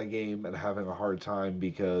off that game and having a hard time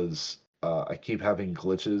because I keep having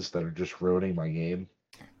glitches that are just ruining my game.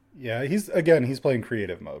 Yeah, he's playing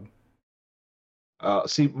creative mode.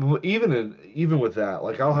 See, even with that,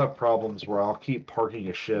 like I'll have problems where I'll keep parking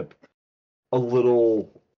a ship a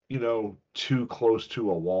little, too close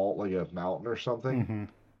to a wall, like a mountain or something. Hmm.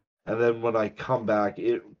 And then when I come back,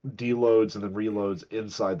 it deloads and then reloads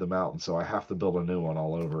inside the mountain, so I have to build a new one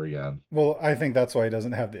all over again. Well, I think that's why he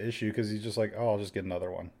doesn't have the issue because he's just like, oh, I'll just get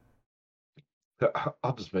another one.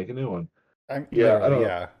 I'll just make a new one. I'm Yeah, I literally, don't know.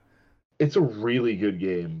 yeah, It's a really good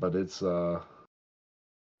game, but it's I'm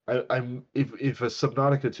if a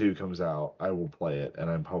Subnautica 2 comes out, I will play it, and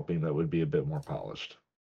I'm hoping that would be a bit more polished.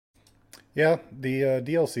 yeah. The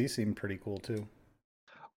DLC seemed pretty cool too.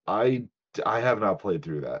 I I have not played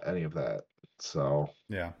through any of that. So,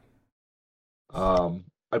 Yeah.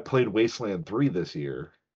 I played Wasteland 3 this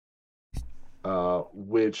year,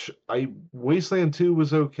 which I Wasteland 2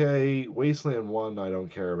 was okay. Wasteland 1 I don't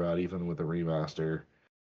care about even with the remaster.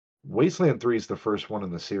 Wasteland 3 is the first one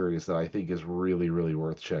in the series that I think is really, really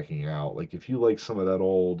worth checking out. Like if you like some of that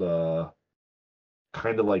old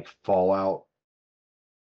kind of like Fallout,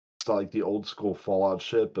 so like the old school Fallout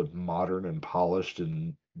shit, but modern and polished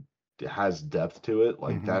and it has depth to it,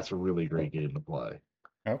 like Hmm. that's a really great game to play.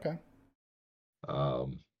 Okay.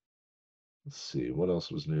 Um, let's see what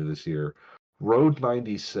else was new this year. Road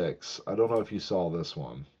 96. I don't know if you saw this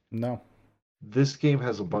one. No. This game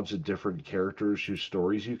has a bunch of different characters whose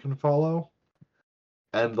stories you can follow,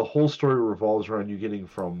 and the whole story revolves around you getting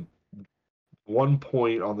from one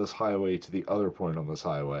point on this highway to the other point on this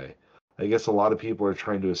highway. I guess a lot of people are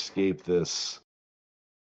trying to escape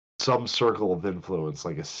some circle of influence,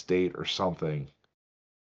 like a state or something.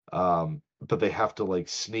 But they have to like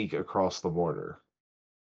sneak across the border,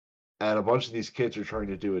 and a bunch of these kids are trying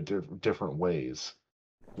to do it different ways.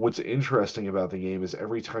 What's interesting about the game is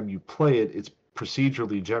every time you play it, it's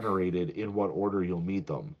procedurally generated in what order you'll meet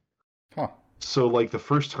them. Huh. So, like the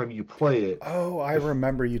first time you play it, Oh, I the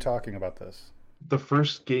remember you talking about this. the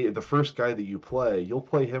first guy that you play, you'll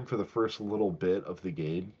play him for the first little bit of the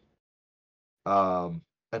game. Um,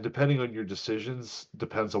 and depending on your decisions,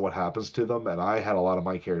 depends on what happens to them. And I had a lot of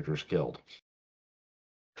my characters killed,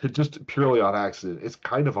 just purely on accident. It's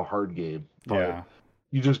kind of a hard game, but Yeah.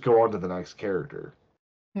 you just go on to the next character.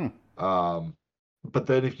 Hmm. Um, but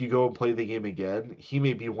then if you go and play the game again, he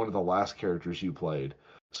may be one of the last characters you played.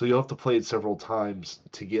 So you'll have to play it several times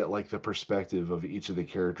to get like the perspective of each of the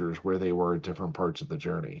characters where they were at different parts of the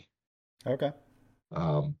journey. Okay.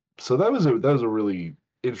 So that was a really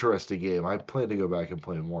interesting game. I plan to go back and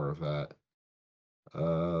play more of that.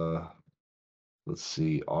 Let's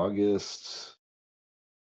see, August.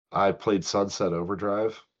 I played Sunset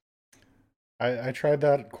Overdrive. I tried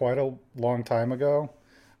that quite a long time ago.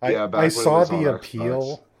 Yeah, I back when it saw was on the Xbox.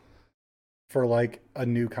 appeal for like a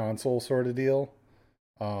new console sort of deal.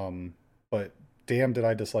 But damn, did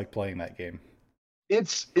I dislike playing that game.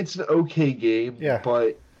 It's an okay game, Yeah.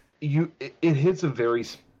 but it hits a very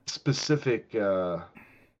specific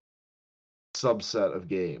subset of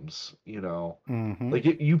games. Hmm. Like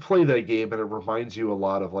you play that game and it reminds you a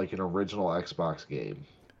lot of like an original Xbox game.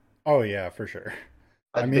 Oh yeah, for sure.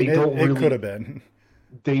 I And mean, they don't it could really have been.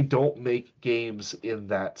 they don't make games in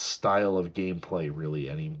that style of gameplay really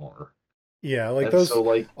anymore. Yeah, like And those, so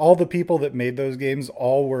like all the people that made those games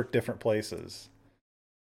all work different places.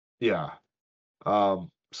 yeah.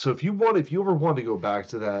 So if you ever want to go back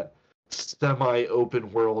to that semi open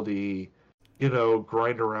worldy,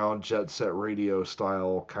 grind around jet set radio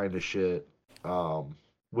style kind of shit,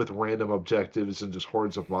 with random objectives and just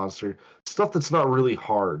hordes of monster stuff that's not really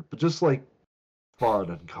hard, but just like fun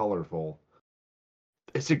and colorful.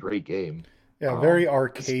 It's a great game. Yeah, very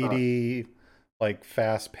It's not, arcadey, like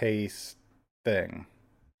fast paced thing.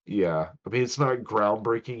 yeah. I mean, it's not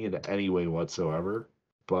groundbreaking in any way whatsoever,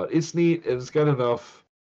 but it's neat and it's got enough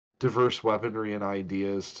diverse weaponry and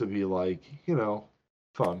ideas to be like,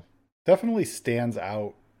 fun. Definitely stands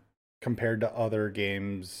out compared to other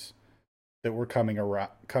games that were coming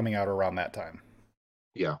out around that time.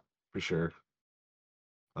 Yeah, for sure.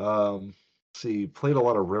 See, played a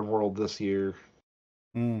lot of RimWorld this year,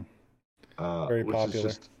 Mm, very which is popular.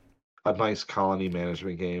 just a nice colony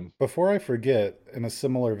management game. Before I forget, in a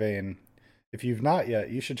similar vein, if you've not yet,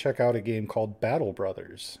 you should check out a game called Battle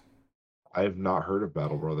Brothers. I have not heard of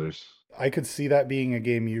Battle Brothers. I could see that being a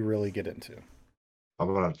game you really get into.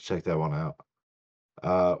 I'm gonna have to check that one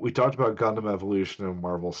out. We talked about Gundam Evolution and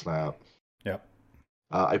Marvel Snap. Yep.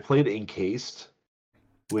 I played Encased,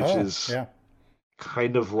 which Oh, is yeah.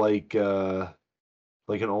 kind of like an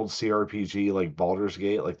old CRPG, like Baldur's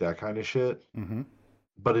Gate, like that kind of shit. Hmm.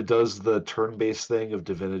 But it does the turn-based thing of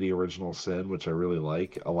Divinity Original Sin, which I really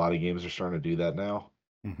like. A lot of games are starting to do that now.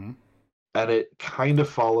 Hmm. And it kind of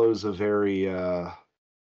follows a very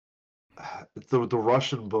the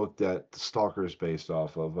Russian book that Stalker is based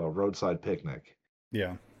off of, Roadside Picnic.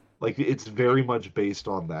 Yeah. Like it's very much based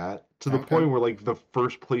on that to the Okay. point where like the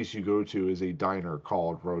first place you go to is a diner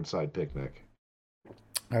called Roadside Picnic.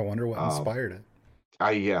 I wonder what Um, inspired it.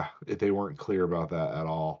 yeah, they weren't clear about that at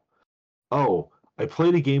all. Oh, I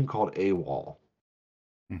played a game called AWOL.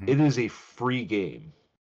 Hmm. It is a free game,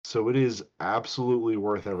 so it is absolutely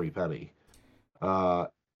worth every penny. Uh,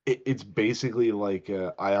 it's basically like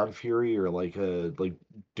Ion Fury or like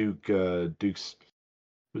Duke's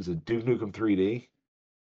was it Duke Nukem 3D?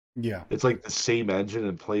 Yeah. It's like the same engine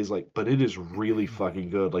and plays like, but it is really fucking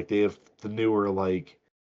good. Like they have the newer like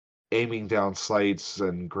aiming down sights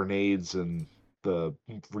and grenades and the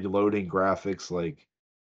reloading graphics. Like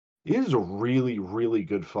it is a really really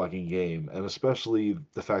good fucking game, and especially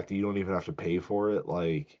the fact that you don't even have to pay for it.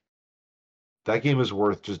 Like that game is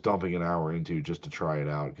worth just dumping an hour into just to try it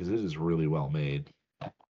out because it is really well made.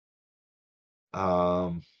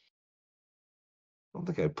 I don't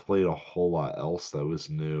think I played a whole lot else that was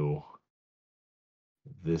new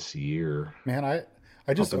this year Man,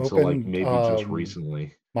 I just up until like opened maybe just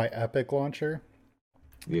recently. my Epic launcher.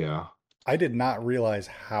 Yeah. I did not realize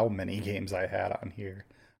how many games I had on here.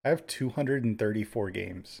 I have 234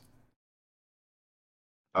 games.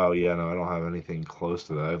 Oh yeah, no, I don't have anything close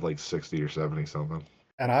to that. I have like 60 or 70 something.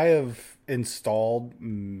 And I have installed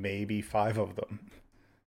maybe 5 of them.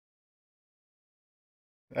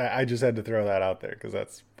 I just had to throw that out there because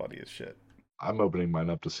that's funny as shit. I'm opening mine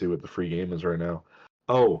up to see what the free game is right now.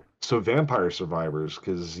 Oh, so Vampire Survivors,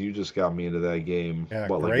 because you just got me into that game. Yeah,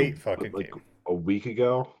 What, great fucking like game. a week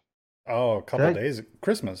ago? Oh, a couple That days.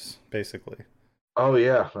 Christmas, basically. Oh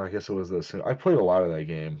yeah, I guess it was this. I played a lot of that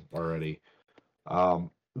game already.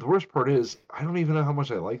 The worst part is I don't even know how much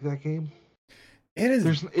I like that game. It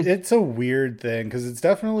It's a weird thing because it's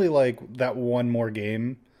definitely like that one more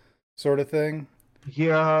game sort of thing.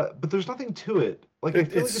 Yeah, but there's nothing to it. Like I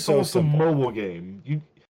feel It's like it's so almost a simple. mobile game. You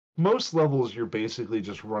Most levels you're basically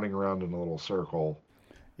just running around in a little circle,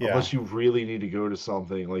 Yeah. unless you really need to go to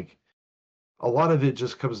something. Like a lot of it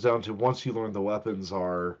just comes down to once you learn the weapons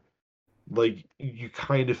are, like you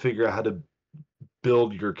kind of figure out how to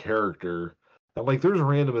build your character. And like there's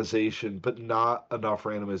randomization, but not enough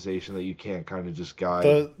randomization that you can't kind of just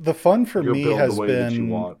guide The fun for your me build the has way that you been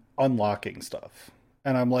want. unlocking stuff.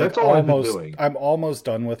 And I'm like That's all I've been doing. I'm almost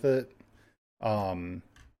done with it. Um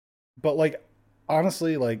but like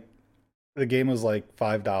honestly, like the game was like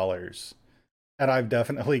 $5, and I've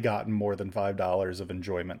definitely gotten more than $5 of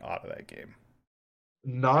enjoyment out of that game.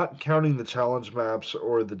 Not counting the challenge maps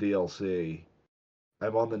or the DLC,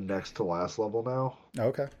 I'm on the next to last level now.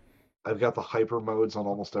 Okay. I've got the hyper modes on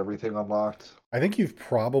almost everything unlocked. I think you've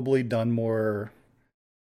probably done more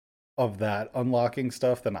of that unlocking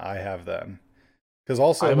stuff than I have then. Because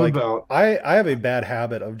also, I'm like, about I have a bad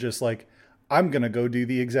habit of just like, I'm going to go do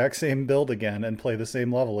the exact same build again and play the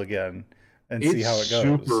same level again and see it's how it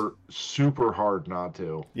goes. super hard not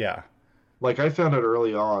to. Yeah, Like I found it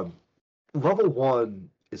early on. Level 1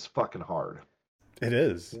 is fucking hard. it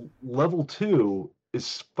is. Level 2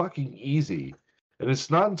 is fucking easy. And it's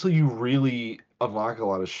not until you really unlock a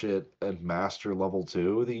lot of shit and master level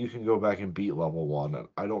 2 that you can go back and beat level 1. And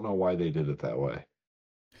I don't know why they did it that way.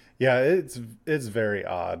 Yeah, it's very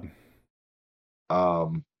odd. I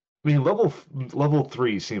mean, level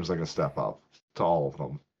 3 seems like a step up to all of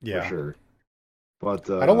them for Yeah. sure. But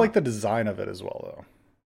I don't like the design of it as well though.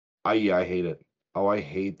 I hate it. Oh, I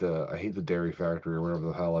hate the Dairy Factory or whatever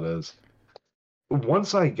the hell it is.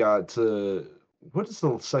 Once I got to what is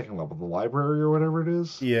the second level, the library or whatever it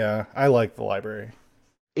is, Yeah, I like the library.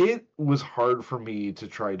 it was hard for me to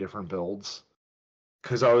try different builds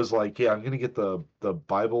because I was like, yeah, I'm gonna get the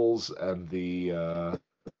Bibles and the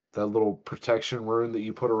that little protection rune that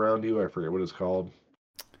you put around you. I forget what it's called.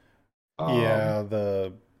 Um, Yeah,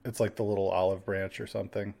 the it's like the little olive branch or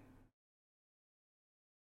something.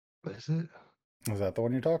 is it Is that the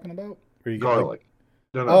one you're talking about? Where you get like garlic?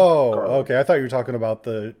 No, no, Oh, garlic. okay. I thought you were talking about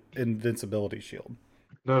the invincibility shield.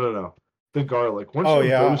 No. The garlic. Once Oh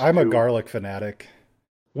you have yeah, those I'm a two, garlic fanatic.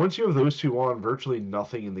 once you have those two on, virtually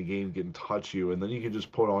nothing in the game can touch you, and then you can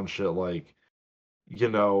just put on shit like,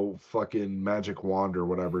 fucking magic wand or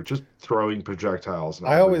whatever, just throwing projectiles in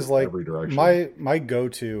I always like every direction. my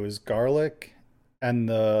go-to is garlic and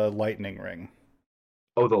the lightning ring.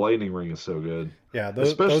 Oh, the lightning ring is so good, Yeah, those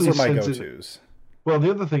especially are my since go-tos. well,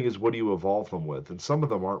 the other thing is what do you evolve them with, and some of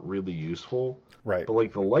them aren't really useful, Right. but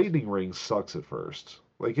like the lightning ring sucks at first,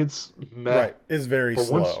 like it's meh, Right. It's very but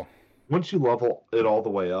slow. once you level it all the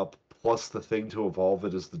way up, plus the thing to evolve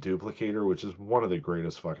it is the duplicator, which is one of the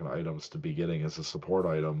greatest fucking items to be getting as a support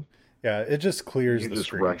item. Yeah, it just clears You the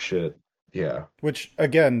just wreck screen. shit. Yeah. Which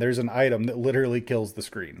again, there's an item that literally kills the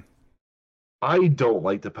screen. I don't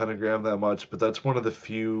like the pentagram that much, but that's one of the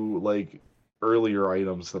few like earlier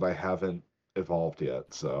items that I haven't evolved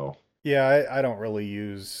yet. So Yeah, I don't really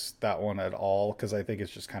use that one at all because I think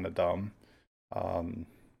it's just kind of dumb. Um,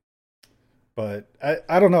 but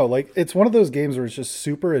I don't know. Like, it's one of those games where it's just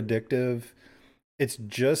super addictive. It's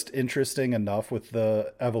just interesting enough with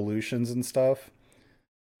the evolutions and stuff.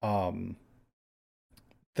 Um,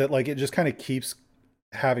 that like it just kind of keeps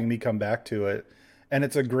having me come back to it. And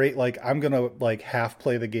it's a great like I'm gonna like half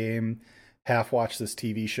play the game, half watch this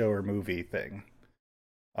TV show or movie thing.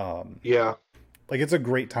 Um, yeah, like it's a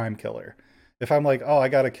great time killer. If I'm like, oh, I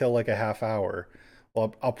gotta kill like a half hour,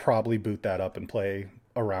 well, I'll probably boot that up and play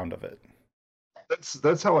a round of it.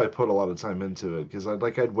 that's how I put a lot of time into it because I'd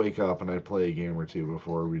wake up and I'd play a game or two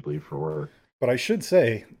before we'd leave for work. But I should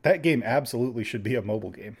say that game absolutely should be a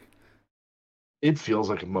mobile game. It feels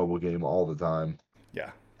like a mobile game all the time.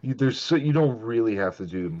 Yeah. You don't really have to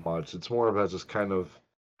do much. It's more about just kind of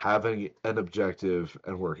having an objective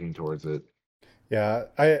and working towards it. Yeah.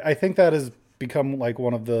 I think that has become like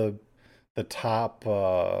one of the top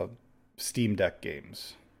Steam Deck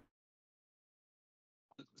games.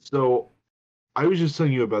 So I was just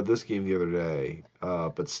telling you about this game the other day,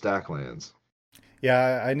 but Stacklands.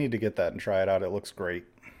 Yeah, I need to get that and try it out. It looks great.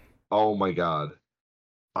 Oh my God.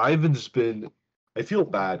 I've been just been I feel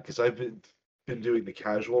bad because I've been doing the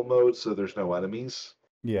casual mode so there's no enemies,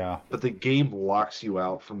 Yeah. but the game locks you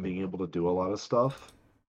out from being able to do a lot of stuff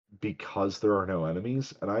because there are no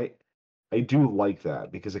enemies, and I do like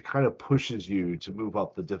that because it kind of pushes you to move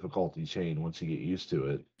up the difficulty chain once you get used to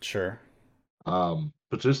it. Sure.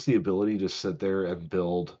 But just the ability to sit there and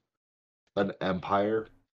build an empire,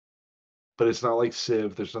 but it's not like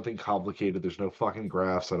Civ, there's nothing complicated, there's no fucking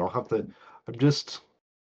graphs. I don't have to I'm just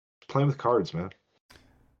playing with cards, man.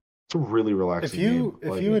 It's a really If relaxing game. you I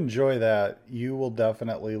if like you it. enjoy that, you will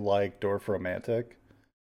definitely like Dorf Romantic.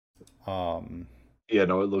 Um, Yeah,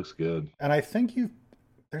 no, it looks good. and I think you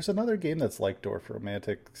there's another game that's like Dorf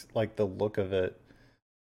Romantic, like the look of it,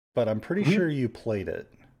 but I'm pretty We sure you played it.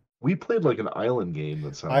 we played like an island game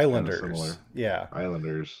that sounds kind of Islanders. similar. Yeah.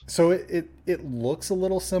 Islanders. So it looks a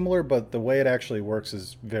little similar, but the way it actually works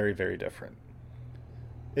is very, very different.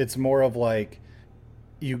 It's more of like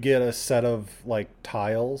you get a set of like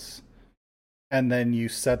tiles and then you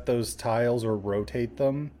set those tiles or rotate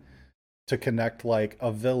them to connect like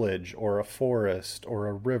a village or a forest or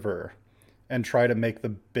a river and try to make the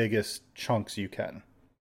biggest chunks you can.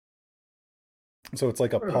 So it's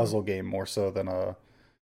like a Right on. puzzle game more so than a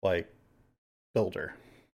like builder.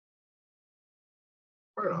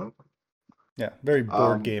 Right on. Yeah, very board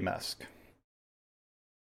Um, game-esque.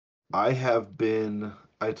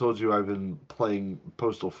 I told you I've been playing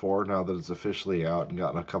Postal 4 now that it's officially out and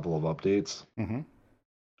gotten a couple of updates. Mm-hmm.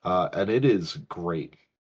 And it is great.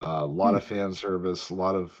 A lot Hmm. of fan service, a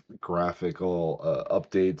lot of graphical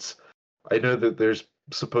updates. I know that there's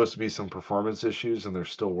supposed to be some performance issues and they're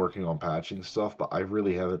still working on patching stuff, but I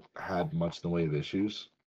really haven't had much in the way of issues.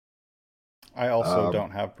 I also Um,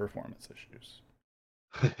 don't have performance issues.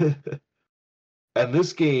 and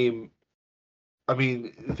this game, I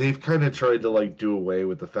mean, they've kind of tried to like do away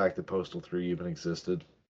with the fact that Postal 3 even existed.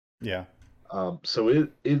 Yeah. So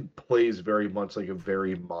it plays very much like a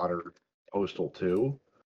very modern Postal 2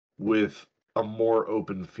 with a more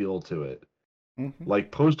open feel to it. Mm-hmm.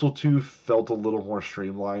 Like Postal 2 felt a little more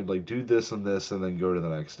streamlined, like do this and then go to the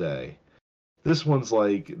next day. This one's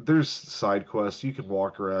like there's side quests, you can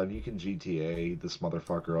walk around, you can GTA this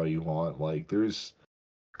motherfucker all you want. Like there's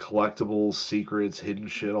collectibles, secrets, hidden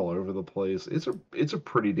shit all over the place. It's a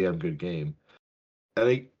pretty damn good game.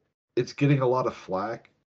 And it's getting a lot of flack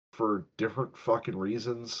for different fucking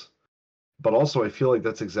reasons. But also I feel like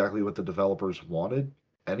that's exactly what the developers wanted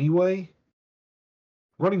anyway.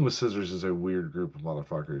 Running with Scissors is a weird group of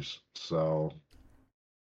motherfuckers. So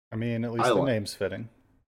I mean, at I least the like name's fitting.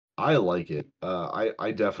 I like it.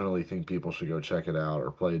 I definitely think people should go check it out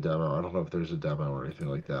or play a demo. I don't know if there's a demo or anything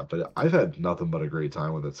like that, but I've had nothing but a great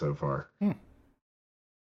time with it so far. Hmm.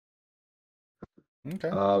 Okay.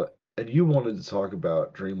 Uh, and you wanted to talk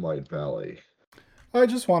about Dreamlight Valley. I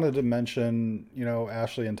just wanted to mention,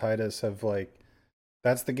 Ashley and Titus have like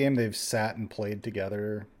that's the game they've sat and played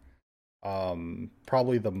together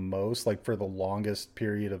probably the most, like for the longest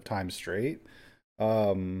period of time straight.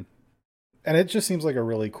 Um and it just seems like a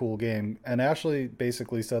really cool game. And Ashley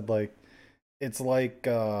basically said like it's like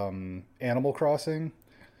Animal Crossing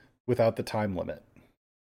without the time limit.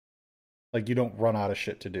 Like you don't run out of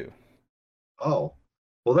shit to do. Oh,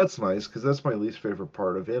 well, that's nice because that's my least favorite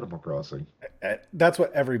part of Animal Crossing. That's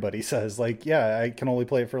what everybody says. Like, yeah, I can only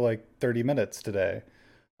play it for like 30 minutes today.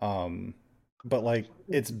 Um, but like,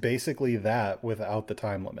 it's basically that without the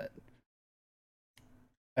time limit.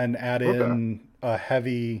 And add Okay. in a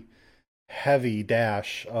heavy, heavy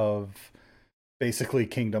dash of basically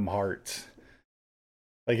Kingdom Hearts.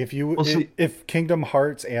 Like, Well, see, if Kingdom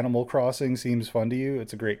Hearts Animal Crossing seems fun to you,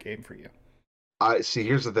 it's a great game for you. I see.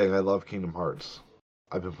 Here's the thing. I love Kingdom Hearts.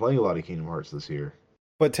 I've been playing a lot of Kingdom Hearts this year.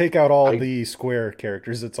 But take out all I the Square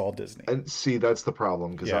characters, it's all Disney. and see that's the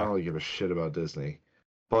problem because I Yeah. don't really give a shit about Disney.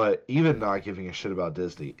 But even not giving a shit about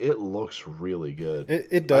Disney, it looks really good. It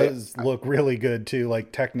I does look really good too.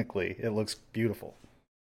 Like technically, it looks beautiful.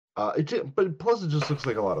 but plus it just looks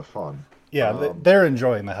like a lot of fun. Yeah, Um, they're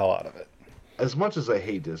enjoying the hell out of it. as much as I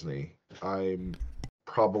hate Disney, I'm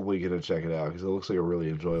probably gonna check it out because it looks like a really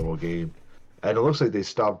enjoyable game. And it looks like they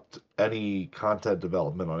stopped any content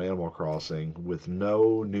development on Animal Crossing with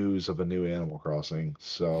no news of a new Animal Crossing.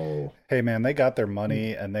 So, Hey man, they got their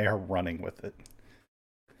money and they are running with it.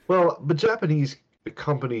 well, but Japanese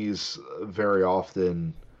companies very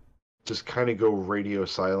often just kind of go radio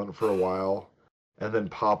silent for a while and then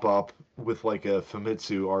pop up with like a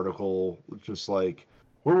Famitsu article just like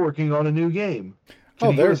we're working on a new game. Can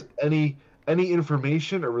Oh, you give they're us any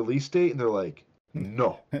information or release date? And they're like,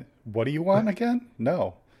 no. what do you want again?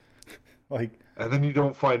 No. Like And then you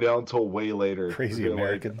don't find out until way later. crazy You're like,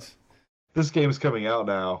 Americans. this game's coming out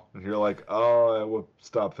now, and you're like, oh, I will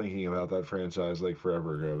stop thinking about that franchise like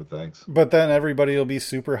forever ago, but thanks. But then everybody will be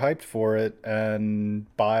super hyped for it and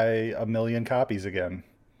buy a million copies again.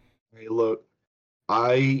 Hey, look,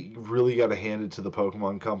 I really got to hand it to the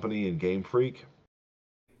Pokemon Company and Game Freak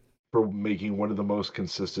for making one of the most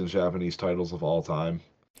consistent Japanese titles of all time.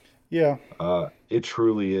 Yeah. It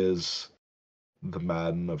truly is the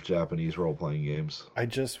Madden of Japanese role-playing games. I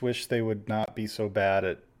just wish they would not be so bad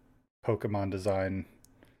at Pokemon design.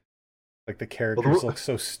 Like the characters look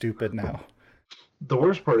so stupid now. The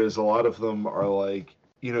worst part is a lot of them are like,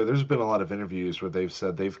 there's been a lot of interviews where they've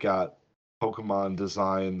said they've got Pokemon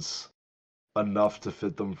designs enough to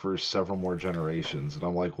fit them for several more generations. And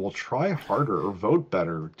I'm like, well, try harder or vote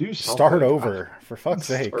better. Do something. Start over, for fuck's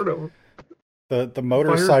sake. Start over. The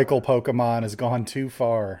motorcycle Pokemon has gone too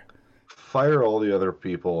far. Fire all the other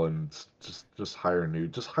people and just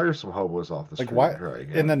hire some hobos off the Like street. why? And try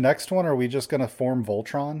again. In the next one, are we just gonna form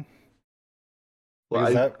Voltron? Well,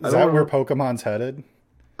 Is I that don't where know- Pokemon's headed?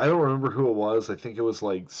 I don't remember who it was. I think it was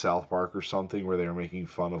like South Park or something where they were making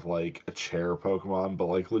fun of like a chair Pokemon, but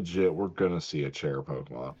like legit, we're gonna see a chair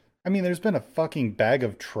Pokemon I mean, there's been a fucking bag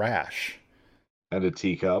of trash. and a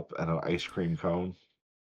teacup and an ice cream cone.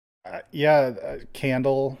 Yeah,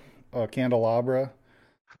 candelabra.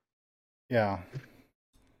 Yeah,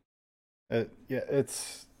 yeah,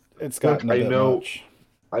 it's Look, gotten a bit much.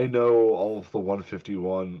 I know all of the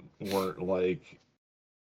 151 weren't like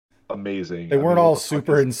amazing. They I weren't mean, what all the fuck super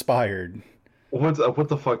is inspired. what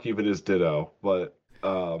the fuck even is Ditto? But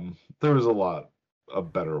there was a lot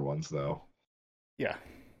of better ones though. Yeah,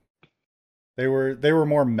 they were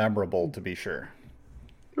more memorable to be sure.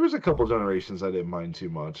 There was a couple generations I didn't mind too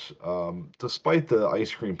much. Despite the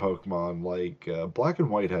ice cream Pokemon, like Black and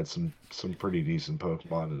White had some pretty decent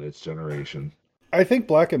Pokemon in its generation. I think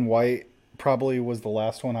Black and White probably was the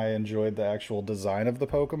last one I enjoyed the actual design of the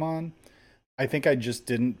Pokemon. I think I just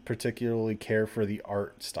didn't particularly care for the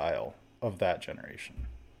art style of that generation.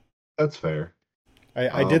 That's fair.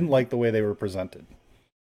 I didn't Um, like the way they were presented.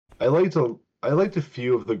 I liked a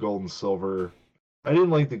few of the Gold and Silver. I didn't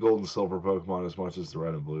like the Gold and Silver Pokemon as much as the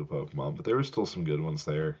Red and Blue Pokemon, but there were still some good ones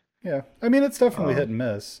there. Yeah, I mean it's definitely hit Um, and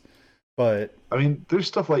miss, but I mean, there's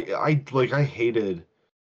stuff like I hated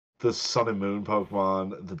the Sun and Moon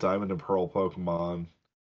Pokemon, the Diamond and Pearl Pokemon.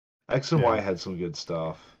 X and yeah, Y had some good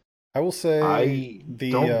stuff. I will say I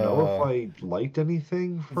don't know if I liked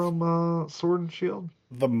anything from Sword and Shield.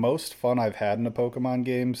 the most fun I've had in a Pokemon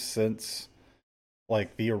game since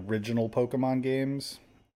like the original Pokemon games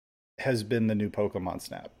has been the new Pokemon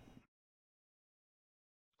Snap.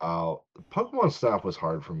 Uh, Pokemon Snap was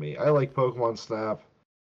hard for me. I like Pokemon Snap.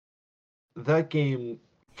 That game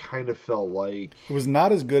kind of felt like It was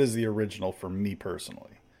not as good as the original for me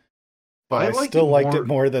personally, but I I like it still liked it more.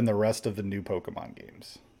 more than the rest of the new Pokemon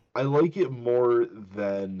games. I like it more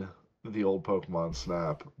than the old Pokemon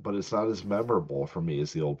Snap, but it's not as memorable for me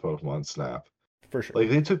as the old Pokemon Snap. For sure. Like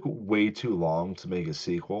they took way too long to make a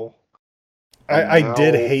sequel, and I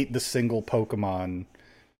did now, hate the single Pokemon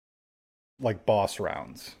like boss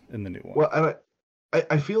rounds in the new one. well, and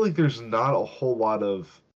I feel like there's not a whole lot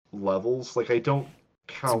of levels. Like I don't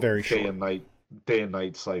It's count very short. day and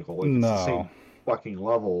night cycle. Like it's the No. same fucking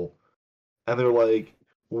level, and they're like,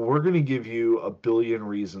 we're gonna give you a billion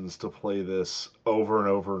reasons to play this over and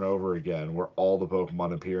over and over again, where all the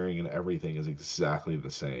Pokemon appearing and everything is exactly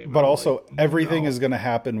the same. But And I'm like, also everything no, is going to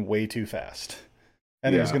happen way too fast.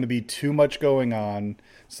 And there's yeah, going to be too much going on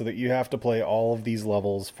so that you have to play all of these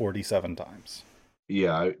levels 47 times.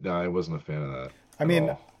 yeah. No, I wasn't a fan of that I at mean,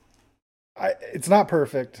 all. it's not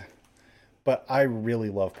perfect, but I really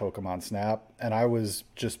love Pokemon Snap, and I was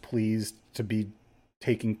just pleased to be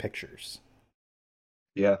taking pictures.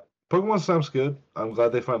 Yeah, Pokemon Snap's good. I'm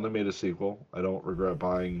glad they finally made a sequel. I don't regret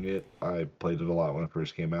buying it. I played it a lot when it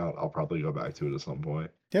first came out. I'll probably go back to it at some point.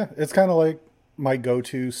 Yeah, it's kind of like my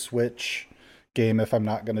go-to Switch game if I'm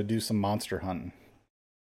not going to do some monster hunting.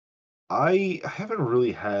 I haven't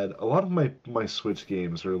really had a lot of my Switch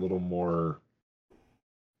games are a little more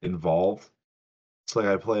involved. It's like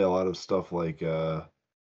I play a lot of stuff like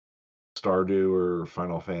Stardew or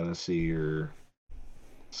Final Fantasy or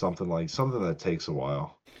something that takes a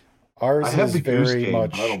while. I Ours have is the Goose very Game,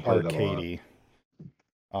 but I much don't play that a lot. arcadey.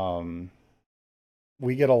 Um,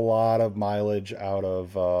 we get a lot of mileage out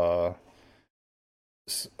of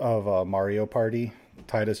Mario Party.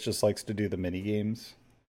 Titus just likes to do the mini games.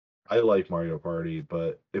 I like Mario Party,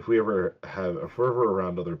 but if we're ever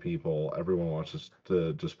around other people, everyone wants us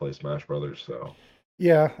to just play Smash Brothers. So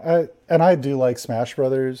Yeah, I do like Smash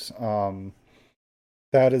Brothers.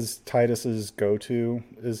 That is Titus's go-to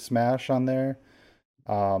is Smash on there.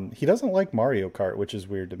 He doesn't like Mario Kart, which is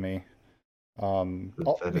weird to me.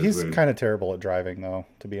 that is He's weird. kind of terrible at driving though,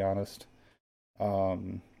 to be honest.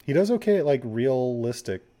 He does okay at like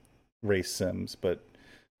realistic race sims, but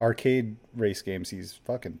arcade race games, he's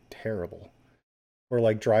fucking terrible. Or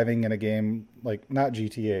like driving in a game like not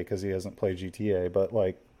GTA because he hasn't played GTA, but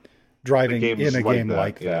like The driving in games a like game that,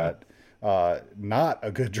 like yeah. that. Not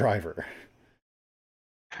a good driver.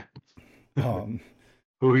 Um,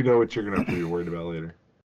 But we know what you're gonna have to be worried about later.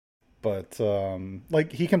 but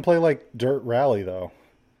like he can play like Dirt Rally though,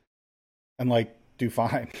 and like do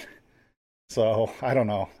fine. So I don't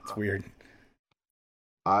know. It's weird.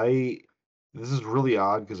 I This is really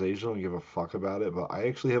odd because I usually don't give a fuck about it, but I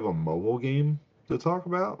actually have a mobile game to talk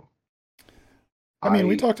about. I mean,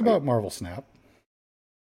 we I talked I, about Marvel Snap.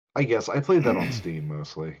 I guess I played that on Steam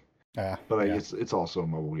mostly, Ah, but I yeah. guess it's also a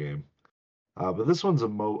mobile game. But this one's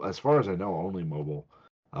as far as I know, only mobile.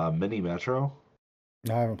 Mini Metro.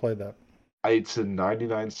 No, I haven't played that. It's a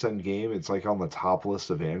 99-cent game. It's like on the top list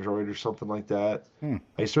of Android or something like that. Hmm.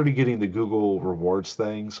 I started getting the Google rewards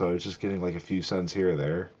thing, so I was just getting like a few cents here or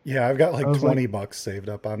there. Yeah, I've got I like was like, 20 bucks saved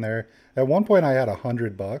up on there. At one point I had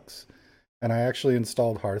 100 bucks and I actually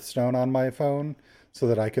installed Hearthstone on my phone so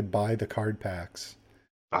that I could buy the card packs.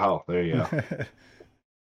 oh, there you go.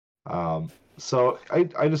 So I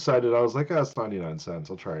decided I was like, oh, it's 99 cents.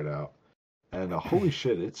 I'll try it out. And holy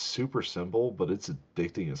shit, it's super simple, but it's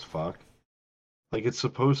addicting as fuck. Like it's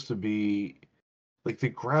supposed to be like the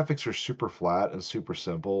graphics are super flat and super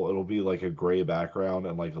simple. It'll be like a gray background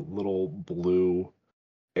and like a little blue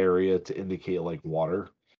area to indicate like water.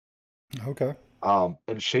 Okay.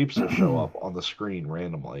 And shapes will show up on the screen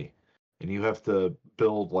randomly. And you have to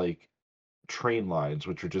build like train lines,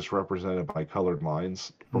 which are just represented by colored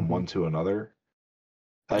lines from Hmm. one to another.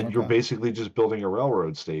 And you're Okay. basically just building a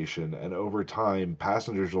railroad station, and over time,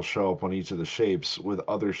 passengers will show up on each of the shapes with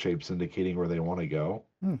other shapes indicating where they want to go.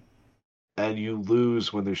 Hmm. And you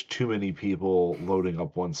lose when there's too many people loading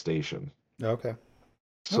up one station. Okay.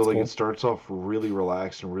 So That's like it cool. starts off really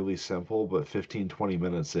relaxed and really simple, but 15, 20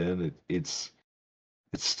 minutes in, it's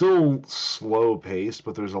still slow paced,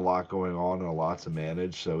 but there's a lot going on and a lot to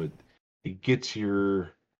manage. So it gets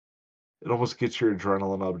your it almost gets your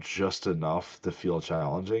adrenaline up just enough to feel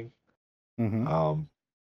challenging. Hmm. Um,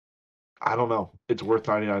 I don't know. It's worth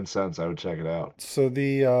 99 cents. I would check it out. So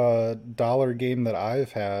the dollar game that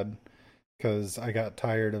I've had, because I got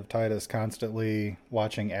tired of Titus constantly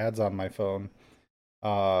watching ads on my phone,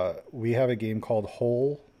 we have a game called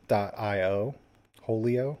Hole.io.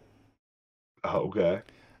 Holio. Oh, okay.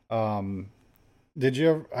 Um, did you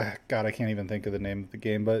ever, God, I can't even think of the name of the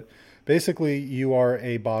game, but basically you are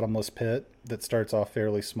a bottomless pit that starts off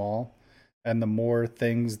fairly small, and the more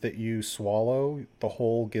things that you swallow, the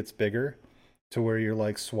hole gets bigger to where you're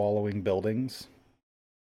like swallowing buildings.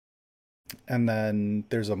 And then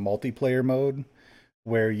there's a multiplayer mode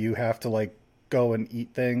where you have to like go and eat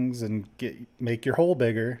things and make your hole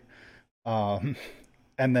bigger, um,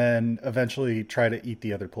 and then eventually try to eat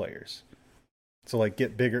the other players. So like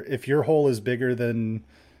get bigger. If your hole is bigger than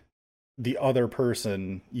the other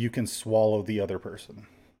person, you can swallow the other person.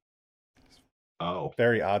 Oh,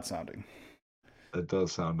 Very odd sounding. that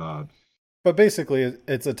does sound odd. But basically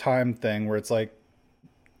it's a time thing where it's like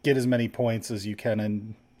get as many points as you can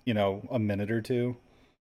in, a minute or two,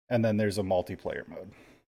 and then there's a multiplayer mode.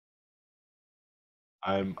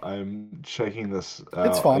 I'm checking this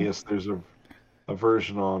It's out. I fun. guess there's a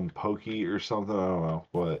version on Pokey or something. I don't know.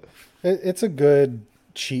 But It's a good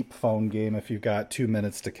cheap phone game if you've got 2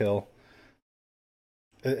 minutes to kill.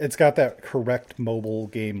 It's got that correct mobile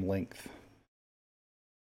game length.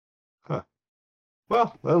 huh.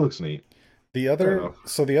 Well, that looks neat. Fair enough.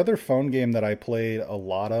 The other phone game that I played a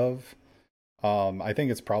lot of, I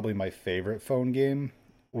think it's probably my favorite phone game,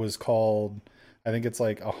 was called, I think it's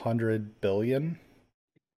like 100 billion,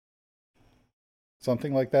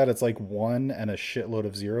 something like that. It's like one and a shitload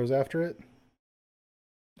of zeros after it.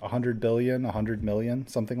 100 billion, 100 million,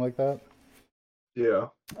 something like that. Yeah.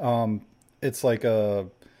 Um, it's like a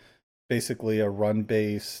basically a run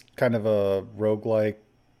based kind of a roguelike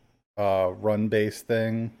run based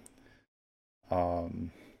thing.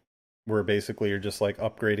 Um, where basically you're just like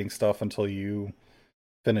upgrading stuff until you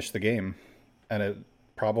finish the game. And it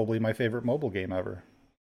probably my favorite mobile game ever.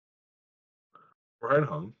 Right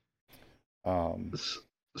on. Um, S-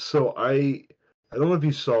 So I don't know if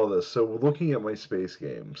you saw this. So looking at my space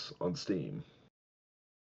games on Steam,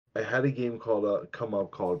 I had a game called come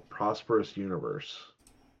up called Prosperous Universe.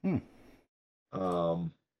 hmm,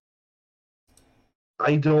 Um,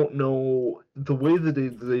 I don't know the way that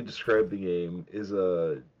they describe the game is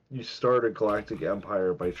you start a galactic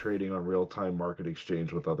empire by trading on real time market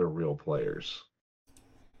exchange with other real players.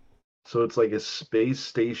 So it's like a space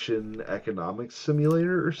station economics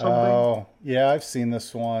simulator or something. oh, yeah, I've seen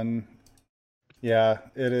this one. Yeah,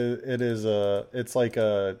 it's like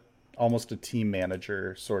a almost a team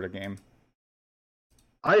manager sort of game.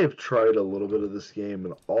 I have tried a little bit of this game,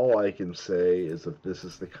 and all I can say is that this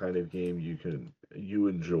is the kind of game you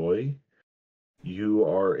enjoy. You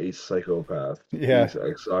are a psychopath. Yeah, Please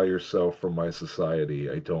exile yourself from my society.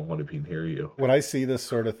 I don't want to be near you. when I see this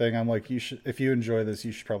sort of thing, I'm like, you should, if you enjoy this,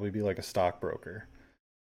 you should probably be like a stockbroker.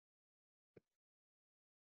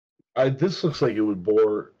 This looks like it would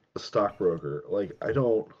bore a stockbroker. Like I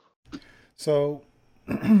don't. So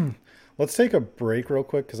let's take a break real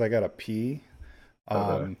quick because I gotta pee.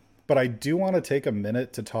 Okay. But I do want to take a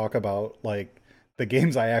minute to talk about like the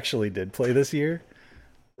games I actually did play this year,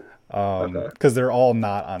 Okay. because they're all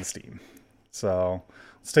not on Steam. So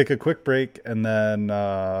let's take a quick break and then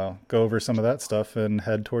go over some of that stuff and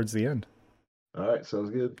head towards the end. All right, sounds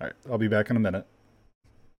good. All right, I'll be back in a minute.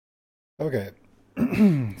 Okay.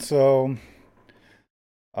 So,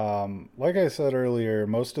 like I said earlier,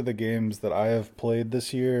 most of the games that I have played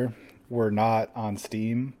this year were not on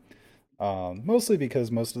Steam. Mostly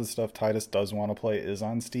because most of the stuff Titus does want to play is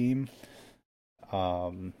on Steam.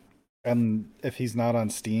 Um, and if he's not on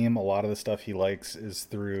Steam, a lot of the stuff he likes is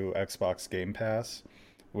through Xbox Game Pass,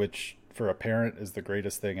 which for a parent is the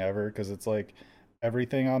greatest thing ever because it's like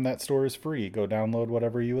everything on that store is free. Go download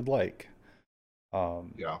whatever you would like.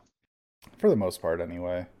 Um, Yeah. for the most part,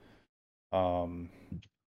 anyway. Um,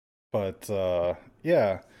 but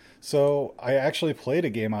yeah, so I actually played a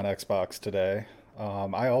game on Xbox today.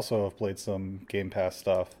 I also have played some Game Pass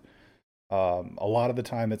stuff. A lot of the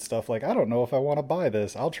time, it's stuff like, I don't know if I want to buy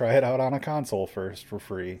this. I'll try it out on a console first for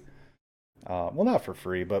free. Well, not for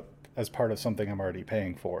free, but as part of something I'm already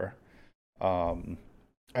paying for. Um,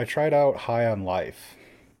 I tried out High on Life.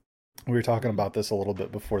 We were talking about this a little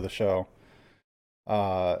bit before the show.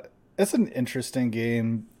 Uh, it's an interesting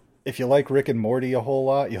game. If you like Rick and Morty a whole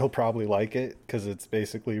lot, you'll probably like it because it's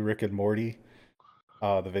basically Rick and Morty,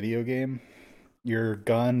 the video game. Your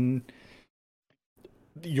gun,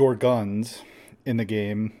 your guns in the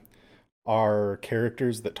game are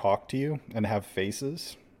characters that talk to you and have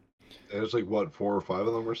faces. There's like what, 4 or 5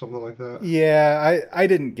 of them or something like that. Yeah, I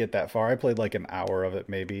didn't get that far. I played like an hour of it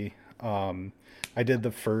maybe. I did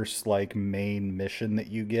the first like main mission that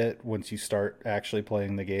you get once you start actually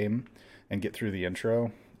playing the game and get through the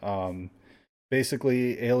intro.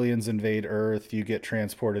 Basically, aliens invade Earth, you get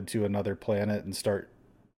transported to another planet and start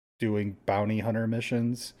doing bounty hunter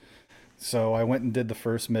missions. So I went and did the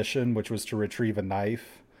first mission, which was to retrieve a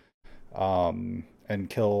knife, and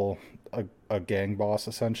kill a gang boss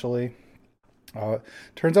essentially.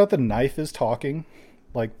 Turns out the knife is talking,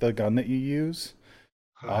 like the gun that you use,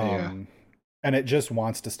 Yeah. um, and it just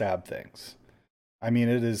wants to stab things. I mean,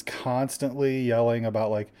 it is constantly yelling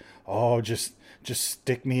about like, "Oh, just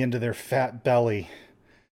stick me into their fat belly,"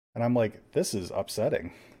 and I'm like, "This is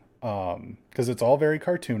upsetting," because it's all very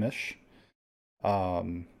cartoonish.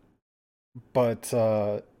 Um, but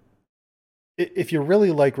if you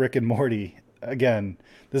really like Rick and Morty, again,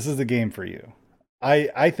 this is the game for you.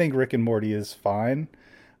 I think Rick and Morty is fine.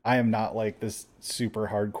 I am not like this super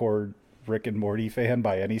hardcore Rick and Morty fan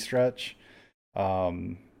by any stretch.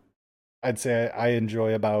 Um, I'd say I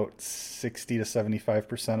enjoy about 60 to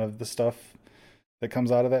 75% of the stuff that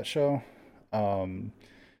comes out of that show. Um,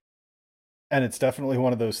 and it's definitely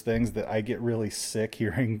one of those things that I get really sick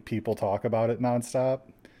hearing people talk about it nonstop.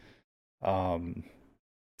 Um,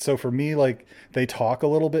 so for me, like they talk a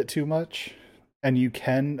little bit too much, and you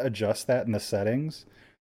can adjust that in the settings,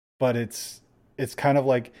 but it's kind of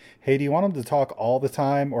like, hey, do you want them to talk all the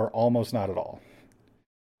time or almost not at all?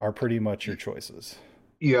 Are pretty much your choices.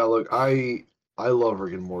 Yeah, look, I love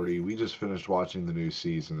Rick and Morty. We just finished watching the new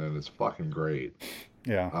season and it's fucking great.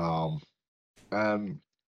 Yeah. Um, and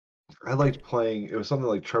I liked playing. It was something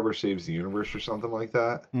like Trevor Saves the Universe or something like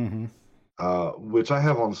that. Mm-hmm. Which I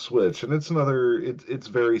have on Switch, and it's another. It's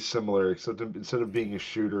very similar, except instead of being a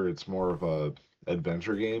shooter, it's more of a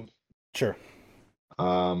adventure game. Sure.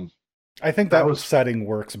 Um, I think that that was setting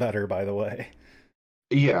works better, by the way.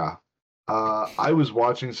 Yeah. I was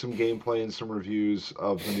watching some gameplay and some reviews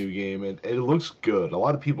of the new game, and it looks good. A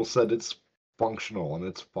lot of people said it's functional and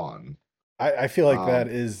it's fun. I feel like that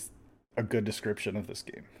Um, is a good description of this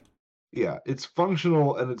game. yeah, it's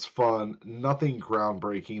functional and it's fun. Nothing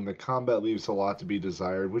groundbreaking. The combat leaves a lot to be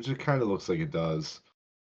desired, which it kind of looks like it does.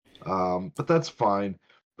 But that's fine.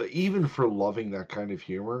 But even for loving that kind of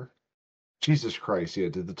humor, Jesus Christ, yeah,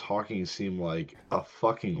 did the talking seem like a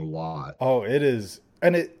fucking lot? Oh, it is.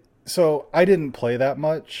 And it so I didn't play that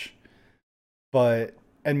much, but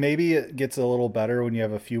and maybe it gets a little better when you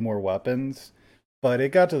have a few more weapons, but it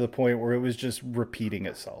got to the point where it was just repeating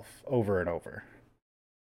itself over and over.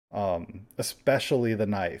 Especially the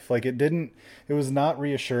knife. Like it was not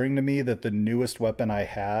reassuring to me that the newest weapon I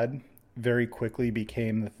had very quickly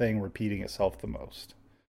became the thing repeating itself the most.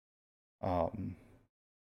 Um,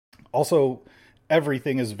 Also,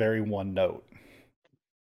 everything is very one note.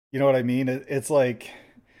 You know what I mean? It's like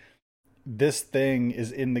this thing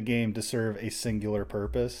is in the game to serve a singular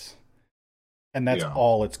purpose, and that's Yeah.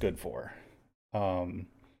 all it's good for. Um,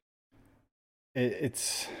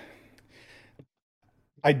 it's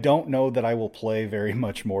I don't know that I will play very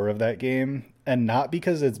much more of that game, and not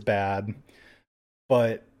because it's bad,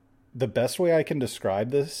 but the best way I can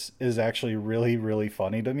describe this is actually really, really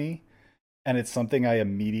funny to me, and it's something I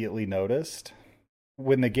immediately noticed.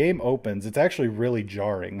 When the game opens, it's actually really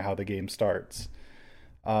jarring how the game starts.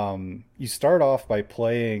 You start off by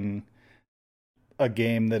playing a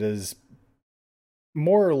game that is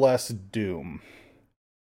more or less Doom.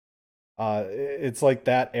 It's like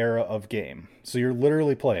that era of game. So you're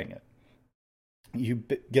literally playing it. You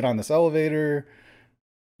get on this elevator.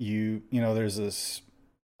 There's this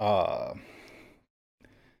what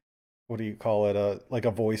do you call it? Like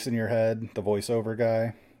a voice in your head, the voiceover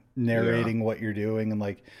guy narrating what you're doing and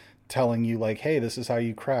like telling you like, hey, this is how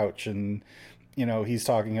you crouch. And he's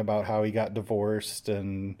talking about how he got divorced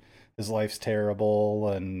and his life's terrible,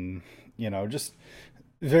 and just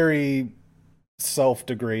very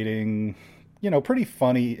self-degrading, pretty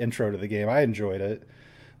funny intro to the game. I enjoyed it.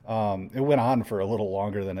 It went on for a little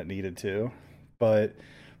longer than it needed to, but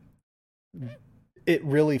it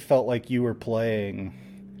really felt like you were playing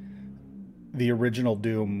the original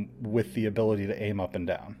Doom with the ability to aim up and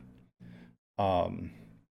down.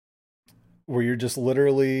 Where you're just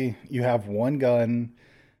literally, you have one gun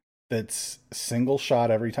that's single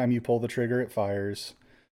shot every time you pull the trigger, it fires.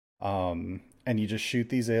 And you just shoot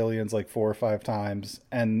these aliens like 4 or 5 times,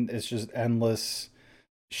 and it's just endless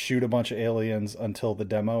shoot a bunch of aliens until the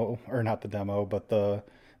demo, or not the demo, but the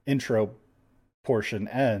intro portion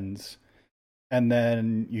ends. And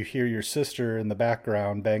then you hear your sister in the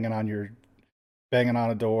background banging on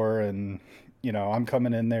a door, and I'm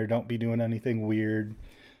coming in there, don't be doing anything weird.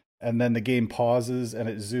 And then the game pauses and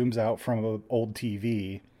it zooms out from an old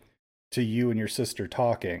TV to you and your sister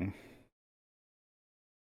talking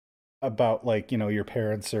about like, your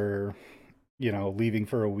parents are, leaving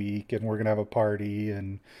for a week and we're going to have a party.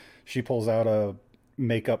 And she pulls out a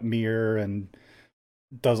makeup mirror and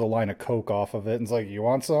does a line of Coke off of it. And it's like, you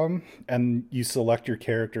want some? And you select your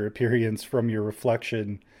character appearance from your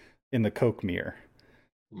reflection in the Coke mirror.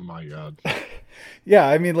 My God. Yeah,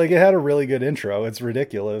 I mean, like, it had a really good intro. It's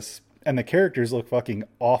ridiculous. And the characters look fucking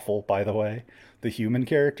awful, by the way. The human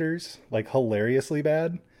characters, like, hilariously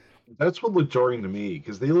bad. That's what looked jarring to me,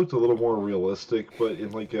 because they looked a little more realistic, but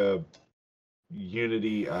in like a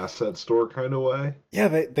Unity asset store kind of way. Yeah,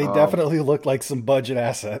 they definitely looked like some budget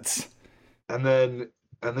assets. And then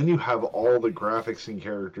you have all the graphics and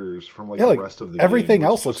characters from like the rest of the everything game,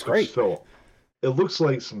 else looks great. So it looks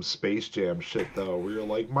like some Space Jam shit though, where you're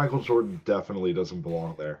like, Michael Jordan definitely doesn't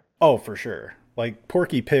belong there. Oh, for sure. Like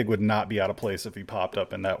Porky Pig would not be out of place if he popped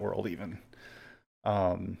up in that world even.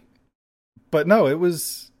 But no, it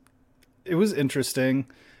was interesting.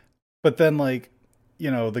 But then like,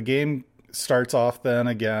 the game starts off then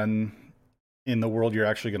again in the world you're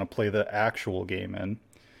actually going to play the actual game in.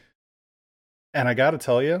 And I got to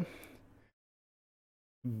tell you,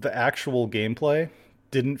 the actual gameplay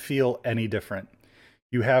didn't feel any different.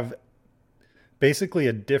 You have basically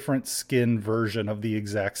a different skin version of the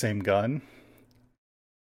exact same gun.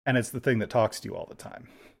 And it's the thing that talks to you all the time.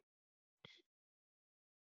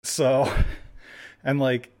 So, and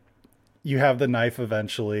like, you have the knife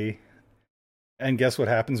eventually. And guess what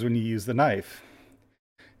happens when you use the knife?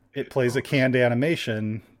 It plays a canned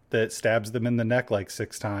animation that stabs them in the neck like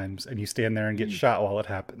 6 times, and you stand there and get shot while it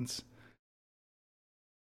happens.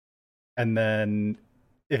 And then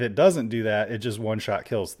if it doesn't do that, it just one-shot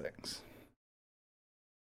kills things.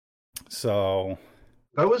 So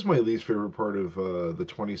that was my least favorite part of the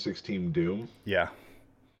 2016 Doom. Yeah.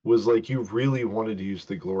 Was like, you really wanted to use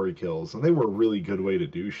the glory kills, and they were a really good way to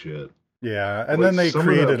do shit. Yeah, and like, then they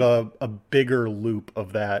created a bigger loop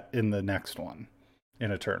of that in the next one,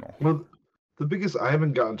 in Eternal. Well, the biggest, I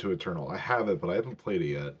haven't gotten to Eternal. I have it, but I haven't played it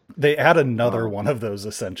yet. They add another one of those,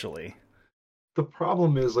 essentially. The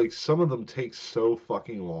problem is, like, some of them take so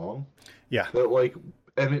fucking long. Yeah. That, like,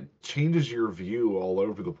 and it changes your view all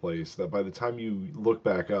over the place, that by the time you look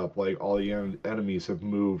back up, like, all the enemies have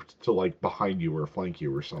moved to, like, behind you or flank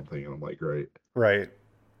you or something, and I'm like, great. Right.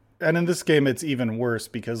 And in this game, it's even worse,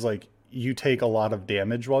 because, like, you take a lot of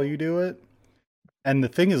damage while you do it, and the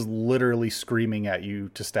thing is literally screaming at you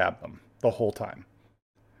to stab them the whole time.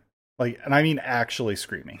 Like, and I mean actually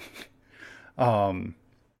screaming.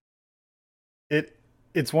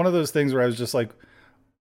 It's one of those things where I was just like,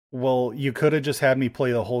 well, you could have just had me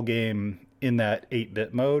play the whole game in that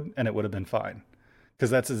 8-bit mode and it would have been fine. Because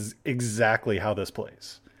that's exactly how this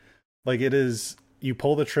plays. Like, it is, you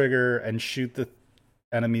pull the trigger and shoot the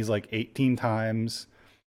enemies like 18 times.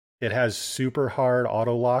 It has super hard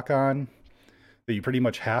auto lock on that you pretty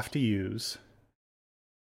much have to use.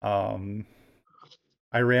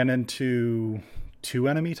 I ran into 2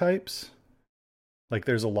 enemy types. Like,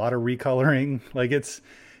 there's a lot of recoloring. Like,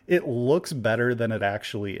 it looks better than it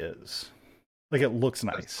actually is. Like, it looks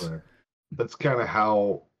nice. That's kind of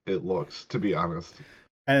how it looks, to be honest.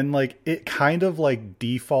 And like, it kind of like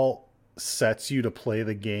default sets you to play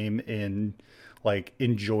the game in like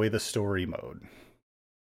enjoy the story mode.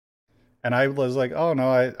 And I was like, oh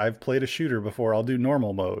no, I've played a shooter before. I'll do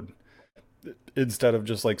normal mode instead of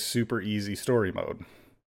just like super easy story mode.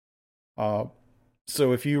 Uh,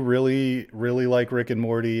 so if you really, really like Rick and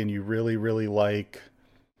Morty and you really, really like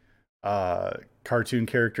uh, cartoon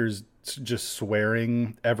characters just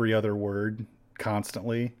swearing every other word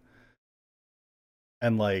constantly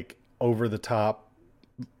and like over the top,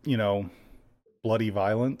 you know, bloody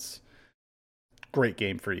violence, great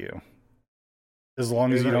game for you. As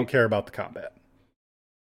long as And you don't care about the combat.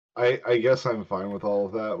 I guess I'm fine with all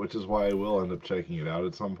of that, which is why I will end up checking it out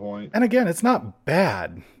at some point. And again, it's not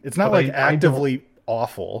bad. It's not But like I don't actively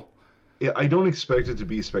awful. yeah, I don't expect it to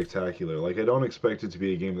be spectacular. Like I don't expect it to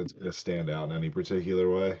be a game that's gonna stand out in any particular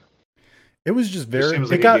way. It was just Just very,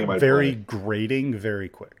 seems it like a got game I'd very play. grating very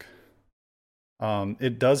quick.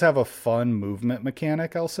 It does have a fun movement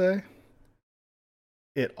mechanic, I'll say.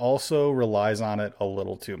 It also relies on it a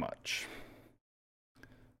little too much.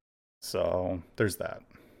 So there's that.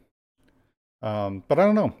 But I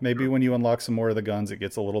don't know. Maybe when you unlock some more of the guns, it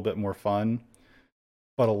gets a little bit more fun.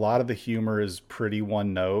 But a lot of the humor is pretty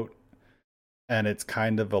one note. And it's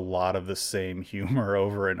kind of a lot of the same humor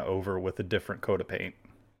over and over with a different coat of paint.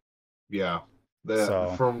 Yeah. That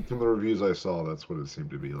So, from the reviews I saw, that's what it seemed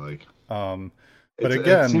to be like. um, but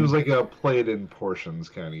It seems again, like a play it in portions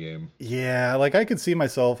kind of game. yeah, like I could see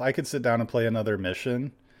myself, I could sit down and play another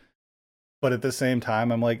mission. But at the same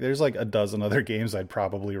time, I'm like, there's like a dozen other games I'd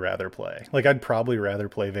probably rather play. Like, I'd probably rather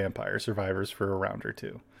play Vampire Survivors for a round or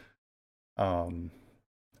two. Um,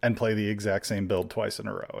 and play the exact same build twice in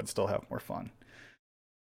a row and still have more fun.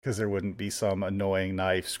 Because there wouldn't be some annoying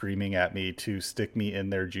knife screaming at me to stick me in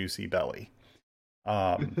their juicy belly.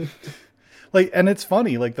 Um, like, and it's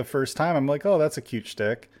funny. Like the first time, I'm like, oh, that's a cute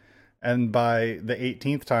stick. And by the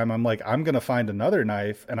 18th time, I'm like, I'm gonna find another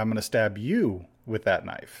knife and I'm gonna stab you with that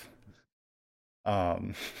knife.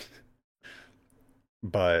 Um,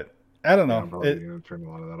 but I don't Yeah, know. I'm probably It gonna turn a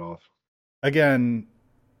lot of that off. again,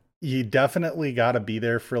 you definitely got to be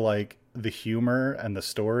there for like the humor and the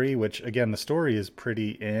story. Which again, the story is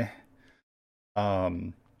pretty eh.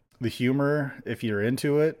 Um, the humor, if you're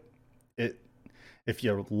into it, it if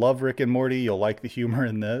you love Rick and Morty, you'll like the humor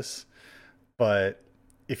in this. But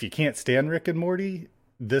if you can't stand Rick and Morty,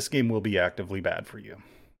 this game will be actively bad for you.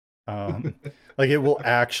 Um, like it will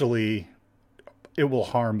actually, it will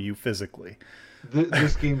harm you physically.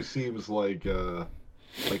 This game seems like a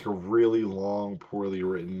really long, poorly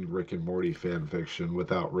written Rick and Morty fan fiction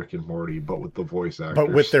without Rick and Morty, but with the voice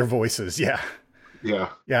But with actors. their voices, yeah,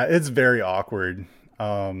 Yeah, yeah, it's very awkward.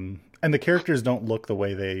 And the characters don't look the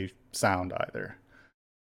way they sound either.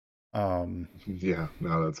 Um, yeah,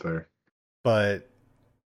 no, that's fair. but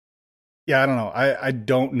yeah, I don't know. I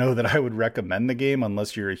don't know that I would recommend the game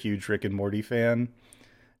unless you're a huge Rick and Morty fan.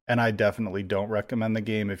 And I definitely don't recommend the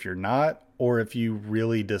game if you're not, or if you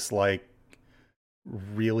really dislike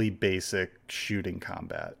really basic shooting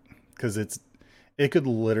combat. Because it could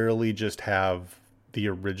literally just have the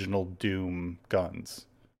original Doom guns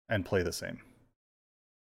and play the same.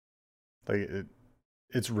 Like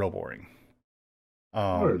it's real boring.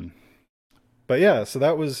 Word. Um, but yeah, so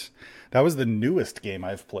that was the newest game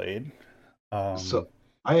I've played. So Um,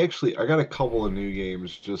 I got a couple of new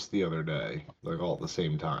games just the other day, like all at the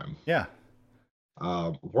same time. yeah,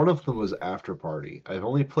 One of them was After Party. I've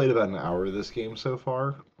only played about an hour of this game so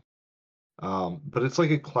far. But it's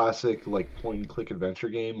like a classic like point and click adventure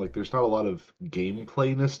game. Like there's not a lot of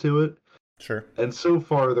gameplayness to it. sure. And so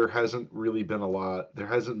far there hasn't really been a lot. There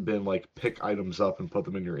hasn't been like pick items up and put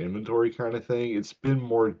them in your inventory kind of thing. It's been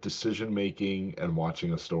more decision making and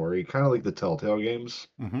watching a story, kind of like the Telltale games,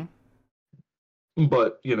 Hmm.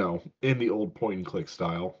 but in the old point and click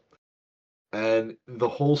style. And the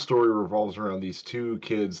whole story revolves around these two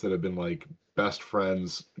kids that have been like best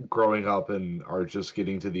friends growing up and are just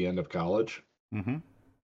getting to the end of college Hmm.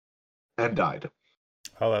 and died.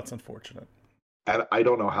 Oh, that's unfortunate. And I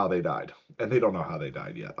don't know how they died. And they don't know how they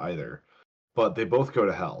died yet either. But they both go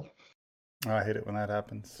to hell. Oh, I hate it when that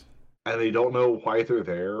happens. And they don't know why they're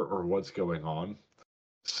there or what's going on.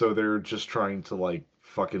 So they're just trying to like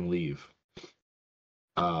fucking leave.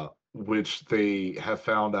 Which they have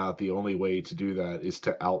found out the only way to do that is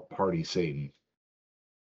to out party Satan.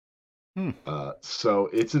 Hmm. So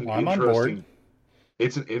Well, I'm on board.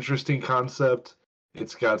 it's an interesting concept.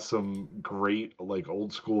 It's got some great like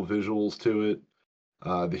old school visuals to it.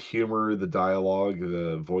 The humor, the dialogue,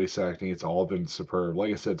 the voice acting, it's all been superb.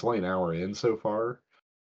 Like I said, it's only an hour in so far.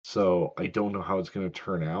 So I don't know how it's going to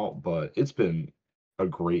turn out, but it's been a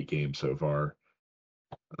great game so far.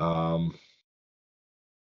 Um,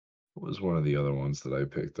 what was one of the other ones that I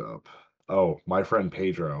picked up? Oh, My Friend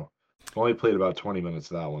Pedro. Only played about 20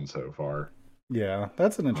 minutes of that one so far. Yeah,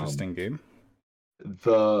 that's an Um, interesting game.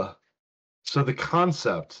 the so the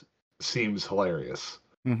concept seems hilarious.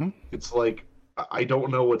 Mm-hmm. It's like I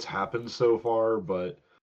don't know what's happened so far, but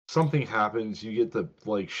something happens. You get the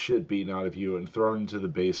like shit beaten out of you and thrown into the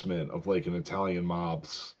basement of like an Italian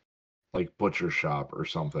mob's like butcher shop or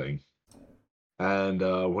something. And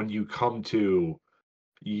when you come to,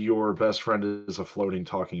 your best friend is a floating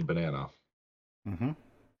talking banana, Mm-hmm.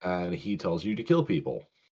 and he tells you to kill people.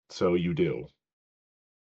 So you do.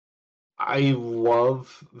 I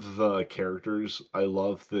love the characters. I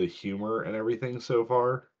love the humor and everything so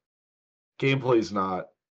far. Gameplay's not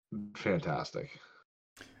fantastic.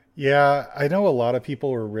 Yeah, I know a lot of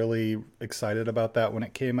people were really excited about that when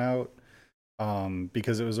it came out,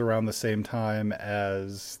 because it was around the same time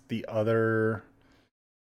as the other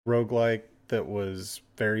roguelike that was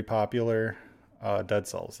very popular, Dead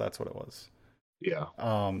Cells. That's what it was. Yeah.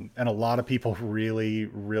 And a lot of people really,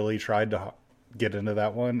 really tried to get into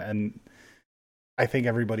that one, and I think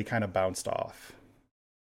everybody kind of bounced off.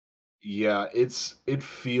 Yeah, it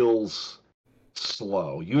feels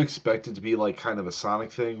slow. You expect it to be like kind of a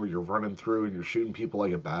Sonic thing where you're running through and you're shooting people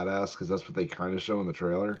like a badass because that's what they kind of show in the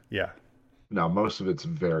trailer. Yeah. No, most of it's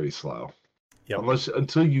very slow. Yep.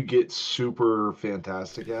 Until you get super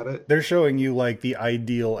fantastic at it. They're showing you like the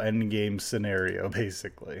ideal end game scenario,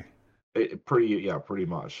 basically. Pretty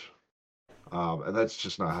much. And that's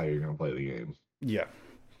just not how you're gonna play the game. Yeah.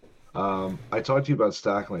 I talked to you about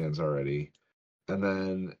Stacklands already, and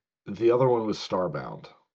then the other one was Starbound.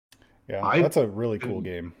 Yeah. I've That's a really cool been,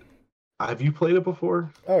 game. have you played it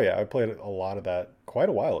before? Oh yeah, I played a lot of that quite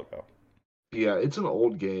a while ago. Yeah, it's an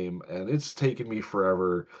old game, and it's taken me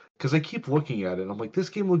forever because I keep looking at it and I'm like, this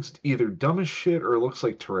game looks either dumb as shit or it looks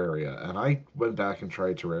like Terraria. And I went back and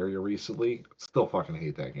tried Terraria recently. Still fucking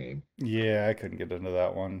hate that game. Yeah, I couldn't get into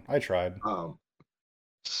that one. I tried. Um,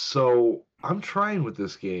 so I'm trying with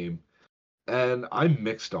this game, and I'm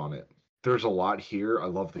mixed on it. There's a lot here. I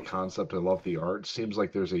love the concept. I love the art. Seems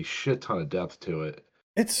like there's a shit ton of depth to it.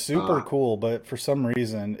 It's super Uh, cool, but for some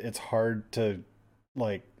reason it's hard to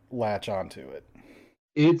like latch onto it.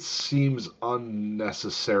 it seems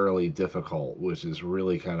unnecessarily difficult, which is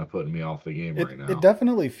really kind of putting me off the game It right it now.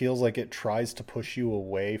 definitely feels like it tries to push you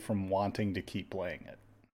away from wanting to keep playing it.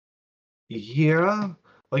 Yeah,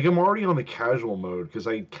 like I'm already on the casual mode because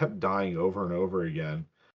I kept dying over and over again.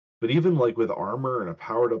 But even like with armor and a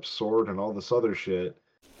powered up sword and all this other shit,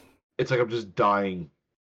 it's like I'm just dying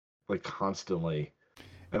like constantly.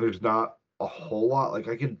 And there's not a whole lot. Like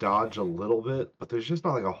I can dodge a little bit, but there's just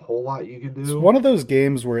not like a whole lot you can It's do. one of those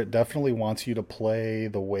games where it definitely wants you to play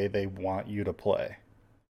the way they want you to play.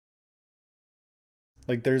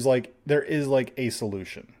 There is like a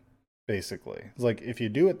solution, basically. It's like if you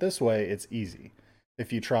do it this way, it's easy.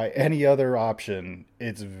 If you try any other option,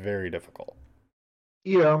 it's very difficult.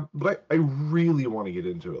 Yeah, but I really want to get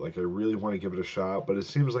into it. Like I really want to give it a shot, but it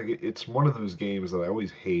seems like it's one of those games that I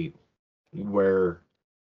always hate where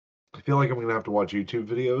I feel like I'm gonna have to watch YouTube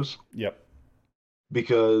videos Yep.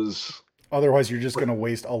 because Otherwise, you're just like, going to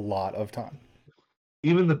waste a lot of time.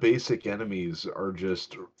 even the basic enemies are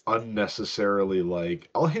just unnecessarily like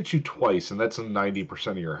I'll hit you twice and that's a 90%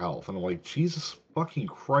 of your health. And I'm like, Jesus fucking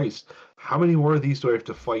Christ, how many more of these do I have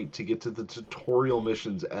to fight to get to the tutorial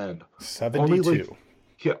mission's end? Only like 72.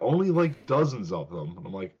 yeah, only like dozens of them. And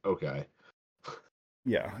I'm like, okay.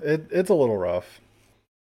 Yeah, it's a little rough.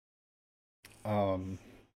 Um,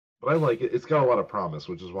 But I like it. It's got a lot of promise,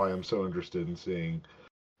 which is why I'm so interested in seeing.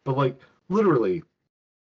 But like literally,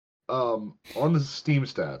 on the Steam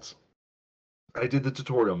stats, I did the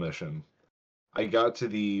tutorial mission. I got to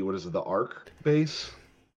the what is it, the Ark base,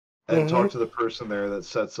 and talked to the person there that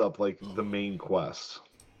sets up like the main quest.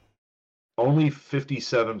 Only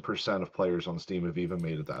 57% of players on Steam have even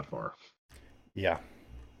made it that far. yeah.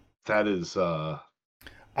 That is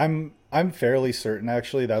I'm fairly certain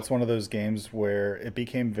actually that's one of those games where it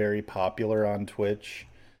became very popular on Twitch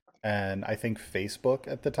and I think Facebook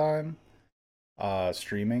at the time,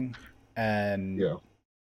 streaming. And yeah.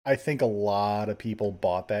 I think a lot of people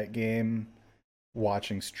bought that game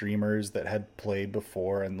watching streamers that had played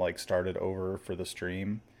before and like started over for the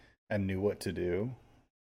stream and knew what to do,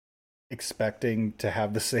 expecting to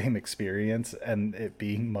have the same experience and it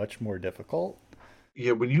being much more difficult.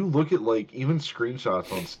 Yeah, when you look at like even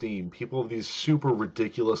screenshots on Steam, people have these super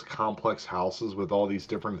ridiculous complex houses with all these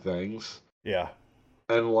different things. Yeah.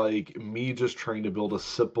 And like me just trying to build a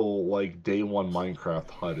simple like day one Minecraft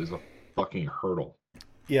hut is a fucking hurdle.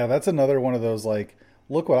 Yeah, that's another one of those like,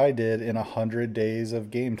 look what I did in 100 days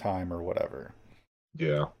of game time or whatever.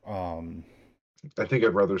 Yeah. Um, I think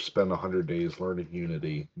I'd rather spend 100 days learning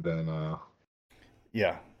Unity than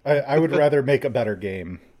Yeah, I would rather make a better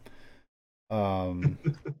game. Um,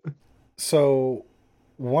 so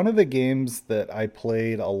one of the games that I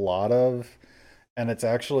played a lot of, and it's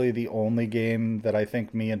actually the only game that I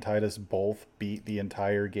think me and Titus both beat the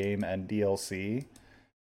entire game and DLC,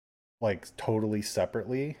 like totally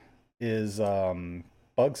separately, is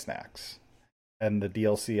Bug Snacks. And the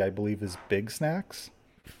DLC I believe is Big Snacks.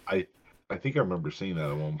 I I think I remember seeing that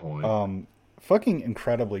at one point. Um, Fucking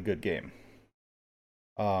incredibly good game.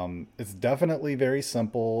 It's definitely very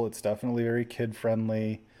simple. It's definitely very kid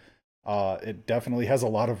friendly. It definitely has a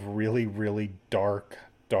lot of really, really dark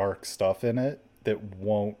stuff in it that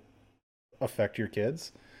won't affect your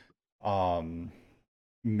kids. Um,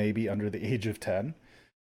 Maybe under the age of 10.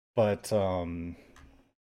 But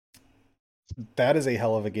that is a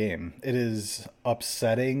hell of a game. It is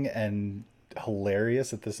upsetting and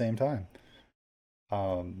hilarious at the same time.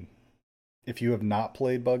 Um, if you have not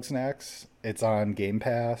played Bug Snacks, it's on Game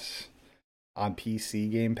Pass, on PC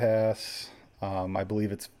Game Pass. I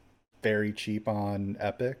believe it's very cheap on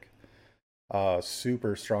Epic.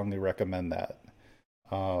 Super strongly recommend that.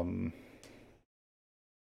 Um,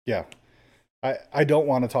 yeah, I don't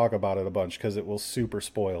want to talk about it a bunch because it will super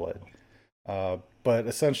spoil it. But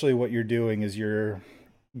essentially, what you're doing is you're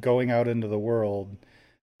going out into the world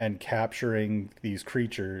and capturing these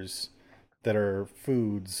creatures that are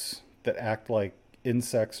foods that act like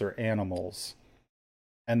insects or animals,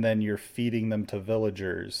 and then you're feeding them to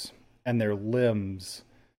villagers, and their limbs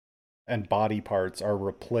and body parts are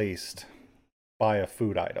replaced by a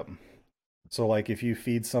food item. So, like, if you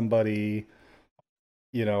feed somebody,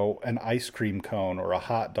 an ice cream cone or a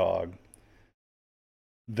hot dog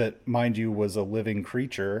that, mind you, was a living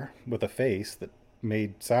creature with a face that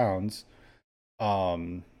made sounds,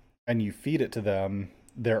 and you feed it to them,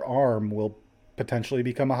 their arm will potentially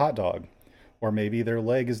become a hot dog, or maybe their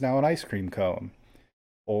leg is now an ice cream cone,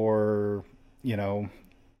 or you know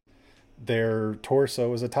their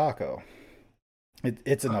torso is a taco.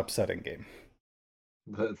 It's an upsetting game.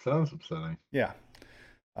 That sounds upsetting. Yeah.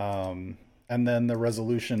 And then the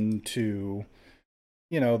resolution to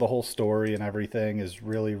the whole story and everything is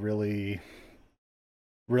really, really,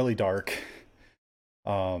 really dark.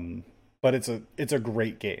 But it's a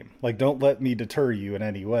great game. Like, don't let me deter you in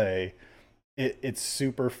any way. It's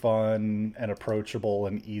super fun and approachable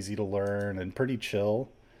and easy to learn and pretty chill.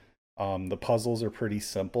 The puzzles are pretty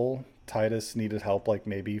simple. Titus needed help like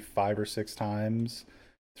maybe 5 or 6 times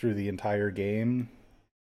through the entire game,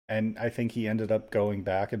 and I think he ended up going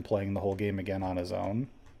back and playing the whole game again on his own.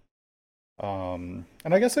 And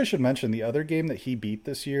I guess I should mention the other game that he beat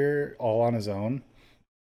this year all on his own.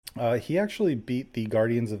 He actually beat the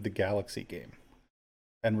Guardians of the Galaxy game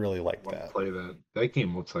and really liked that. Play that. That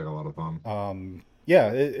game looks like a lot of fun. Yeah,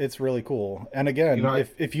 it's really cool. And again,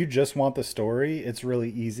 if you just want the story, it's really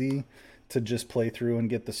easy to just play through and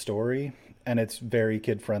get the story, and it's very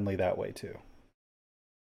kid friendly that way too.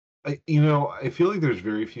 I feel like there's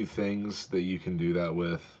very few things that you can do that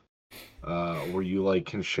with, where you like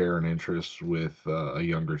can share an interest with a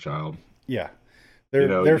younger child. Yeah,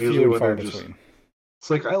 they're few and far between. It's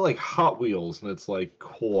like, I like Hot Wheels, and it's like,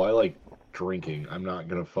 cool. I like drinking. I'm not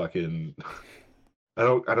gonna fucking. I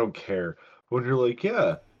don't care. When you're like,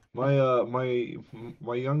 yeah, my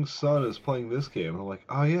young son is playing this game, and I'm like,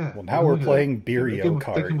 oh yeah. Well, now we're playing Beerio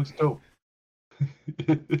Kart. That game looks dope.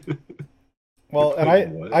 Well,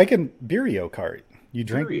 and I can Beerio Kart. You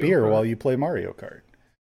drink beer while you play Mario Kart.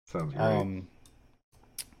 Sounds great.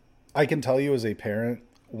 I can tell you as a parent,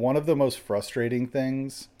 one of the most frustrating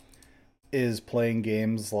things is playing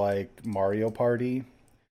games like Mario Party,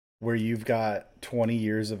 where you've got 20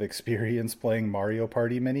 years of experience playing Mario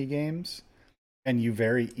Party mini games, and you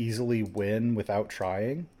very easily win without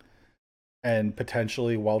trying, and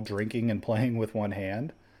potentially while drinking and playing with one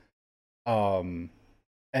hand. And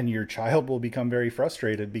your child will become very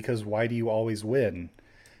frustrated because why do you always win?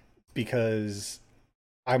 Because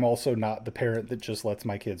I'm also not the parent that just lets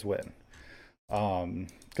my kids win.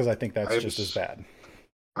 Because I think that's just as bad.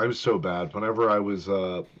 I was so bad. Whenever I was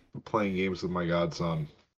playing games with my godson,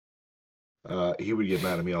 he would get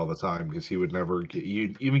mad at me all the time because he would never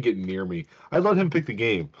even get near me. I'd let him pick the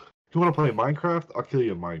game. You want to play Minecraft? I'll kill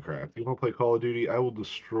you in Minecraft. You want to play Call of Duty? I will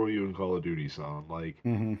destroy you in Call of Duty, son. Like,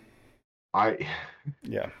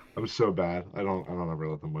 yeah, I'm so bad. I don't ever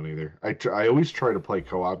let them win either. I always try to play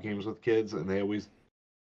co-op games with kids, and they always,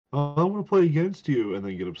 oh, I want to play against you, and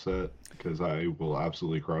then get upset because I will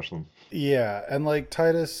absolutely crush them. Yeah, and like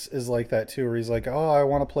Titus is like that too, where he's like, oh, I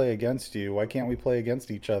want to play against you. Why can't we play against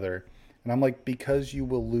each other? And I'm like, because you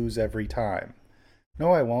will lose every time.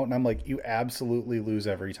 no, I won't. And I'm like, you absolutely lose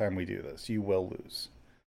every time we do this. You will lose.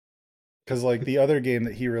 Because, like, the other game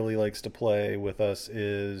that he really likes to play with us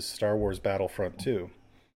is Star Wars Battlefront 2.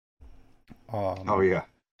 Oh yeah,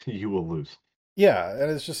 you will lose. Yeah,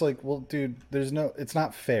 and it's just like, well, dude, it's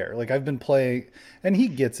not fair. Like, I've been playing, and he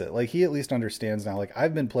gets it. Like, he at least understands now. Like,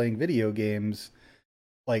 I've been playing video games,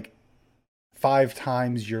 like, 5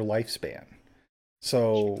 times your lifespan.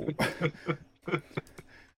 So,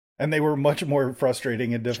 and they were much more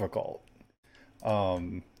frustrating and difficult.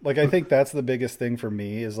 Like, I think that's the biggest thing for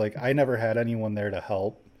me is, like, I never had anyone there to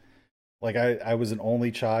help. Like, I was an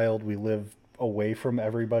only child. We lived away from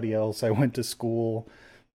everybody else. I went to school,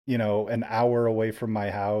 an hour away from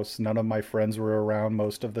my house. None of my friends were around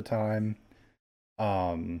most of the time.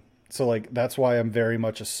 So like that's why I'm very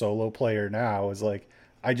much a solo player now is like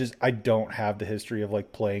I don't have the history of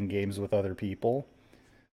like playing games with other people.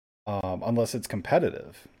 Unless it's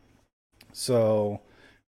competitive. So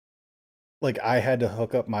like I had to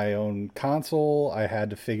hook up my own console. I had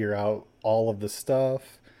to figure out all of the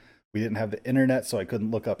stuff. We didn't have the internet, so I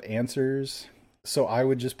couldn't look up answers. So I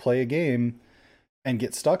would just play a game and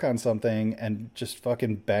get stuck on something and just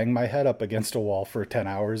fucking bang my head up against a wall for 10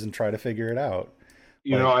 hours and try to figure it out.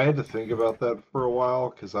 You know, I had to think about that for a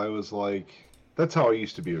while because I was like, that's how I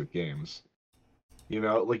used to be with games. You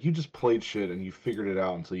know, like you just played shit and you figured it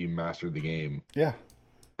out until you mastered the game. Yeah.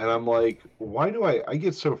 And I'm like, why do I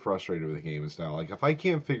get so frustrated with games now? Like, if I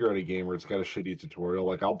can't figure out a game where it's got a shitty tutorial,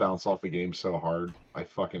 like, I'll bounce off a game so hard. I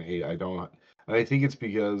fucking hate. I don't. And I think it's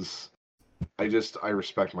because I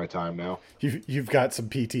respect my time now. You've got some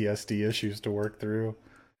PTSD issues to work through.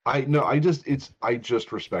 I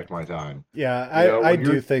just respect my time. Yeah, I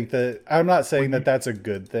do think that. I'm not saying that that's a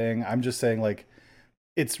good thing. I'm just saying like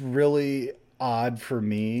it's really odd for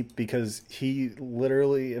me because he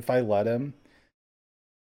literally, if I let him,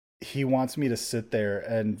 he wants me to sit there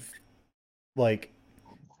and like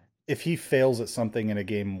if he fails at something in a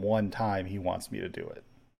game one time, he wants me to do it.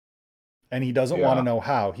 And he doesn't want to know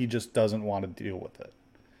how. He just doesn't want to deal with it.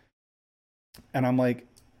 And I'm like,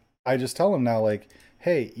 I just tell him now, like,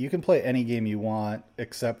 hey, you can play any game you want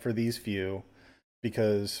except for these few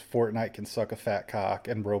because Fortnite can suck a fat cock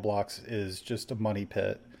and Roblox is just a money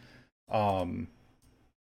pit. But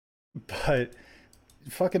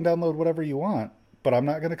fucking download whatever you want. But I'm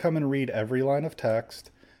not going to come and read every line of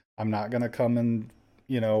text. I'm not going to come and,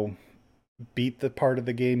 beat the part of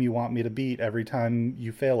the game you want me to beat every time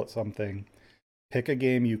you fail at something. Pick a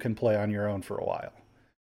game you can play on your own for a while.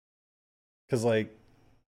 Because, like,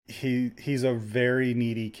 he's a very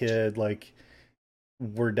needy kid. Like,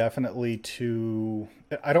 we're definitely too...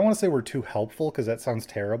 I don't want to say we're too helpful, because that sounds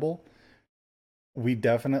terrible. We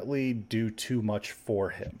definitely do too much for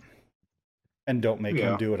him. And don't make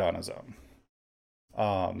him do it on his own.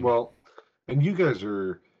 Well, and you guys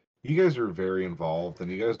are very involved, and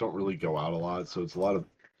you guys don't really go out a lot, so it's a lot of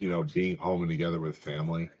being home and together with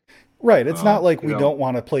family. Right. It's not like we don't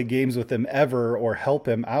want to play games with him ever or help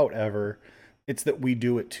him out ever. It's that we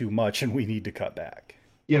do it too much and we need to cut back.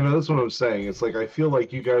 Yeah, no, that's what I'm saying. It's like I feel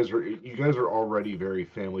like you guys are already very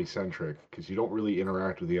family centric because you don't really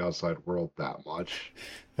interact with the outside world that much.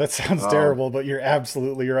 That sounds terrible, but you're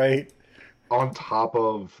absolutely right. On top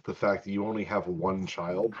of the fact that you only have one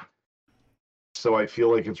child. So I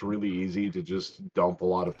feel like it's really easy to just dump a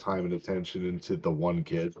lot of time and attention into the one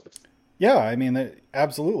kid. Yeah, I mean,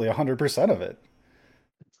 absolutely, 100% of it.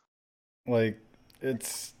 Like,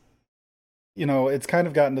 it's, it's kind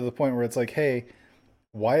of gotten to the point where it's like, hey,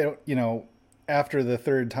 why don't, after the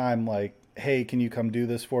third time, like, hey, can you come do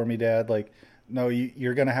this for me, Dad? Like, no,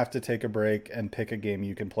 you're going to have to take a break and pick a game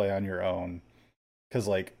you can play on your own. Because,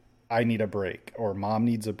 like, I need a break, or Mom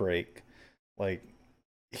needs a break. Like,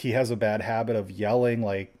 he has a bad habit of yelling,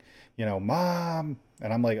 like, Mom.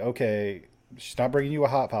 And I'm like, okay, she's not bringing you a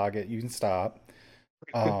Hot Pocket. You can stop.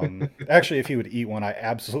 Actually, if he would eat one, I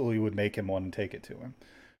absolutely would make him one and take it to him.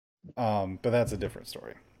 But that's a different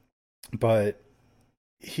story. But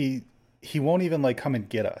he won't even like come and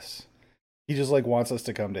get us. He just like wants us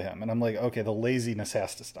to come to him. And I'm like, okay, the laziness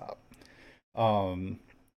has to stop.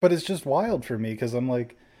 But it's just wild for me because I'm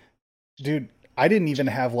like, dude, I didn't even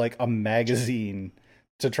have like a magazine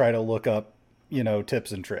to try to look up,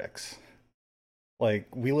 tips and tricks. Like,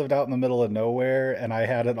 we lived out in the middle of nowhere, and I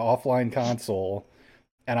had an offline console,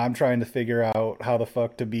 and I'm trying to figure out how the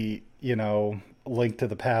fuck to be, Link to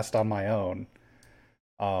the Past on my own.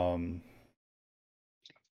 Or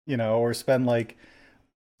spend, like,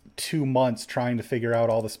 2 months trying to figure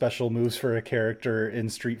out all the special moves for a character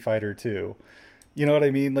in Street Fighter 2. You know what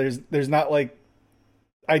I mean? There's not, like...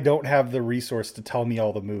 I don't have the resource to tell me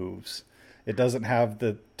all the moves. It doesn't have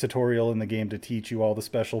the tutorial in the game to teach you all the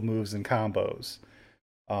special moves and combos.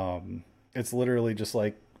 It's literally just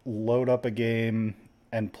like load up a game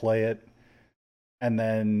and play it, and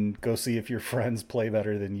then go see if your friends play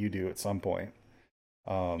better than you do at some point.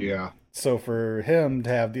 Yeah. So for him to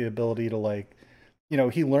have the ability to like,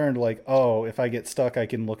 he learned like, oh, if I get stuck, I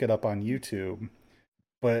can look it up on YouTube,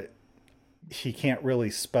 but he can't really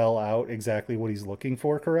spell out exactly what he's looking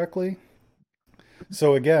for correctly.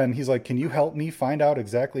 So again, he's like, can you help me find out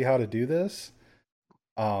exactly how to do this?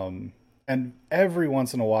 And every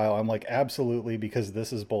once in a while, I'm like, absolutely, because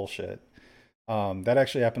this is bullshit. That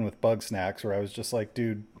actually happened with Bug Snacks, where I was just like,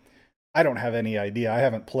 dude, I don't have any idea. I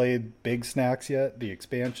haven't played Big Snacks yet, the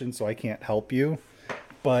expansion, so I can't help you.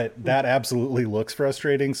 But that absolutely looks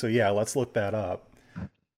frustrating. So yeah, let's look that up.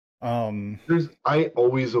 I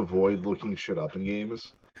always avoid looking shit up in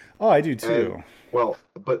games. Oh, I do too.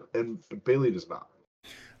 And Bailey does not.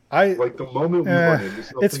 I like the moment we run into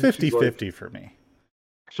something, it's 50-50 for me.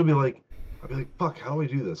 I'll be like, fuck, how do I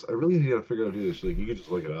do this? I really need to figure out how to do this. She's like, you could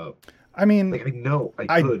just look it up. I mean, like, I know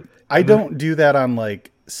I could. I don't do that on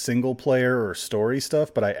like single player or story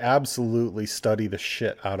stuff, but I absolutely study the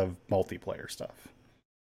shit out of multiplayer stuff.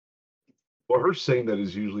 Well, her saying that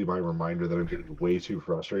is usually my reminder that I'm getting way too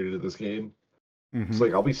frustrated at this game. Mm-hmm. It's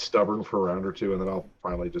like I'll be stubborn for a round or two, and then I'll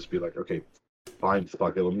finally just be like, okay, fine,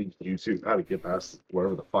 fuck it. Let me YouTube how to get past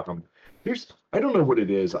whatever the fuck I'm. I don't know what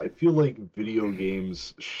it is. I feel like video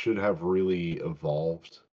games should have really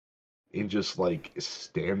evolved in just like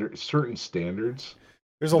certain standards.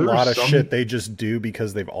 There's a lot of shit they just do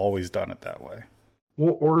because they've always done it that way.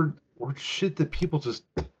 Well, or shit that people just.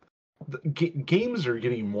 Games are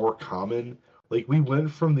getting more common. Like, we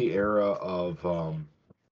went from the era of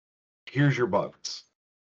here's your buttons.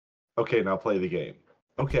 Okay, now play the game.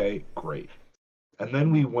 Okay, great. And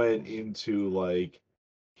then we went into like,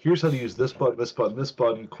 here's how to use this button, this button, this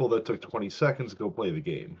button. Cool, that took 20 seconds. Go play the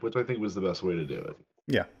game, which I think was the best way to do it.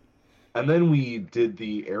 Yeah. And then we did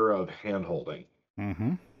the era of hand holding.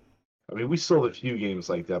 Mm-hmm. I mean, we still have a few games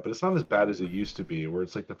like that, but it's not as bad as it used to be, where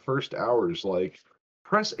it's like the first hour is like,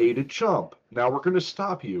 press A to jump. Now we're going to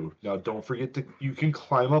stop you. Now don't forget you can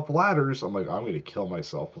climb up ladders. I'm like, I'm going to kill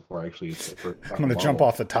myself before I actually I'm going to jump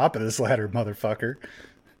off the top of this ladder, motherfucker.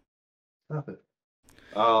 Stop it.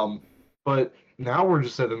 But now we're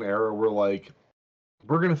just at an era where like,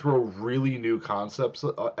 we're going to throw really new concepts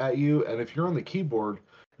at you. And if you're on the keyboard,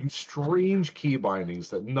 use strange key bindings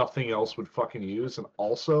that nothing else would fucking use. And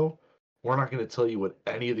also, we're not going to tell you what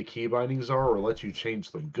any of the key bindings are or let you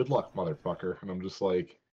change them. Good luck, motherfucker. And I'm just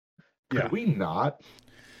like, could we not?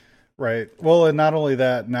 Right. Well, and not only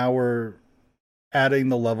that, now we're adding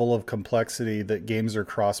the level of complexity that games are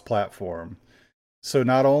cross-platform. So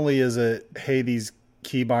not only is it, hey, these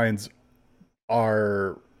keybinds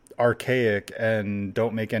are archaic and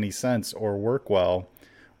don't make any sense or work well,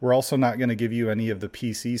 we're also not going to give you any of the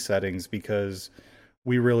PC settings because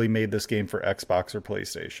we really made this game for Xbox or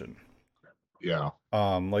PlayStation. Yeah.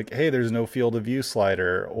 Like, hey, there's no field of view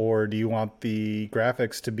slider, or do you want the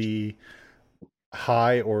graphics to be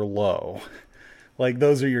high or low? Like,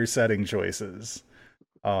 those are your setting choices.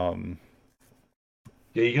 Yeah,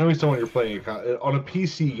 you can always tell when you're playing on a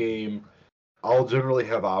PC game. I'll generally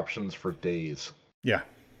have options for days. Yeah.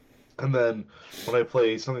 And then when I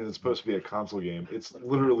play something that's supposed to be a console game, it's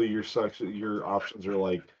literally your options are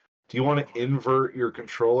like, do you want to invert your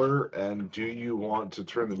controller, and do you want to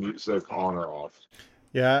turn the music on or off?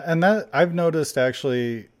 Yeah, and that I've noticed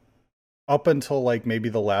actually up until like maybe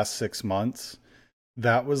the last 6 months,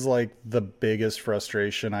 that was like the biggest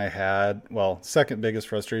frustration I had. Well, second biggest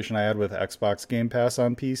frustration I had with Xbox Game Pass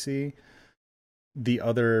on PC. The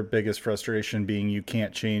other biggest frustration being you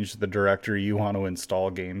can't change the directory you want to install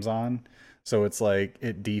games on. So it's like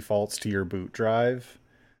it defaults to your boot drive.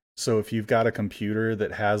 So if you've got a computer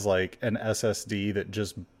that has like an SSD that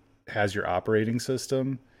just has your operating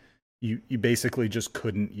system, you basically just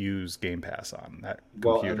couldn't use Game Pass on that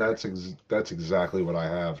computer. Well, and that's exactly what I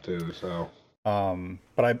have too. So,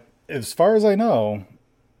 but as far as I know,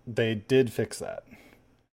 they did fix that.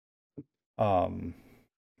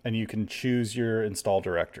 And you can choose your install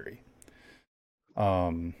directory.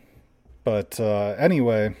 But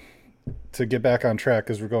anyway, to get back on track,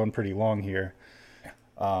 because we're going pretty long here.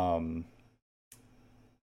 One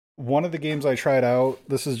of the games I tried out,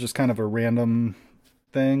 this is just kind of a random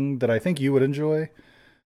thing that I think you would enjoy,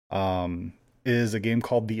 is a game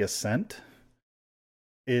called The Ascent.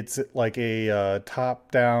 It's like a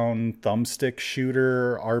top-down thumbstick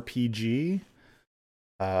shooter RPG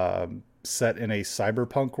set in a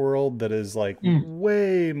cyberpunk world that is like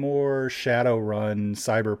way more Shadowrun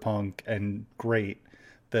cyberpunk and great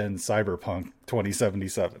than Cyberpunk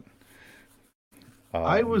 2077.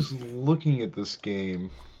 I was looking at this game.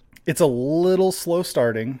 It's a little slow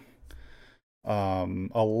starting, a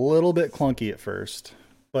little bit clunky at first,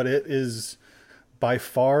 but it is by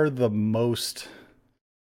far the most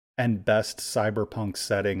and best Cyberpunk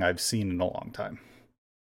setting I've seen in a long time.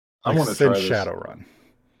 I want to try since this. Shadowrun.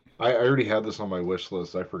 I already had this on my wish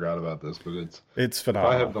list. I forgot about this, but It's if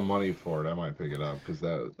phenomenal. I have the money for it, I might pick it up because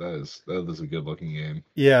that is a good looking game.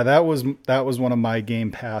 Yeah, that was one of my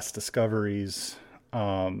Game Pass discoveries.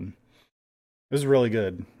 It was really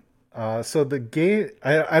good. So the game,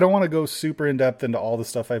 I don't want to go super in depth into all the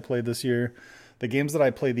stuff I played this year. The games that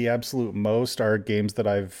I played the absolute most are games that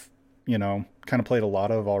I've, kind of played a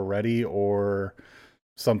lot of already, or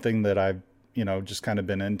something that I've, just kind of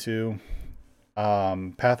been into.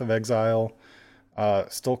 Path of Exile,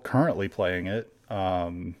 still currently playing it.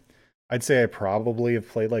 I'd say I probably have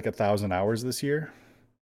played like 1,000 hours this year.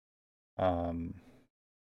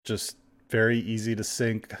 Just very easy to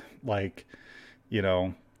sink, like,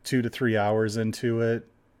 2 to 3 hours into it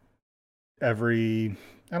every,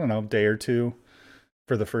 I don't know, day or two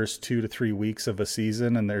for the first 2 to 3 weeks of a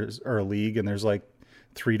season, or a league, and there's like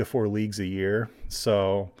 3 to 4 leagues a year.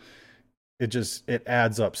 So it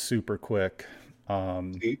adds up super quick.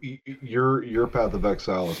 Your Path of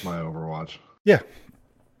Exile is my Overwatch. Yeah.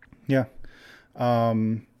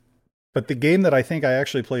 But the game that I think I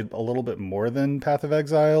actually played a little bit more than Path of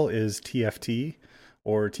Exile is TFT,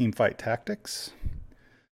 or Teamfight Tactics.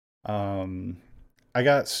 I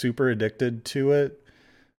got super addicted to it.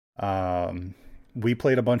 We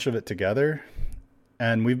played a bunch of it together,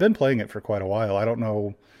 and we've been playing it for quite a while. I don't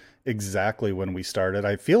know exactly when we started.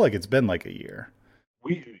 I feel like it's been like a year.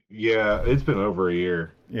 It's been over a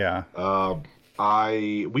year. Yeah.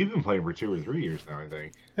 We've been playing for 2 or 3 years now, I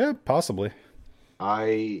think. Yeah, possibly.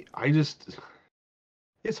 I just,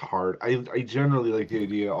 it's hard. I generally like the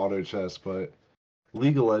idea of auto chess, but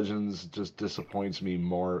League of Legends just disappoints me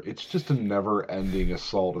more. It's just a never-ending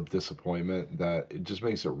assault of disappointment that it just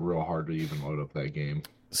makes it real hard to even load up that game.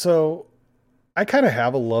 So I kind of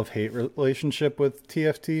have a love-hate relationship with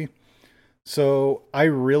TFT. So I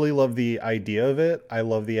really love the idea of it. I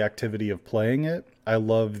love the activity of playing it. I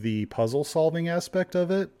love the puzzle solving aspect of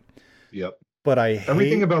it. Yep. But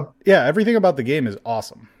everything about the game is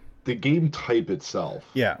awesome. The game type itself.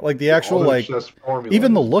 Yeah, like the actual, like,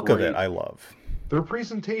 even the look of it, I love. Their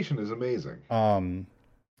presentation is amazing.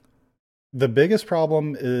 The biggest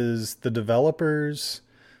problem is the developers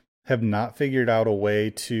have not figured out a way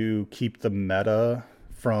to keep the meta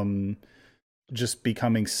from just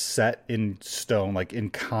becoming set in stone, like in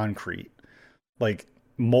concrete. Like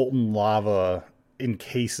molten lava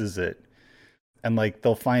encases it, and like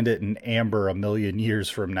they'll find it in amber 1,000,000 years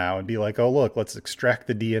from now and be like, oh look, let's extract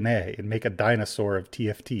the DNA and make a dinosaur of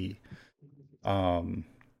TFT.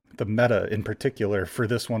 The meta in particular for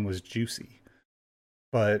this one was juicy,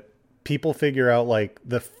 but people figure out like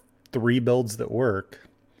the 3 builds that work,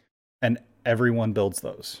 and everyone builds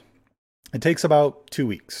those. It takes about 2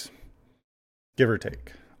 weeks, give or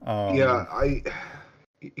take.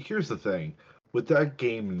 Here's the thing. What that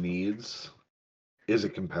game needs is a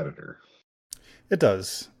competitor. It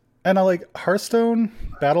does. And I like Hearthstone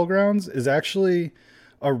Battlegrounds is actually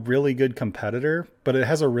a really good competitor, but it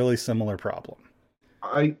has a really similar problem.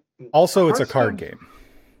 It's a card game.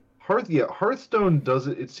 Hearthstone does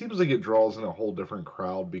it. It seems like it draws in a whole different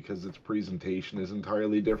crowd because its presentation is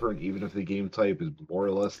entirely different, even if the game type is more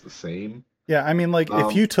or less the same. Yeah, I mean, like,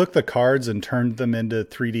 if you took the cards and turned them into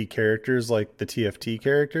 3D characters like the TFT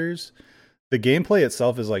characters, the gameplay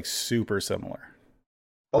itself is like super similar.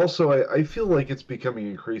 Also, I feel like it's becoming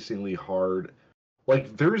increasingly hard. Like,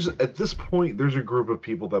 at this point, there's a group of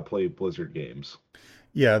people that play Blizzard games.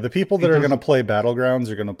 Yeah, the people that are going to play Battlegrounds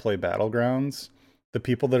are going to play Battlegrounds. The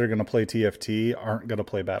people that are going to play TFT aren't going to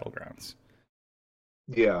play Battlegrounds.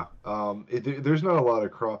 Yeah, there's not a lot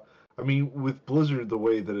of cross. I mean, with Blizzard the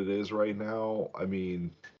way that it is right now, I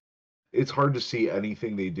mean, it's hard to see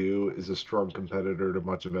anything they do is a strong competitor to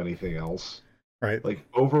much of anything else. Right.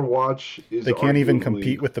 Like, Overwatch is... They can't even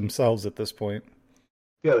compete with themselves at this point.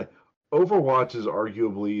 Yeah, Overwatch is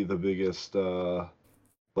arguably the biggest,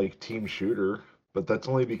 team shooter, but that's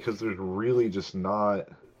only because there's really just not...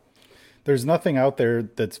 There's nothing out there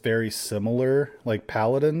that's very similar, like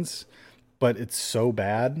Paladins, but it's so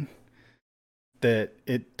bad that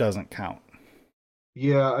it doesn't count.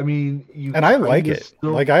 Yeah, I mean, and I like it.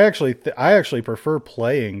 Still... Like, I actually prefer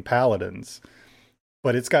playing Paladins,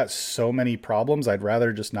 but it's got so many problems. I'd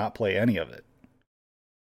rather just not play any of it.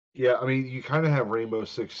 Yeah, I mean, you kind of have Rainbow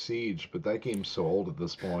Six Siege, but that game's so old at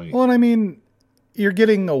this point. Well, and I mean, you're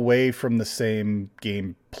getting away from the same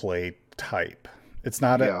gameplay type. It's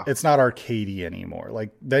not Yeah. it's not arcadey anymore.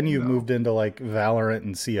 Like then you've No. moved into like Valorant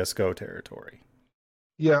and CS:GO territory.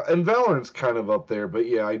 Yeah, and Valorant's kind of up there, but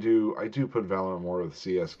yeah, I do put Valorant more with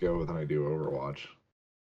CS:GO than I do Overwatch.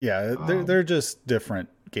 Yeah, they're just different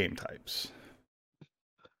game types.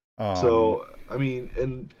 So I mean,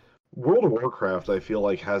 and World of Warcraft, I feel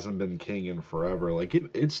like hasn't been king in forever. Like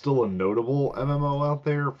it's still a notable MMO out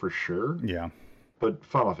there for sure. Yeah. But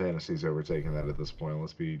Final Fantasy's overtaken that at this point.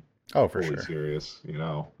 Let's be Oh, for fully sure. serious, you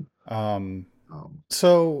know.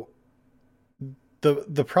 So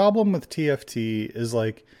the problem with TFT is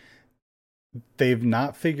like they've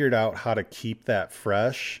not figured out how to keep that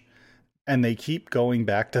fresh, and they keep going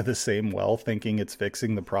back to the same well thinking it's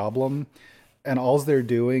fixing the problem, and all they're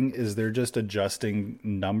doing is they're just adjusting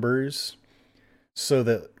numbers so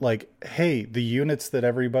that like, hey, the units that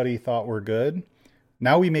everybody thought were good,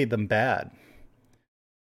 now we made them bad,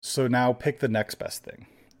 so now pick the next best thing,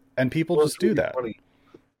 and people Well, just it's do really that. funny.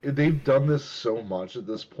 They've done this so much at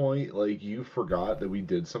this point. Like you forgot that we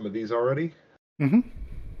did some of these already. Mm-hmm.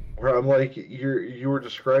 Where I'm like, you were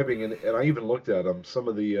describing, and I even looked at them, some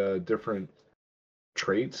of the different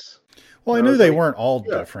traits. Well, I And knew was they like, weren't all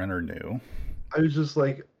yeah. different or new. I was just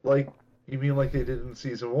like, you mean like they did in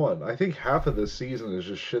season one? I think half of this season is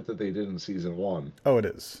just shit that they did in season one. Oh, it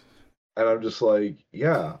is. And I'm just like,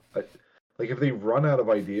 yeah. Like if they run out of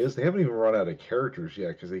ideas, they haven't even run out of characters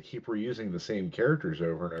yet because they keep reusing the same characters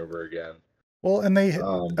over and over again. Well, and they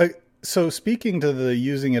Um, so speaking to the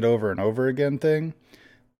using it over and over again thing,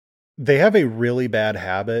 they have a really bad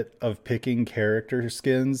habit of picking character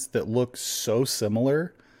skins that look so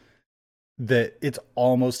similar that it's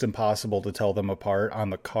almost impossible to tell them apart on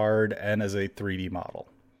the card and as a 3D model.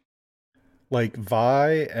 Like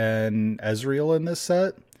Vi and Ezreal in this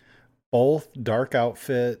set, both dark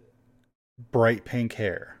outfit, bright pink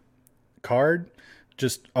hair. Card,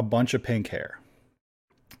 just a bunch of pink hair.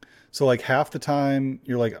 So like half the time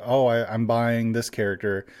you're like, oh, I'm buying this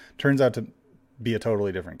character. Turns out to be a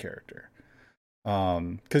totally different character.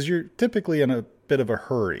 Because you're typically in a bit of a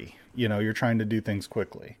hurry. You know, you're trying to do things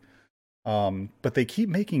quickly. But they keep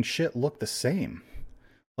making shit look the same.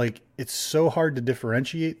 Like it's so hard to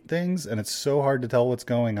differentiate things, and it's so hard to tell what's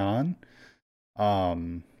going on.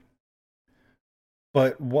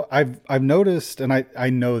 But what I've noticed, and I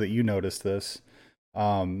know that you noticed this.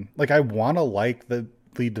 Like I want to like the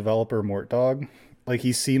lead developer Mort Dog. Like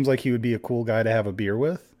he seems like he would be a cool guy to have a beer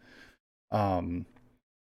with.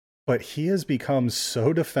 But he has become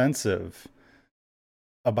so defensive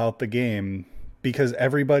about the game because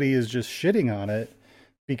everybody is just shitting on it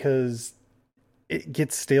because it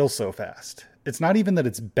gets stale so fast. It's not even that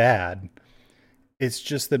it's bad. It's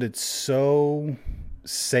just that it's so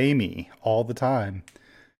samey all the time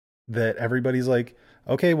that everybody's like,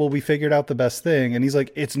 okay, well, we figured out the best thing. And he's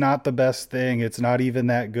like, it's not the best thing. It's not even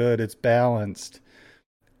that good. It's balanced.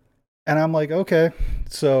 And I'm like, okay.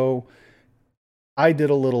 So I did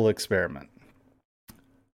a little experiment.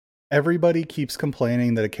 Everybody keeps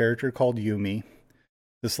complaining that a character called Yumi,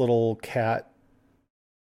 this little cat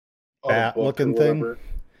on a bat book or looking thing. whatever.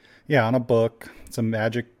 Yeah, on a book. It's a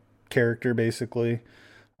magic character, basically.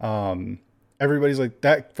 Everybody's like,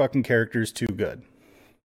 that fucking character is too good.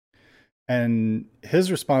 And his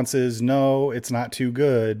response is, no, it's not too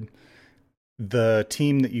good. The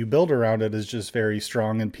team that you build around it is just very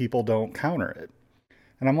strong and people don't counter it.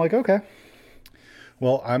 And I'm like, okay.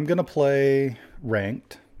 Well, I'm going to play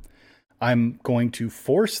ranked. I'm going to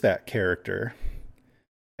force that character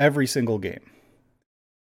every single game,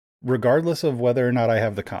 regardless of whether or not I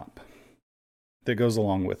have the comp that goes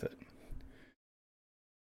along with it.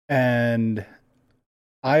 And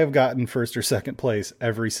I have gotten first or second place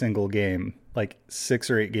every single game, like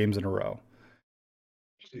 6 or 8 games in a row.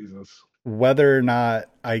 Jesus. Whether or not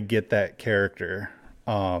I get that character,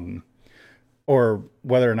 or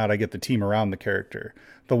whether or not I get the team around the character.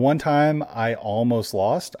 The one time I almost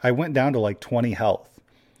lost, I went down to like 20 health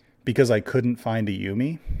because I couldn't find a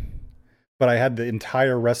Yumi, but I had the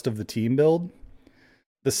entire rest of the team build.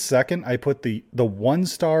 The second I put the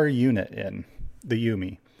 1-star unit in, the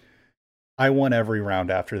Yumi, I won every round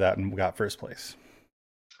after that and got first place.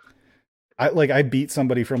 I beat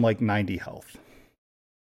somebody from like 90 health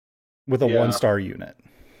with a 1-star unit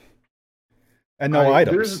and no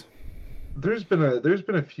items. There's been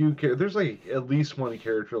a few there's like at least one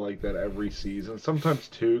character like that every season, sometimes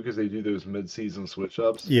two because they do those mid-season switch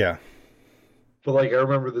ups. Yeah, but like I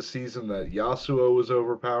remember the season that Yasuo was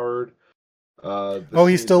overpowered.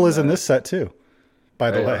 He still is in this set too,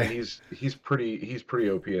 by the way. He's pretty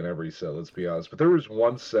OP in every set, let's be honest. But there was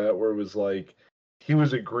one set where it was like he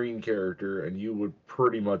was a green character, and you would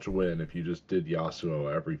pretty much win if you just did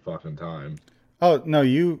Yasuo every fucking time. Oh no,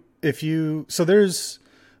 so there's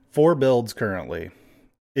 4 builds currently.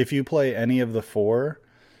 If you play any of the 4,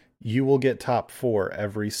 you will get top 4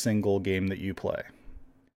 every single game that you play.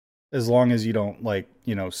 As long as you don't like,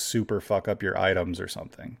 super fuck up your items or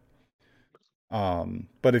something.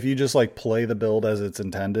 But if you just like play the build as it's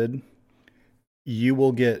intended, you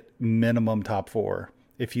will get minimum top 4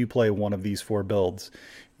 if you play one of these 4 builds.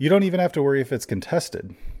 You don't even have to worry if it's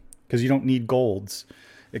contested because you don't need golds,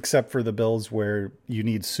 except for the builds where you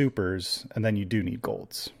need supers and then you do need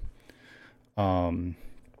golds.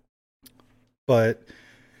 But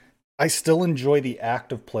I still enjoy the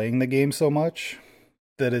act of playing the game so much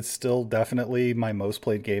that it's still definitely my most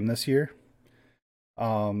played game this year.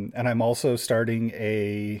 And I'm also starting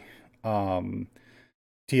a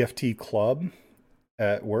TFT club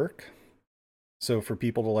at work. So for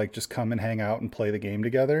people to like just come and hang out and play the game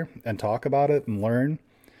together and talk about it and learn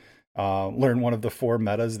one of the 4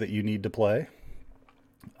 metas that you need to play.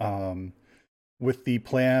 With the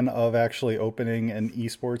plan of actually opening an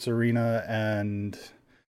esports arena and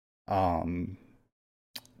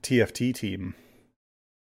TFT team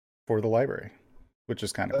for the library, which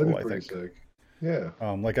is kind of cool, I think. Sick. Yeah.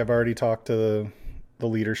 Like I've already talked to the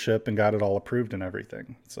leadership and got it all approved and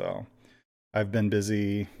everything. So I've been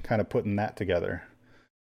busy kind of putting that together.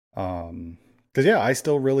 Because yeah, I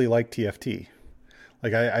still really like TFT.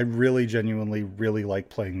 Like I really genuinely really like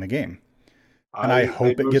playing the game. And I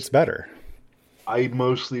hope it gets better. I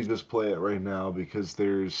mostly just play it right now because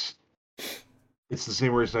it's the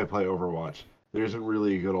same reason I play Overwatch. There isn't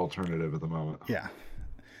really a good alternative at the moment. Yeah.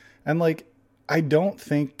 And like, I don't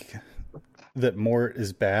think that Mort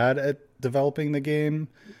is bad at developing the game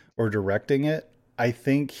or directing it. I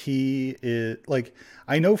think he is like,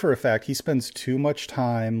 I know for a fact he spends too much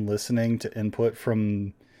time listening to input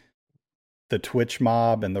from the Twitch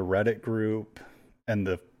mob and the Reddit group and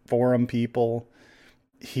the forum people.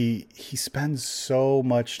 He spends so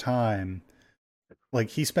much time,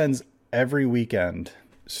 like he spends every weekend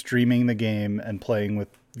streaming the game and playing with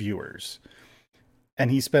viewers.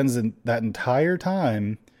 And he spends that entire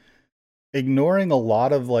time ignoring a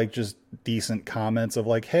lot of like just decent comments of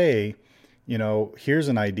like, hey, here's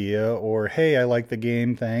an idea, or hey, I like the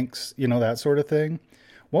game, thanks, that sort of thing.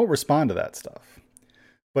 Won't respond to that stuff.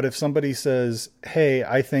 But if somebody says, hey,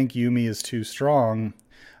 I think Yuumi is too strong,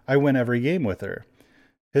 I win every game with her.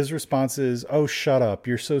 His response is, oh, shut up.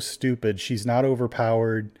 You're so stupid. She's not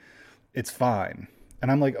overpowered. It's fine. And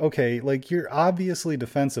I'm like, okay, like you're obviously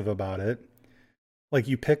defensive about it. Like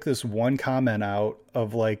you pick this one comment out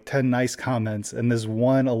of like 10 nice comments and this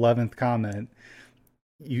one 11th comment,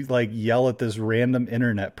 you like yell at this random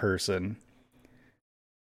internet person.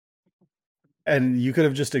 And you could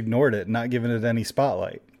have just ignored it, not given it any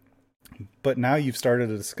spotlight. But now you've started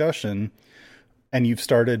a discussion and you've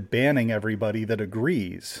started banning everybody that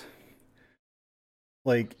agrees.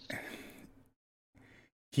 Like,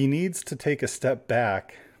 he needs to take a step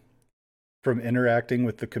back from interacting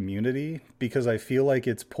with the community because I feel like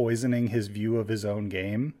it's poisoning his view of his own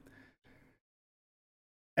game.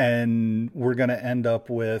 And we're going to end up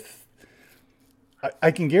with,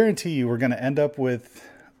 I can guarantee you, we're going to end up with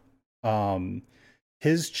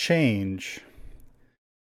his change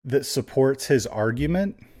that supports his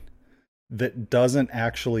argument that doesn't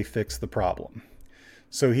actually fix the problem.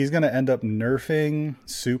 So he's going to end up nerfing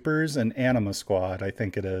supers and Anima Squad, I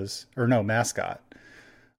think it is. Or no, Mascot.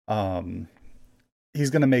 He's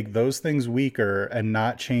going to make those things weaker and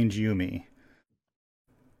not change Yuumi.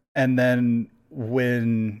 And then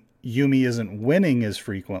when Yuumi isn't winning as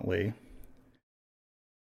frequently,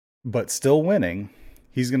 but still winning,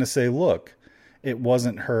 he's going to say, look, it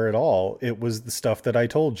wasn't her at all. It was the stuff that I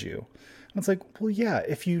told you. And it's like, well, yeah,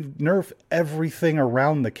 if you nerf everything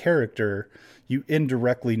around the character, you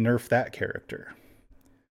indirectly nerf that character.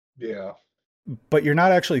 Yeah. But you're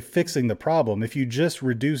not actually fixing the problem. If you just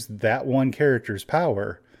reduce that one character's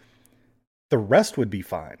power, the rest would be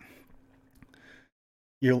fine.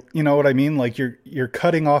 You know what I mean? Like you're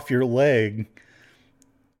cutting off your leg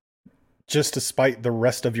just to spite the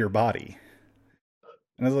rest of your body.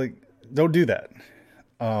 And I was like, don't do that.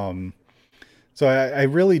 So I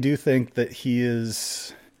really do think that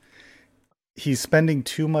he's spending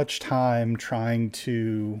too much time trying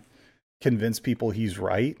to convince people he's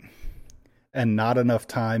right and not enough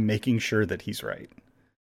time making sure that he's right.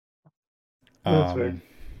 That's fair.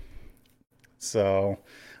 So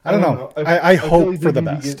I don't know. I hope like for the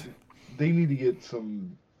best. They need to get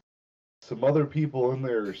some other people in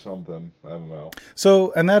there or something. I don't know.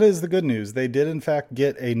 So, and that is the good news. They did in fact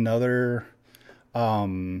get another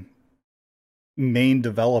main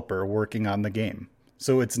developer working on the game.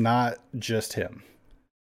 So it's not just him.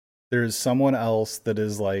 There's someone else that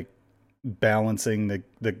is like balancing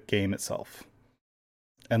the game itself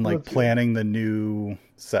and like planning the new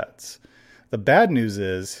sets. The bad news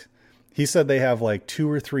is he said they have like 2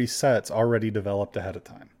 or 3 sets already developed ahead of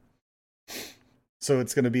time. So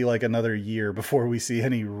it's going to be like another year before we see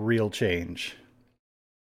any real change.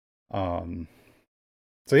 So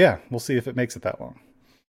yeah, we'll see if it makes it that long.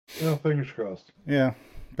 Yeah, fingers crossed. Yeah,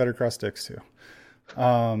 better cross sticks too.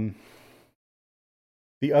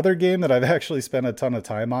 The other game that I've actually spent a ton of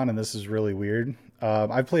time on, and this is really weird,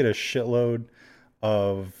 I've played a shitload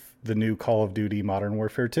of the new Call of Duty Modern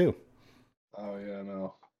Warfare 2. Oh yeah,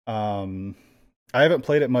 no. I haven't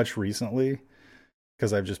played it much recently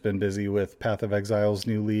because I've just been busy with Path of Exile's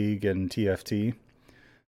new league and TFT.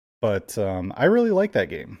 But I really like that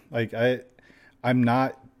game. Like I'm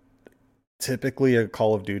not typically a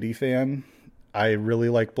Call of Duty fan. I really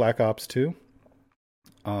like Black Ops 2.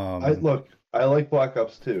 I like Black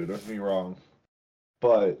Ops 2, don't get me wrong.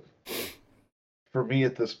 But for me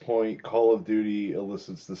at this point, Call of Duty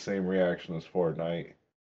elicits the same reaction as Fortnite.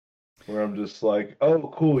 Where I'm just like,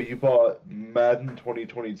 oh, cool, you bought Madden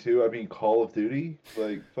 2022? I mean, Call of Duty?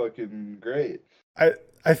 Like, fucking great.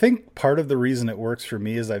 I think part of the reason it works for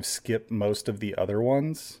me is I've skipped most of the other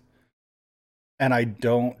ones. And I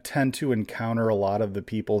don't tend to encounter a lot of the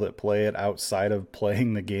people that play it outside of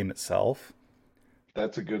playing the game itself.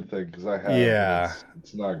 That's a good thing, because I have. Yeah.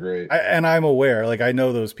 It's not great. And I'm aware, like, I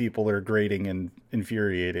know those people are grating and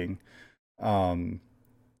infuriating. But,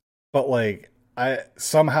 like,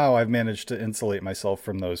 somehow I've managed to insulate myself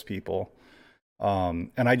from those people. And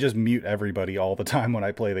I just mute everybody all the time when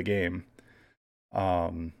I play the game.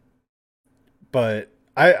 But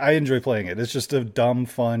I enjoy playing it. It's just a dumb,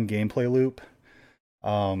 fun gameplay loop.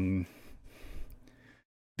 The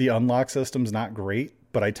unlock system's not great,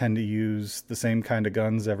 but I tend to use the same kind of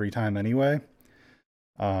guns every time anyway.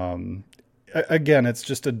 Again, it's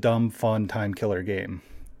just a dumb, fun time killer game.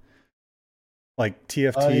 Like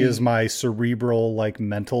TFT is my cerebral, like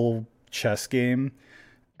mental chess game.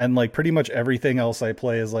 And like pretty much everything else I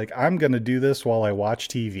play is like, I'm going to do this while I watch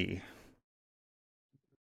TV.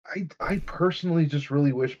 I personally just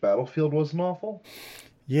really wish Battlefield wasn't awful.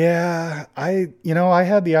 Yeah, I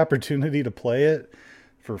had the opportunity to play it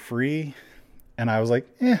for free, and I was like,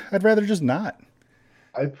 I'd rather just not.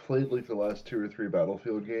 I played like the last 2 or 3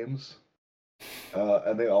 Battlefield games,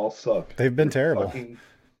 and they all suck. They've been terrible.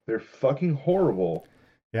 They're fucking horrible.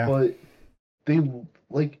 Yeah. But they,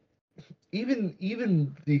 like,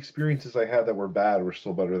 even the experiences I had that were bad were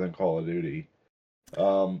still better than Call of Duty.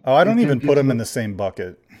 I don't even put them in the same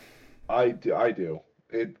bucket. I do.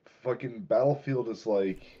 It fucking Battlefield is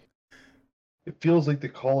like, it feels like the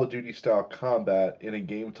Call of Duty style combat in a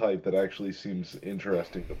game type that actually seems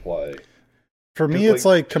interesting to play. For me, it's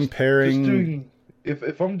like comparing. Just doing,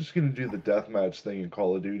 if I'm just gonna do the deathmatch thing in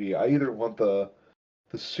Call of Duty, I either want the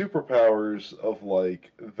superpowers of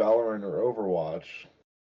like Valorant or Overwatch,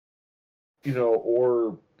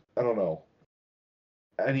 or I don't know,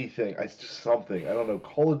 anything. It's just something. I don't know.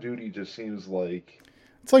 Call of Duty just seems like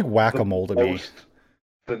it's like whack-a-mole to me.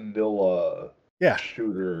 Vanilla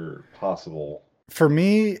shooter possible. For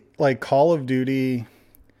me, like Call of Duty,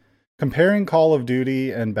 comparing Call of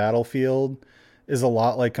Duty and Battlefield is a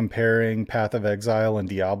lot like comparing Path of Exile and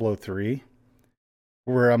Diablo 3,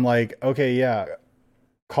 where I'm like, okay, yeah,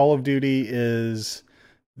 Call of Duty is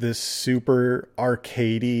this super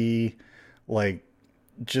arcadey, like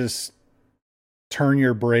just turn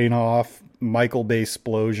your brain off Michael Bay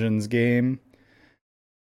explosions game.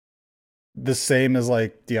 The same as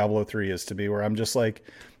like Diablo 3 is to me, where I'm just like,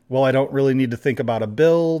 well, I don't really need to think about a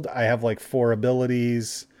build. I have like 4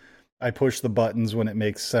 abilities. I push the buttons when it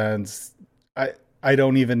makes sense. I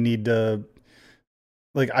don't even need to,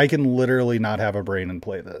 like, I can literally not have a brain and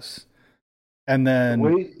play this. And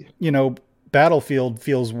then, Battlefield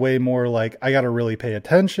feels way more like I got to really pay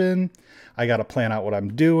attention. I got to plan out what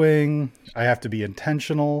I'm doing. I have to be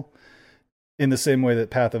intentional, in the same way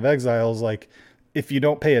that Path of Exile is like, if you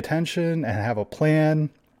don't pay attention and have a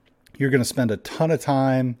plan, you're going to spend a ton of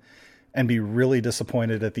time and be really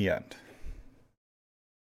disappointed at the end.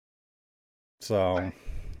 So,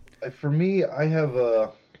 for me, I have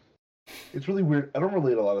it's really weird. I don't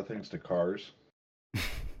relate a lot of things to cars,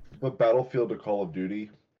 but Battlefield to Call of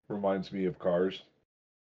Duty reminds me of cars.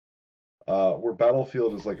 Where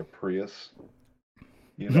Battlefield is like a Prius,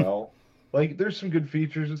 Like, there's some good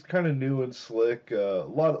features. It's kind of new and slick. A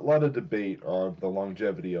lot of debate on the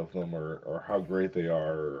longevity of them, or how great they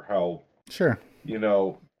are, or how sure,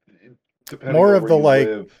 depending more on of the like.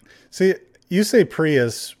 Live. See, you say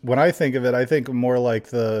Prius. When I think of it, I think more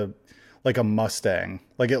like a Mustang.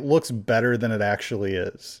 Like it looks better than it actually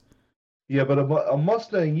is. Yeah, but a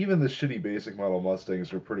Mustang, even the shitty basic model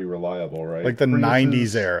Mustangs are pretty reliable, right? Like the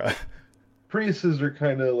 '90s era. Priuses are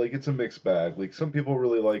kind of like it's a mixed bag. Like some people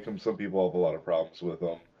really like them, some people have a lot of problems with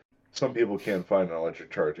them. Some people can't find an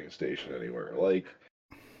electric charging station anywhere. Like,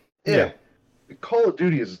 Yeah. Call of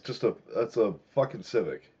Duty is just that's a fucking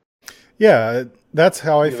Civic. Yeah, that's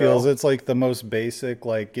how I You feel. know? It's like the most basic,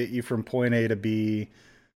 like get you from point A to B.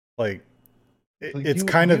 Like Like it's you,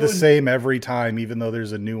 kind of you the and same every time, even though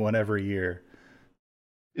there's a new one every year.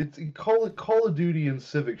 it's Call of Duty and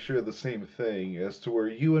Civic share the same thing as to where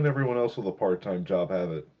you and everyone else with a part-time job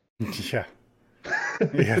have it. Yeah,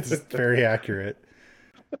 yeah, it's very accurate.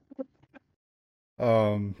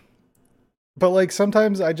 Um, but like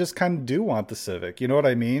sometimes I just kind of do want the Civic. You know what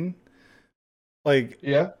I mean? Like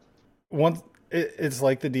Yeah. once it's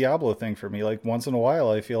like the Diablo thing for me. Like once in a while,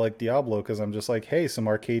 I feel like Diablo because I'm just like, hey, some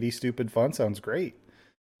arcadey stupid fun sounds great.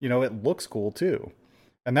 You know, it looks cool too.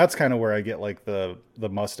 And that's kind of where I get like the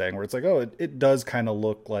Mustang, where it's like, oh, it does kind of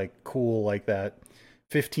look like cool, like that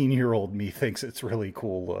 15-year-old me thinks it's really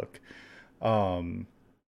cool look. Um,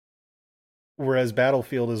 whereas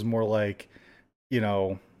Battlefield is more like, you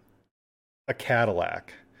know, a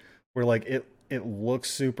Cadillac, where like it looks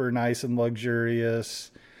super nice and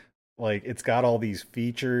luxurious, like it's got all these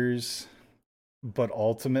features, but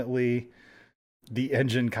ultimately the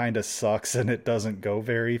engine kind of sucks and it doesn't go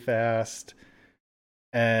very fast,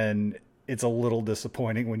 and it's a little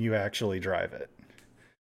disappointing when you actually drive it.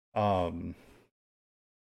 Um,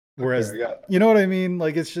 whereas Okay, you know what I mean?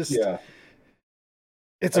 Like it's just yeah.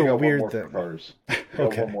 it's I a got one weird more thing. for cars. I got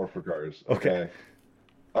Okay. one more for cars. Okay.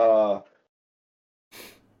 Uh,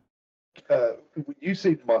 you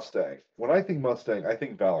say Mustang. When I think Mustang, I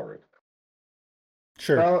think Valorant.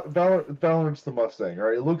 Sure. Valorant's the Mustang,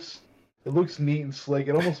 right? It looks neat and slick.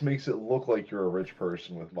 It almost makes it look like you're a rich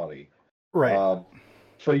person with money. Right.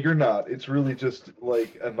 But you're not. It's really just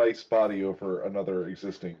like a nice body over another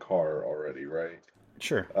existing car already, right?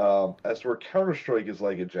 Sure. As where Counter-Strike is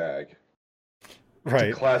like a Jag.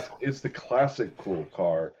 Right. It's the classic cool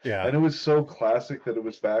car. Yeah. And it was so classic that it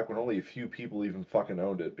was back when only a few people even fucking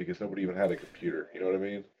owned it because nobody even had a computer. You know what I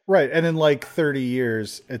mean? Right. And in like 30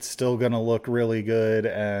 years, it's still going to look really good.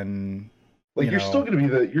 And, Like you you're still know, gonna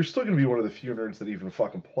be one of the few nerds that even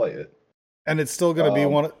fucking play it. and it's still going to be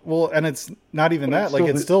Um, well, and it's not even but that. Like,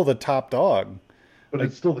 it's still the top dog. but Like,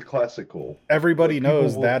 it's still the classic cool. everybody Like, people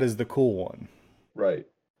knows will- that is the cool one. Right.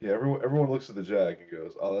 Yeah, everyone looks at the Jag and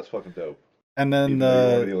goes, "Oh, that's fucking dope." And then Even though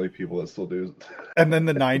you're one of the only people that still do. and then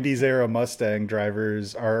the 90s era Mustang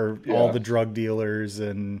drivers are all Yeah. the drug dealers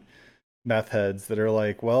and meth heads that are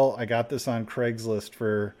like, well, I got this on Craigslist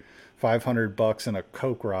for $500 and a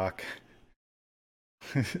Coke Rock.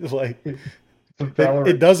 Like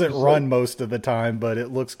it doesn't run most of the time, but it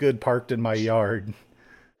looks good parked in my yard.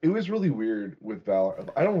 It was really weird with Valorant.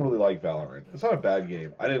 I don't really like Valorant. It's not a bad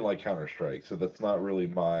game. I didn't like Counter-Strike, so that's not really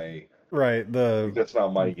my Right, that's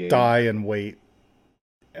not my game. die and wait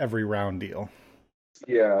every round deal.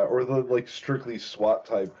 Yeah, or the like strictly SWAT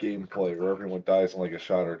type gameplay where everyone dies in like a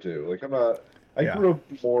shot or two. Like I Yeah. grew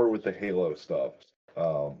up more with the Halo stuff.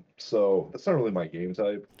 So that's not really my game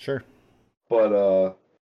type. Sure. But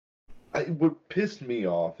what pissed me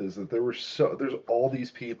off is that there's all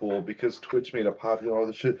these people because Twitch made it popular all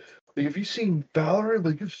this shit. Like, have you seen Valorant?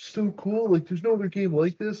 Like, it's so cool. Like, there's no other game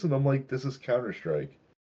like this. And I'm like, this is Counter-Strike.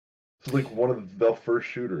 It's like one of the first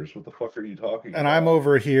shooters. What the fuck are you talking And about? I'm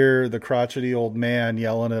over here, the crotchety old man,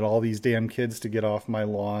 yelling at all these damn kids to get off my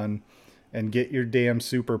lawn and get your damn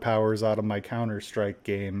superpowers out of my Counter-Strike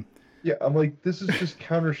game. Yeah, I'm like, this is just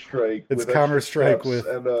Counter-Strike. It's with Counter-Strike extra with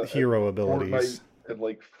steps and, hero and abilities. Fortnite and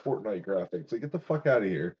like Fortnite graphics. Like, get the fuck out of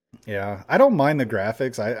here. Yeah, I don't mind the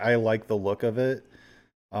graphics. I like the look of it.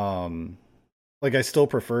 Like I still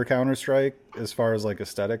prefer Counter-Strike as far as like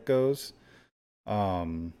aesthetic goes.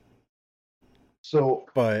 So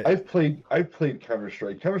But I've played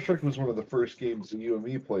Counter-Strike. Counter-Strike was one of the first games that you and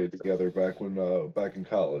me played together back in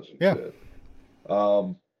college and Yeah. shit.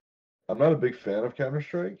 I'm not a big fan of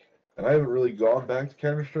Counter-Strike, and I haven't really gone back to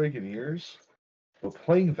Counter-Strike in years. But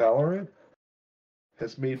playing Valorant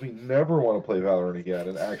has made me never want to play Valorant again,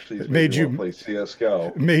 and actually has made me want to play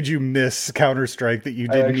CS:GO. made you miss Counter-Strike that you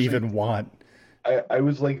didn't even want. I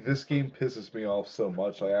was like, this game pisses me off so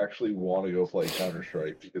much. I actually want to go play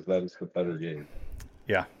Counter-Strike because that is the better game.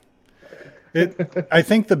 Yeah. I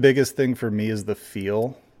think the biggest thing for me is the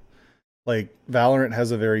feel. Like Valorant has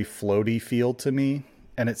a very floaty feel to me,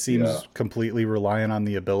 and it seems completely reliant on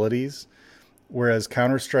the abilities. Whereas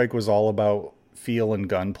Counter-Strike was all about feel and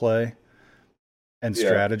gunplay. and Yeah.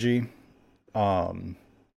 strategy.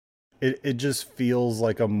 It just feels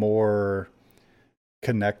like a more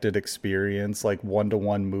connected experience, like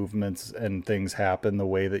one-to-one movements and things happen the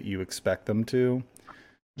way that you expect them to.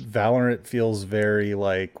 Valorant feels very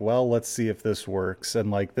like, well, let's see if this works. And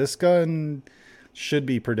like this gun should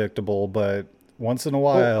be predictable, but once in a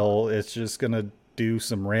while it's just gonna do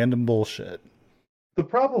some random bullshit. The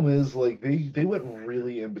problem is, like, they went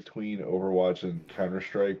really in between Overwatch and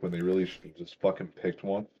Counter-Strike when they really should have just fucking picked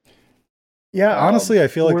one. Yeah, honestly, I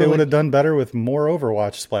feel like or they would like- have done better with more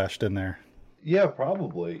Overwatch splashed in there. Yeah,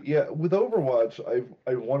 probably. Yeah, with Overwatch,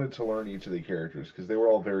 I wanted to learn each of the characters because they were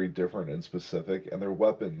all very different and specific, and their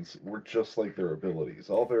weapons were just like their abilities,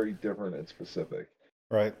 all very different and specific.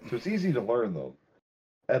 Right. So it's easy to learn them.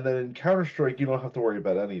 And then in Counter-Strike, you don't have to worry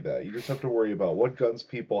about any of that. You just have to worry about what guns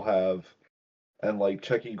people have and like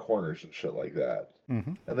checking corners and shit like that.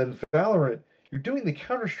 Mm-hmm. And then Valorant, you're doing the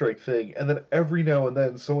Counter-Strike thing, and then every now and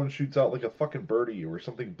then someone shoots out like a fucking birdie or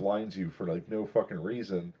something blinds you for like no fucking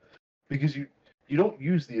reason. Because you don't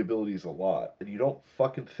use the abilities a lot, and you don't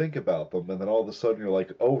fucking think about them, and then all of a sudden you're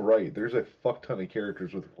like, oh right, there's a fuck ton of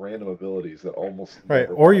characters with random abilities that almost Right.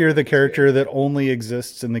 never Or pop you're in the this character game. that only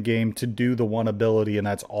exists in the game to do the one ability and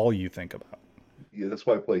that's all you think about. Yeah, that's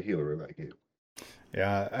why I play healer in that game.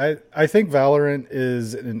 Yeah, I think Valorant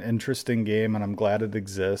is an interesting game and I'm glad it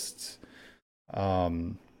exists.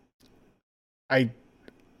 I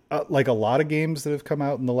like a lot of games that have come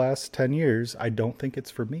out in the last 10 years, I don't think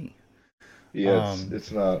it's for me. Yeah,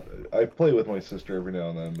 it's not. I play with my sister every now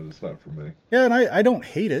and then, but it's not for me. Yeah, and I don't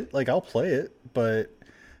hate it. Like, I'll play it, but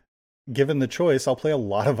given the choice, I'll play a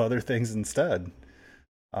lot of other things instead.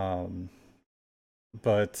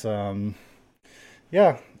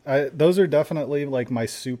 Yeah, those are definitely like my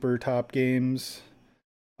super top games.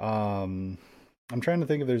 I'm trying to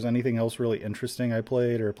think if there's anything else really interesting I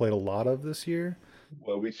played or played a lot of this year.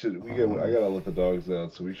 Well, I gotta let the dogs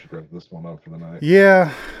out, so we should wrap this one up for the night.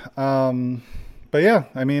 Yeah. But yeah,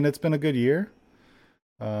 I mean, it's been a good year.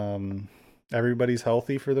 Everybody's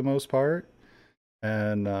healthy for the most part.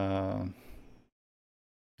 And,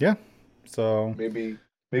 yeah, so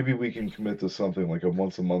Maybe we can commit to something like a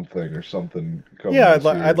once a month thing or something. yeah, this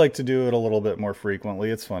year. I'd like to do it a little bit more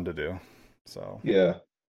frequently. It's fun to do. So, Yeah,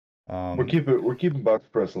 we're keeping Box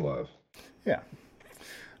Press alive. yeah.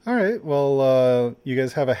 All right. Well, you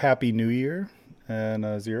guys have a happy new year.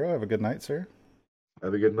 And Zero, have a good night, sir.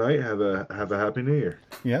 Have a good night. Have a happy New Year.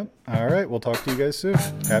 Yep. All right. We'll talk to you guys soon.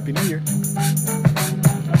 Happy New Year.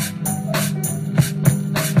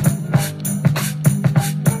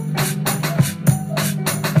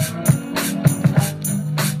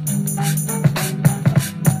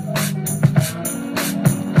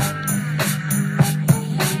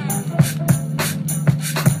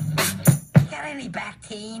 Got any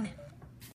Bactine?